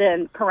higher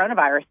than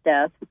coronavirus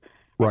deaths.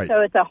 Right.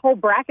 So it's a whole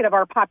bracket of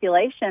our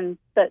population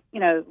that,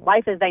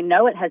 life as they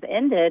know it has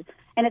ended,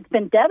 and it's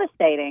been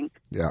devastating.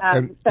 Yeah.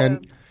 And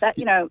that,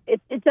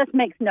 it just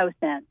makes no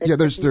sense.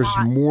 It's there's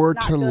more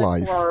to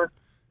life.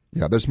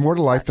 Yeah, there's more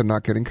to life than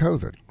not getting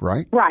COVID,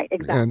 right? Right,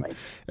 exactly.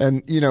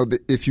 And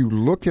if you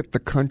look at the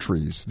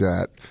countries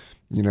that,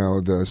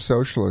 the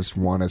socialists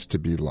want us to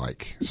be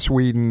like,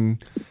 Sweden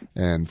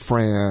and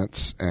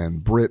France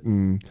and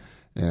Britain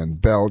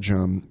and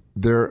Belgium,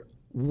 they're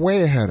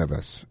way ahead of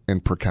us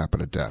in per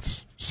capita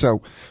deaths.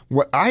 So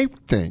what I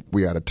think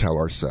we ought to tell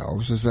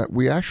ourselves is that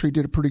we actually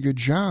did a pretty good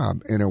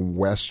job in a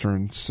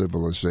Western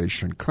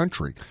civilization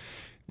country.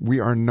 We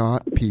are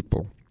not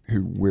people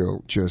who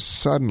will just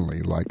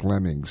suddenly, like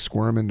lemmings,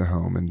 squirm into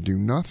home and do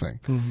nothing.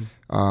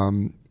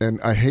 Mm-hmm.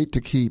 And I hate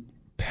to keep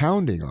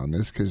pounding on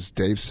this because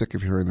Dave's sick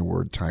of hearing the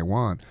word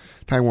Taiwan.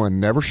 Taiwan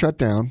never shut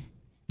down.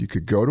 You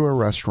could go to a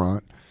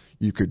restaurant.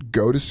 You could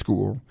go to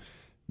school.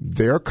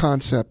 Their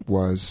concept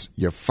was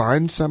you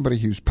find somebody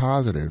who's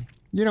positive,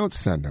 you don't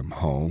send them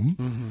home.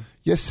 Mm-hmm.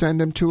 You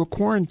send them to a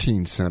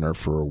quarantine center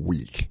for a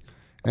week.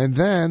 And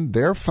then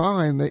they're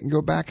fine. They can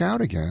go back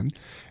out again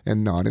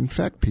and not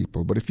infect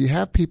people. But if you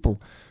have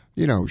people,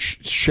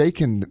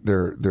 shaking,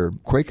 they're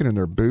quaking in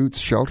their boots,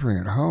 sheltering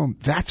at home,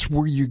 that's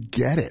where you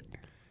get it.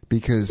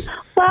 Because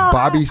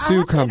Bobby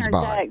Sue comes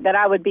by. That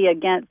I would be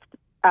against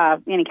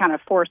any kind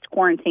of forced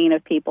quarantine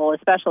of people,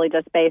 especially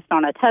just based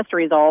on a test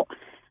result,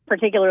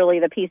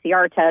 particularly the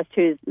PCR test,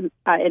 whose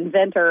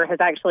inventor has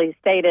actually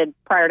stated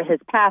prior to his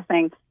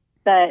passing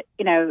that,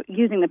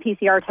 using the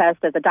PCR test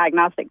as a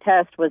diagnostic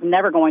test was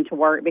never going to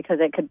work because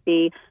it could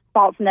be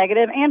false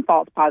negative and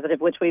false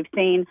positive, which we've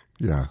seen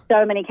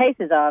so many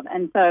cases of.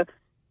 And so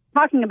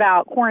talking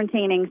about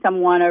quarantining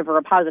someone over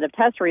a positive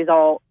test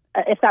result,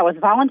 if that was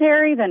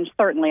voluntary, then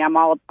certainly I'm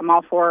all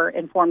for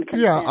informed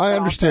consent. Yeah, I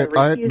understand.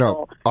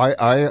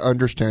 I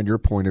understand your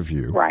point of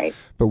view. Right.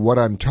 But what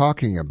I'm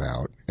talking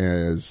about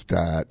is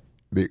that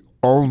the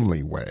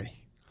only way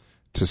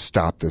to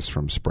stop this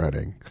from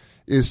spreading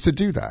is to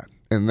do that.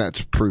 And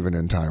that's proven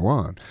in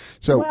Taiwan.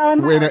 So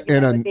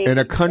in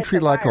a country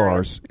like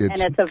ours,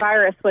 it's a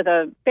virus with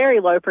a very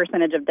low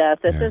percentage of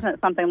deaths. This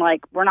isn't something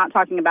like, we're not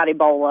talking about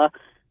Ebola.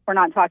 We're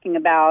not talking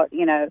about,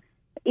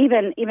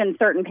 even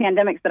certain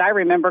pandemics that I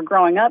remember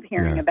growing up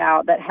hearing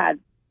about that had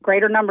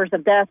greater numbers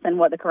of deaths than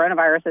what the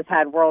coronavirus has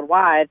had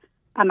worldwide.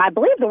 I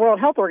believe the World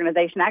Health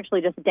Organization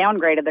actually just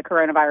downgraded the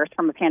coronavirus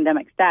from a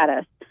pandemic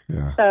status.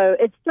 Yeah. So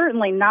it's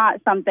certainly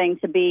not something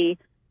to be,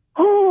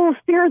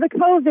 fear the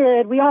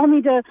COVID. We all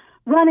need to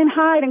run and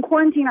hide and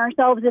quarantine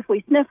ourselves if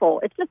we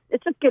sniffle. It's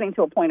just getting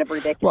to a point of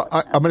ridiculous.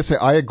 Well, I'm going to say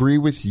I agree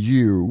with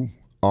you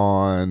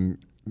on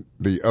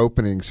the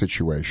opening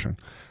situation.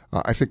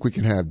 I think we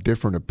can have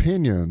different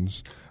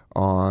opinions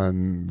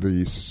on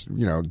these,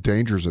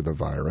 dangers of the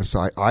virus.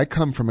 I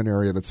come from an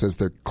area that says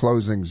that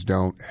closings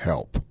don't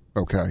help,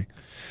 okay?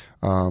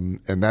 And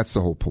that's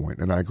the whole point,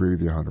 and I agree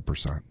with you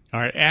 100%. All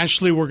right,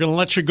 Ashley, we're going to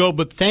let you go,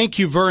 but thank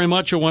you very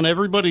much. I want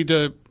everybody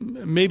to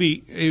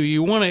maybe, if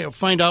you want to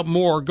find out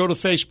more, go to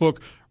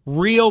Facebook.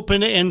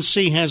 Reopen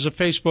NC has a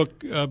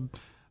Facebook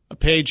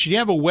page. Do you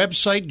have a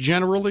website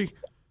generally?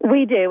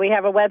 We do. We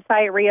have a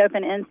website,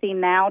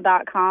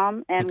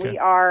 reopenncnow.com, and we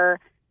are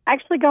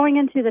actually going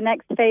into the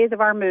next phase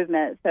of our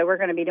movement. So we're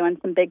going to be doing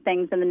some big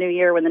things in the new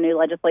year when the new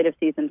legislative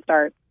season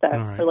starts. So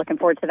we're looking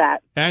forward to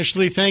that.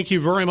 Ashley, thank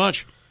you very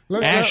much.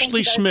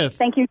 Ashley Smith.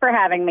 Thank you for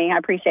having me. I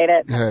appreciate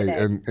it.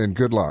 Hey, and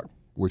good luck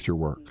with your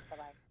work.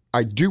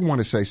 I do want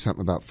to say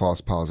something about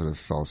false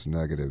positives, false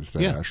negatives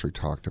that Ashley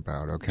talked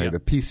about. Okay, the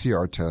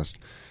PCR test,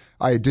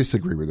 I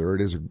disagree with her.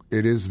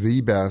 It is the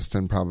best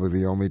and probably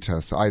the only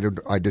test. I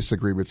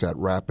disagree with that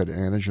rapid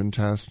antigen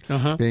test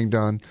being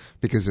done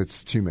because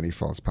it's too many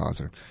false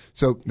positives.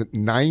 So the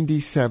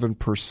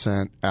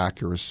 97%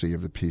 accuracy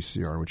of the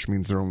PCR, which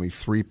means there are only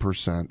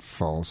 3%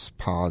 false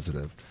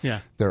positive.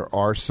 Yeah. There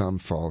are some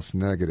false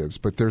negatives,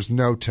 but there's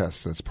no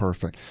test that's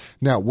perfect.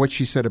 Now, what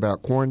she said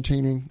about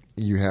quarantining,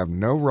 you have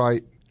no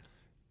right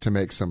to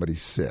make somebody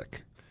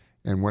sick.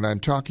 And what I'm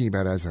talking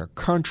about as a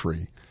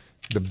country,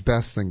 the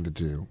best thing to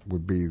do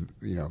would be,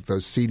 if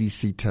those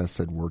CDC tests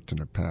had worked in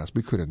the past,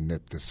 we could have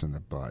nipped this in the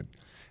bud.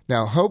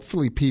 Now,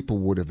 hopefully people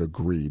would have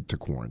agreed to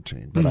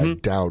quarantine, but I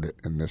doubt it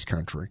in this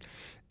country.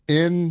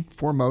 In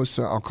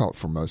Formosa, I'll call it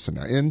Formosa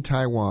now, in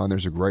Taiwan,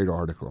 there's a great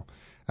article.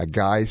 A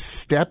guy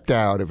stepped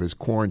out of his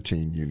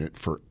quarantine unit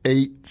for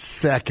 8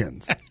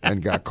 seconds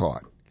and got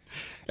caught.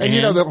 And,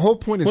 the whole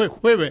point is...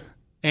 Wait.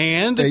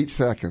 And 8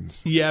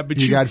 seconds. Yeah, but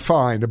he got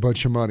fined a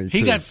bunch of money.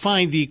 He got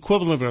fined the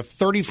equivalent of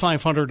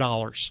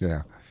 $3,500.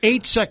 Yeah,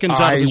 8 seconds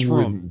out of his room.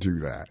 I wouldn't do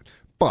that.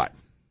 But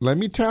let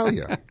me tell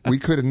you, we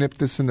could have nipped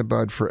this in the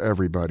bud for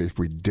everybody if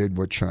we did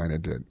what China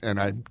did. And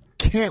I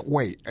can't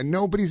wait. And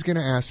nobody's going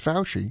to ask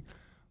Fauci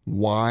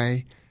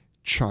why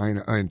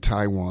China and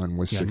Taiwan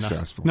was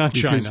successful. Not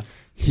because China.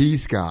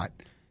 He's got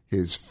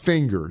his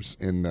fingers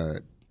in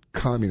the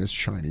communist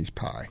Chinese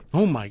pie.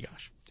 Oh my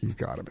gosh, he's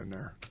got them in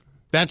there.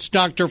 That's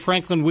Dr.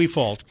 Franklin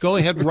Weefald. Go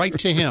ahead, write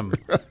to him.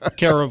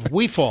 Care of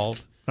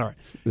Weefald. All right.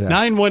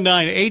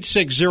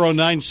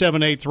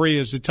 919-860-9783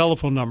 is the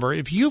telephone number.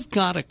 If you've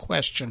got a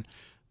question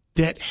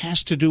that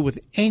has to do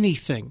with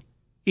anything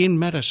in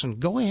medicine,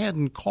 go ahead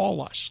and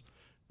call us.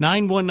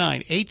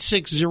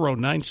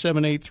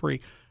 919-860-9783.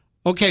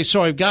 Okay,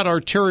 so I've got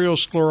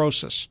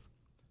arteriosclerosis.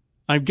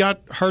 I've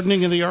got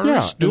hardening of the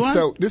arteries.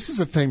 So this is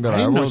a thing that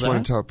I always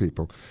want to tell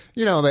people.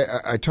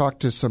 I talk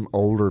to some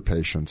older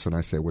patients, and I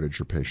say, "What did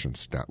your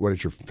patients die? What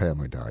did your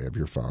family die of?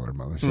 Your father and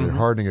mother?" They say,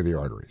 "Hardening of the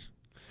arteries."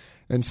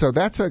 And so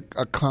that's a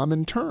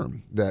common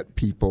term that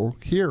people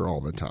hear all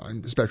the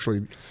time,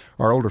 especially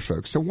our older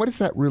folks. So what does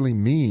that really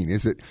mean?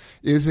 Is it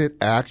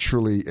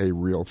actually a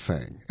real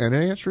thing? And the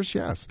answer is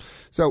yes.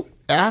 So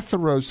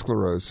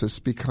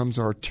atherosclerosis becomes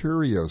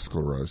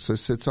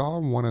arteriosclerosis. It's all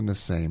one and the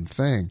same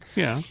thing.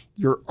 Yeah.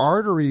 Your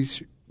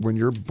arteries, when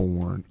you're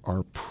born,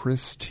 are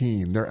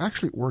pristine. They're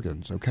actually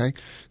organs, okay?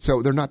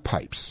 So they're not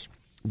pipes.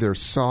 They're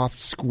soft,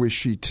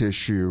 squishy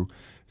tissue,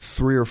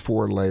 3 or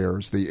 4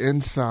 layers. The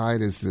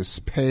inside is this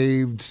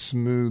paved,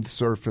 smooth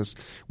surface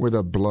where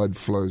the blood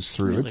flows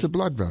through. Really? It's a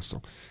blood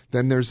vessel.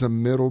 Then there's a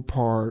middle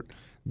part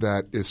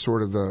that is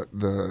sort of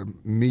the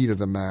meat of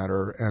the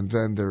matter, and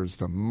then there's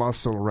the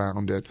muscle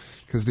around it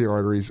because the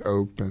arteries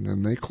open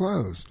and they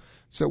close.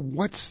 So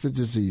what's the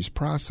disease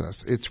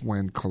process? It's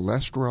when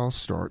cholesterol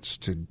starts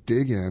to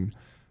dig in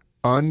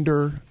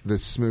under the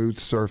smooth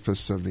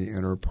surface of the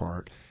inner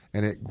part,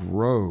 and it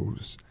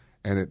grows,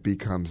 and it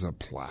becomes a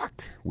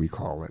plaque, we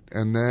call it.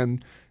 And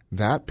then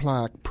that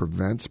plaque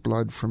prevents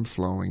blood from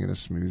flowing in a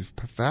smooth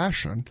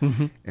fashion,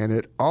 and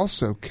it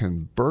also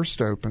can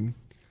burst open,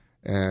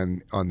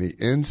 and on the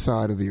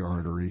inside of the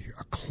artery,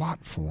 a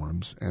clot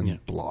forms and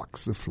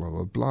blocks the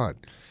flow of blood.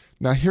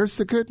 Now, here's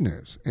the good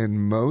news. In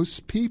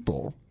most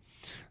people,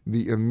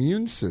 the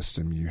immune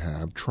system you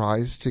have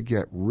tries to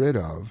get rid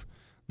of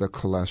the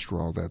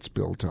cholesterol that's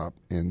built up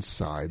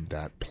inside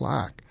that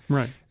plaque.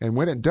 Right. And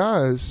when it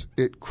does,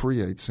 it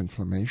creates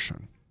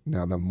inflammation.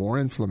 Now, the more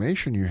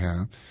inflammation you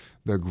have,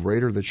 the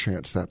greater the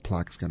chance that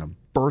plaque is going to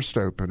burst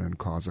open and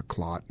cause a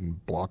clot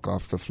and block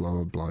off the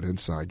flow of blood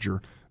inside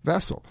your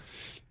vessel.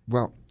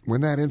 Well,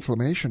 when that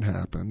inflammation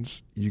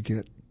happens, you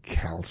get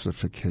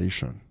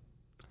calcification.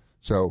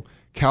 So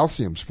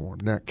calcium's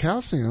formed. Now,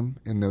 calcium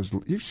in those,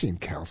 you've seen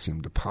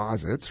calcium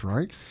deposits,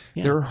 right?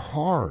 Yeah. They're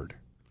hard.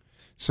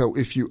 So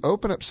if you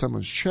open up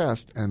someone's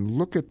chest and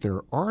look at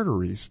their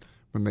arteries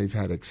when they've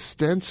had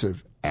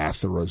extensive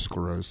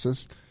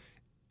atherosclerosis,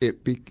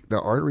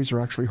 the arteries are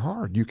actually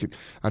hard.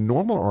 A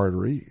normal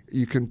artery,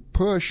 you can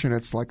push and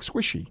it's like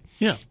squishy.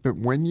 Yeah. But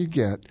when you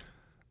get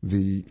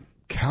the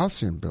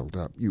calcium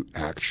buildup, you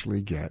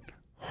actually get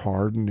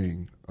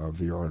hardening of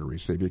the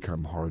arteries. They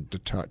become hard to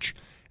touch.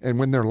 And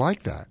when they're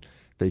like that,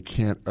 They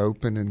can't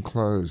open and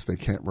close. They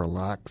can't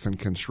relax and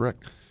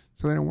constrict.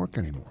 So they don't work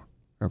anymore.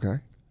 Okay?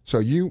 So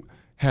you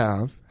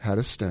have had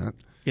a stent.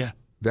 Yeah.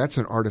 That's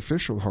an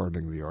artificial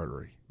hardening of the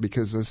artery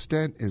because the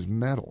stent is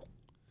metal.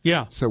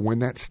 Yeah. So when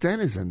that stent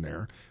is in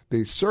there,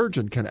 the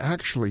surgeon can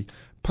actually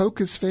poke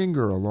his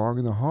finger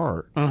along the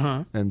heart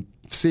and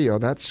see, oh,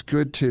 that's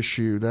good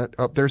tissue.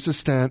 There's a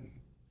stent.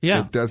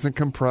 Yeah. It doesn't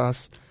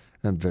compress,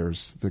 and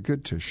there's the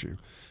good tissue.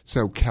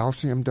 So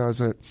calcium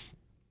does it,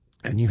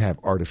 and you have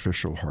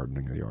artificial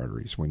hardening of the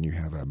arteries when you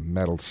have a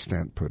metal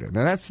stent put in.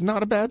 And that's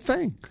not a bad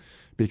thing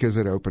because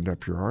it opened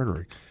up your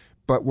artery.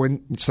 But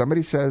when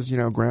somebody says,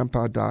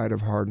 Grandpa died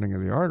of hardening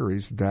of the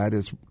arteries, that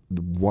is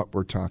what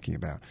we're talking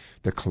about.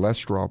 The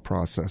cholesterol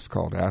process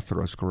called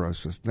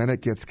atherosclerosis. Then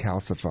it gets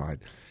calcified,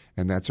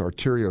 and that's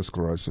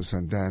arteriosclerosis,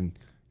 and then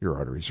your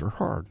arteries are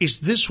hard.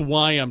 Is this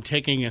why I'm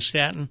taking a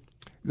statin?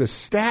 The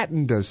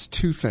statin does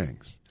two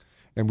things,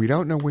 and we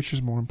don't know which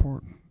is more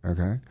important,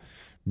 okay?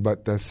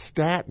 But the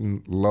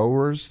statin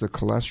lowers the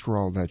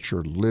cholesterol that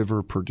your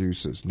liver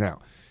produces. Now,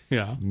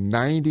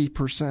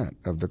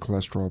 90% of the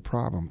cholesterol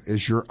problem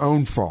is your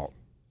own fault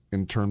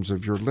in terms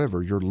of your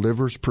liver. Your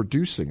liver's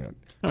producing it.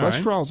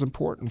 Cholesterol is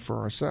important for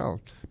our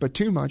cells, but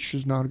too much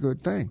is not a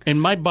good thing.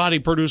 And my body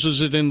produces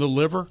it in the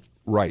liver?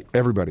 Right.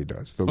 Everybody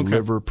does. The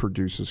liver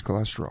produces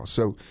cholesterol.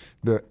 So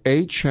the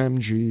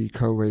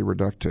HMG-CoA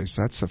reductase,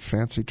 that's a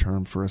fancy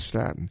term for a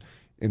statin,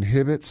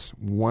 inhibits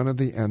one of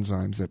the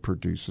enzymes that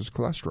produces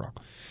cholesterol.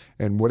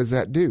 And what does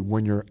that do?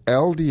 When your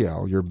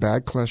LDL, your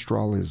bad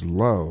cholesterol, is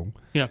low,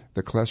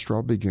 the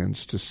cholesterol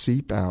begins to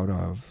seep out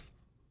of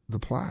the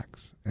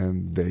plaques,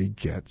 and they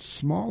get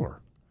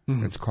smaller.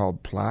 It's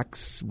called plaque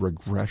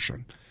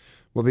regression.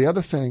 Well, the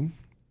other thing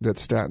that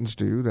statins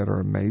do that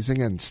are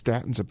amazing, and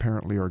statins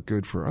apparently are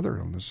good for other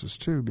illnesses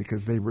too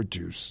because they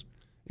reduce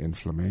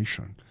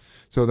inflammation.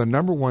 So the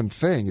number one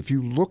thing, if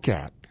you look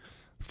at,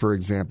 for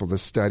example, the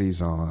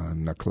studies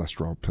on a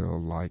cholesterol pill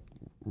like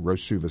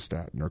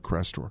rosuvastatin or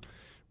Crestor,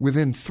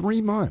 within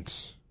 3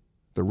 months,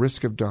 the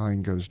risk of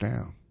dying goes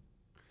down.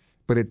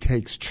 But it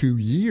takes 2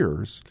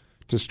 years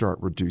to start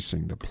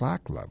reducing the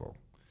plaque level.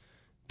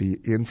 The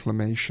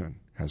inflammation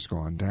has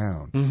gone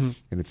down,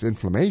 and it's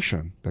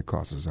inflammation that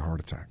causes a heart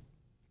attack.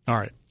 All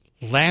right.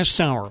 Last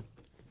hour,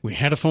 we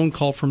had a phone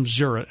call from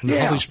Zira in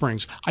Holly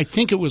Springs. I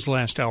think it was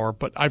last hour,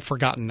 but I've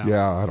forgotten now.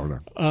 Yeah, I don't know.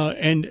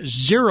 And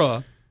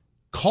Zira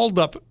called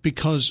up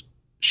because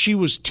she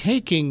was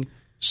taking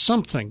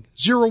something.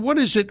 Zira, what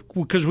is it?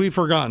 Because we've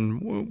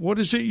forgotten. What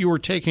is it you were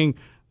taking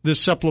this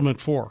supplement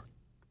for?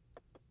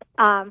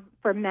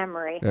 For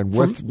memory. And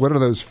what are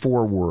those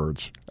 4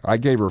 words? I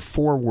gave her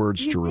 4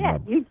 words to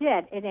remember. You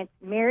did. And it's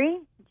Mary,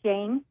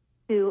 Jane,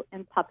 Sue,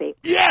 and Puppy.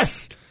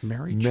 Yes!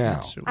 Mary,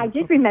 Jane, Sue. I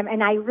did remember,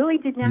 and I really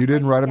did not. You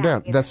didn't write them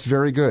down. You know? That's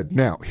very good.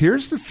 Now,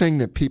 here's the thing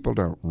that people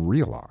don't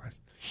realize.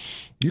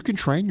 You can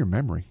train your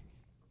memory.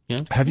 Yeah.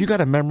 Have you got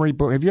a memory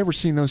book? Have you ever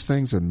seen those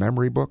things in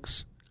memory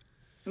books?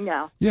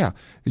 No. Yeah.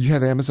 You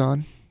have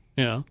Amazon?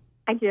 Yeah.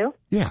 I do.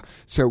 Yeah.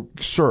 So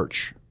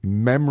search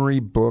memory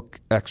book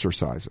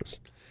exercises.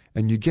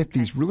 And you get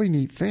these really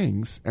neat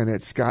things, and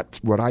it's got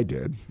what I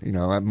did.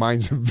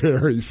 Mine's a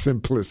very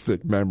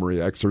simplistic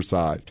memory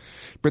exercise.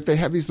 But they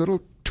have these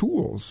little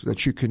tools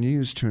that you can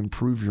use to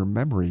improve your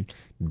memory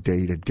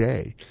day to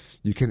day.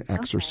 You can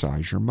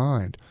exercise your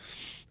mind.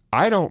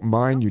 I don't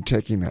mind you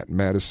taking that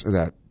medicine,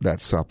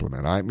 that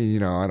supplement. I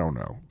mean, I don't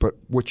know. But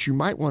what you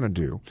might want to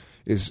do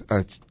is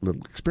a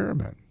little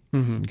experiment,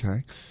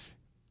 okay?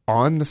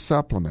 On the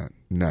supplement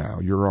now,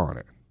 you're on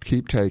it.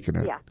 Keep taking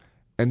it. Yeah.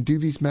 And do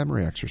these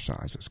memory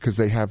exercises because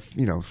they have,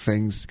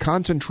 things.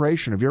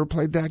 Concentration. Have you ever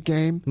played that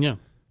game? Yeah.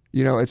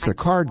 It's a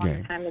card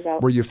game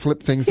where you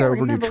flip things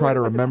over and you try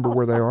to remember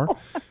where they are.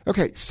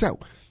 Okay, so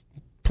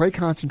play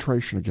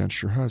concentration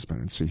against your husband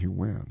and see who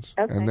wins.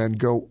 Okay. And then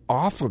go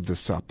off of the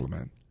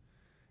supplement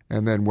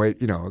and then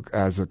wait,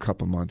 as a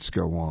couple months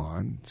go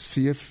on,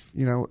 see if,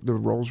 the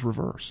roles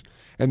reverse.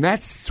 And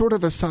that's sort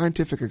of a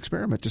scientific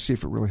experiment to see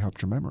if it really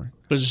helped your memory.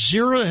 But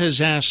Zira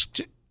has asked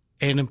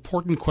an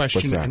important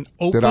question. What's that? And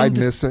opened, Did I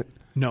miss it?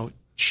 No.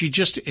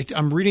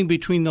 I'm reading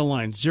between the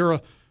lines.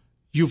 Zira,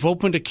 you've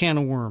opened a can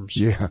of worms.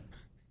 Yeah.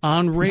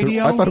 On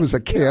radio. I thought it was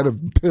a can of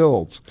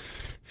pills.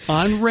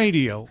 On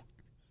radio,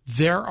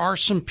 there are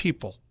some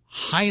people,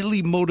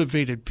 highly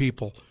motivated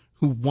people,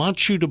 who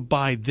want you to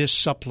buy this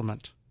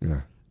supplement.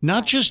 Yeah.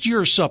 Not just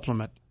your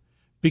supplement,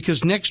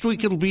 because next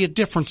week it'll be a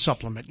different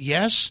supplement.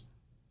 Yes?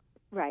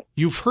 Right.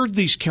 You've heard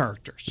these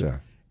characters. Yeah.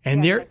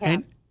 And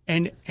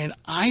And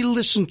I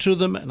listen to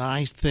them and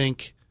I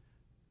think,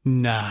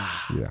 nah.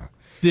 Yeah.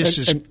 This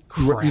is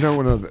crap.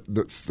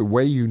 The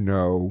way you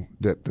know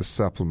that the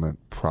supplement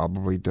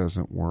probably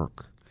doesn't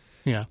work.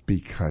 Yeah.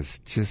 Because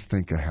just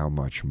think of how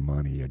much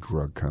money a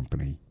drug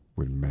company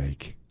would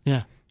make.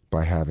 Yeah.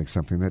 By having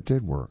something that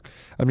did work.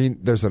 I mean,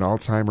 there's an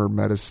Alzheimer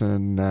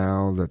medicine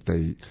now that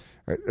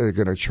They're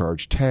going to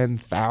charge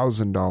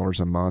 $10,000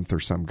 a month or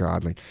some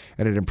godly,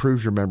 and it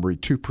improves your memory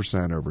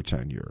 2% over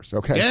 10 years.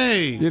 Okay,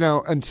 yay!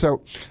 And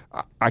so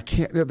I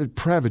can't. The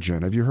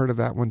Prevagen. Have you heard of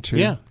that one too?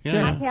 Yeah.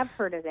 I have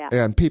heard of that.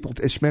 And people,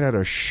 it's made out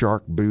of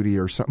shark booty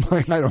or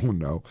something. I don't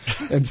know.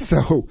 And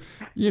so,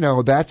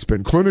 that's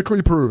been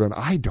clinically proven.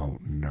 I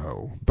don't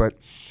know, but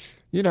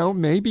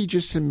maybe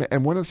just.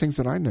 And one of the things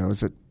that I know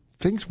is that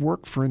things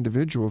work for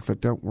individuals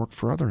that don't work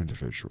for other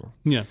individuals.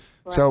 Yeah.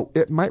 Right. So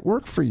it might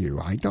work for you.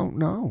 I don't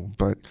know,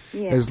 but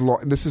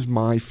this is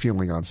my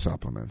feeling on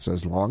supplements.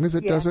 As long as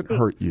it doesn't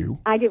hurt you,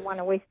 I didn't want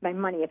to waste my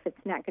money if it's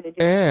not going to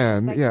do.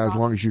 And as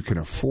long as you can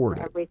afford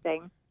it.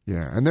 Everything.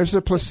 Yeah, and there's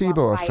a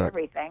placebo effect.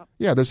 Everything.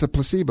 Yeah, there's a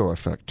placebo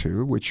effect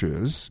too, which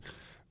is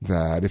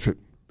that if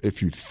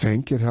you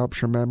think it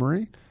helps your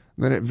memory,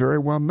 then it very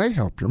well may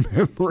help your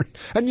memory.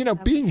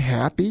 And being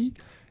happy.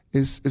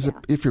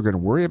 If you're going to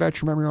worry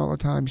about your memory all the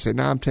time, you say,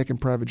 I'm taking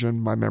Prevagen,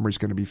 my memory's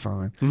going to be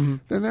fine,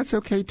 then that's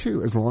okay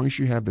too, as long as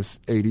you have this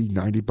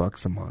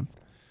 $80-$90 a month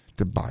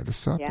to buy the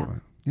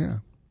supplement. Yeah.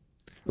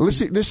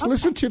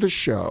 Listen to the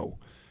show,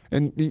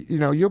 and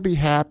you'll be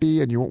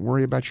happy, and you won't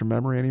worry about your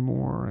memory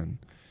anymore, and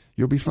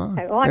you'll be fine.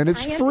 Okay, well, and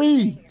it's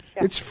free.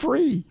 It's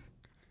free.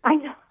 I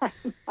know.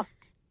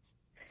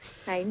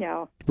 I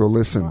know. Well,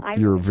 listen,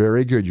 you're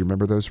very good. You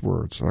remember those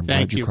words. I'm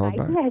glad you called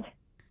back.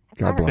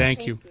 God bless.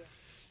 Thank you.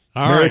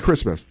 All Merry right.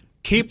 Christmas.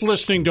 Keep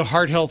listening to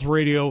Heart Health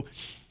Radio.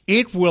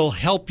 It will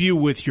help you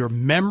with your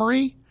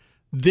memory.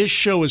 This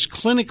show is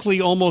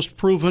clinically almost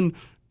proven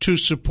to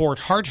support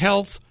heart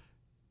health,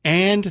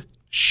 and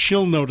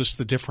she'll notice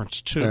the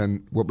difference, too.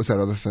 And what was that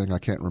other thing? I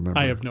can't remember.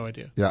 I have no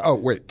idea. Yeah. Oh,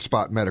 wait.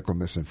 Spot medical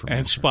misinformation.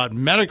 And spot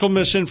medical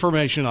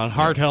misinformation on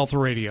Heart Health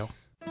Radio.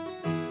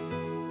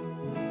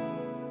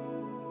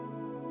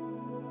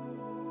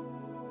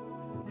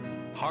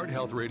 Heart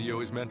Health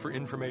Radio is meant for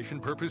information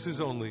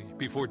purposes only.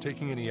 Before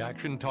taking any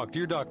action, talk to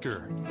your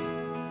doctor.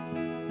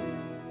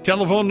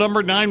 Telephone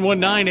number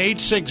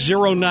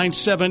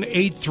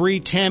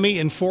 919-860-9783. Tammy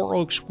in Four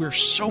Oaks, we're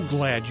so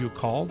glad you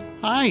called.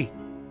 Hi.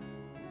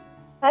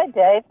 Hi,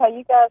 Dave. How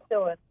you guys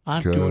doing?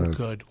 I'm doing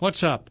good.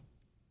 What's up?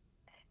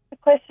 A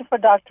question for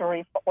Dr.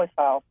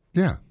 Riefel.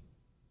 Yeah.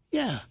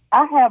 Yeah.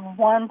 I have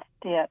one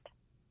stent,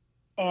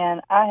 and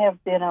I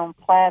have been on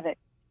Plavix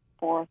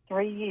for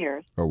 3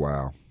 years. Oh,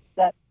 wow.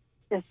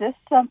 Is this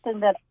something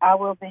that I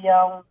will be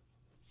on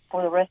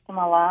for the rest of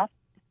my life?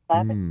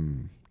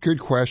 Good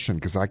question,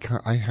 because I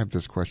have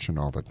this question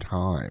all the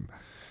time.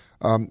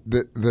 Let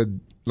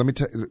me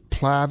tell you,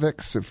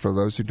 Plavix, for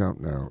those who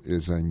don't know,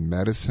 is a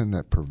medicine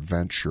that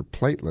prevents your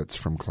platelets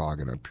from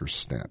clogging up your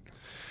stent.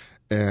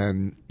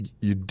 And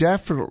you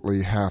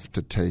definitely have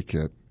to take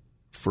it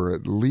for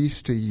at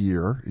least a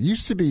year. It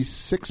used to be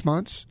 6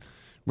 months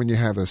when you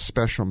have a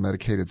special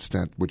medicated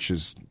stent,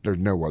 there's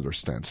no other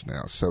stents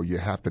now. So you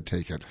have to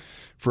take it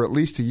for at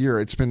least a year.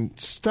 It's been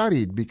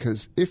studied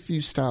because if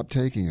you stop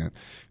taking it,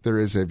 there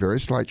is a very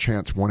slight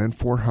chance, 1 in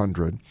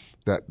 400,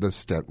 that the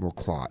stent will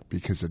clot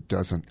because it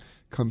doesn't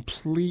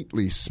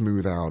completely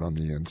smooth out on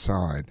the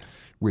inside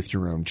with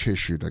your own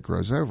tissue that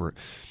grows over it.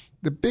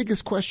 The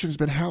biggest question has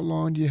been, how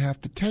long do you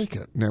have to take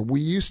it? Now, we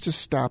used to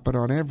stop it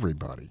on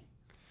everybody.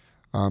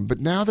 But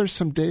now there's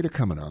some data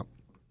coming up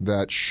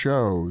that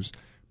shows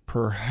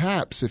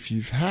perhaps if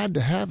you've had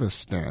to have a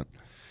stent,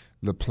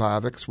 the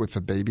Plavix with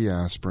the baby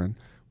aspirin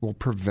will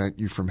prevent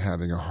you from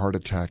having a heart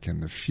attack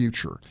in the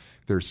future.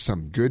 There's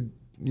some good,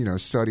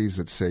 studies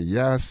that say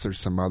yes. There's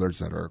some others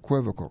that are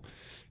equivocal.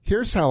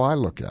 Here's how I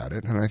look at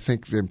it, and I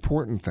think the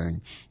important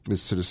thing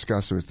is to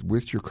discuss it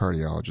with your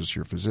cardiologist,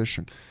 your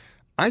physician.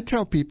 I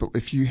tell people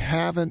if you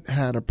haven't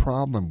had a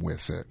problem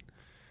with it,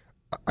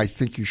 I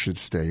think you should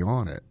stay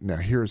on it. Now,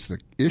 here's the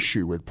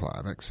issue with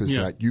Plavix is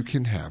that you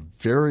can have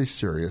very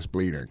serious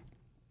bleeding.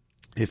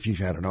 If you've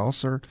had an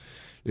ulcer,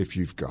 if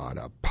you've got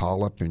a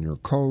polyp in your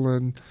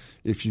colon,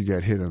 if you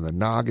get hit in the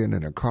noggin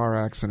in a car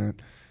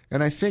accident.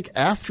 And I think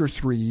after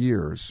 3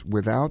 years,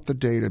 without the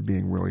data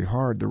being really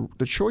hard,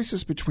 the choice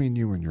is between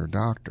you and your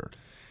doctor.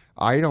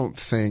 I don't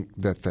think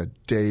that the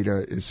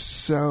data is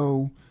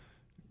so,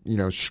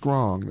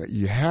 strong that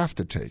you have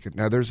to take it.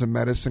 Now, there's a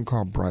medicine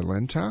called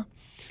Brilinta.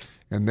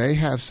 And they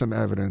have some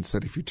evidence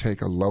that if you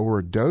take a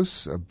lower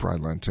dose of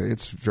Brilinta,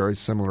 it's very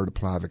similar to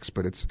Plavix,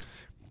 but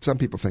some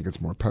people think it's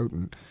more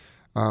potent,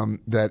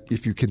 that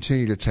if you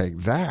continue to take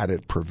that,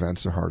 it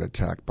prevents a heart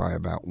attack by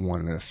about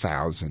 1 in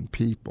 1,000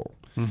 people.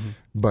 Mm-hmm.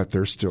 But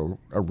there's still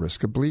a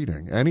risk of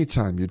bleeding.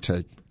 Anytime you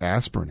take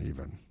aspirin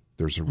even,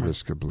 there's a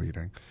risk of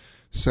bleeding.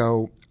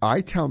 So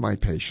I tell my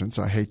patients,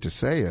 I hate to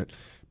say it,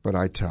 but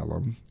I tell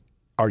them,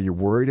 are you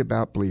worried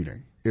about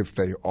bleeding? If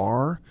they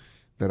are,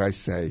 that I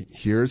say,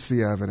 here's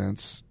the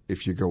evidence.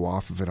 If you go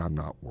off of it, I'm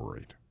not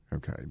worried.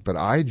 Okay. But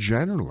I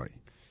generally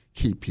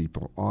keep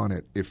people on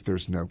it if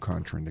there's no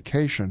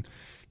contraindication,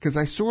 because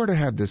I sort of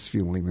have this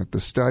feeling that the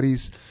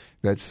studies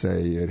that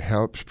say it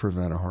helps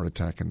prevent a heart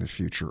attack in the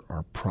future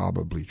are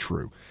probably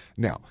true.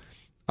 Now,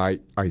 I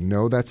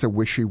know that's a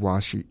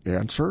wishy-washy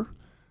answer,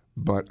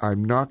 but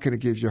I'm not going to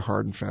give you a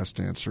hard and fast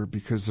answer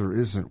because there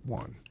isn't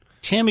one.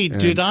 Tammy,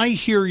 did I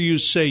hear you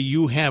say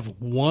you have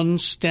one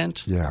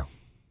stent? Yeah.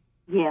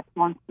 Yes,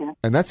 1 stent.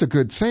 And that's a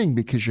good thing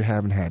because you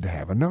haven't had to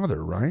have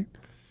another, right?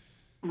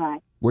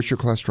 Right. What's your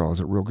cholesterol? Is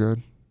it real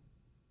good?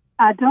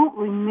 I don't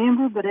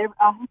remember, but I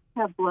have to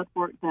have blood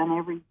work done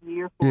every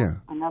year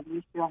for another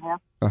issue I have.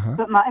 Uh-huh.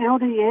 But my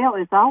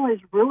LDL is always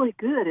really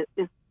good.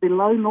 It's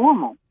below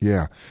normal.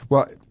 Yeah.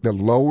 Well, the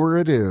lower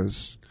it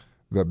is,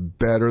 the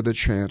better the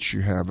chance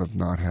you have of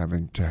not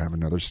having to have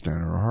another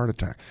stent or a heart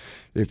attack.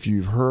 If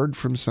you've heard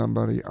from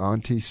somebody,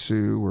 Auntie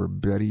Sue or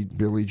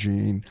Billie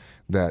Jean,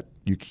 that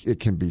it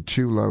can be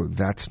too low,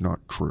 that's not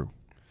true.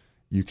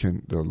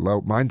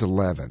 Mine's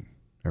 11.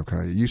 Okay,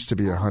 it used to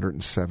be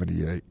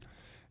 178,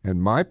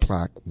 and my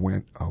plaque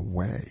went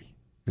away.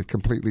 It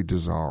completely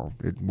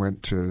dissolved. It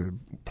went to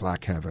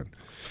plaque heaven.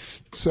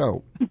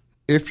 So,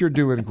 if you're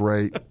doing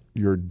great,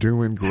 you're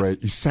doing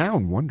great. You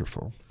sound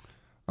wonderful.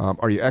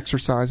 Are you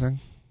exercising?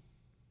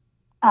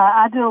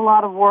 I do a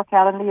lot of work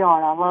out in the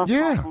yard. I love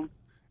walking.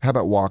 How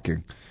about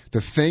walking?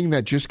 The thing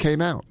that just came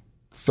out,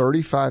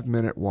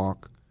 35-minute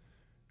walk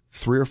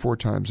 3 or 4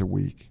 times a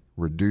week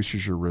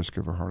reduces your risk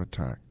of a heart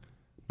attack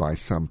by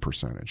some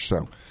percentage.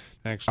 So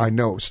excellent. I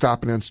know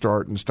stopping and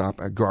starting,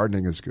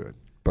 gardening is good.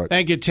 But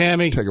thank you,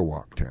 Tammy. Take a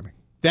walk, Tammy.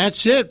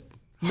 That's it.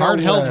 Heart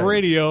Health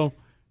Radio.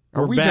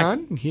 Are we back.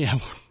 done? Yeah,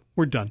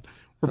 we're done.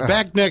 We're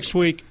back next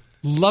week.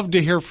 Love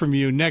to hear from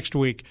you next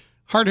week.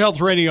 Heart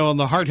Health Radio on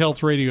the Heart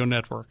Health Radio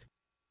Network.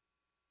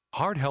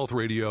 Heart Health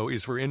Radio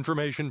is for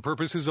information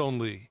purposes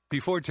only.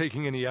 Before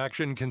taking any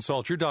action,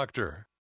 consult your doctor.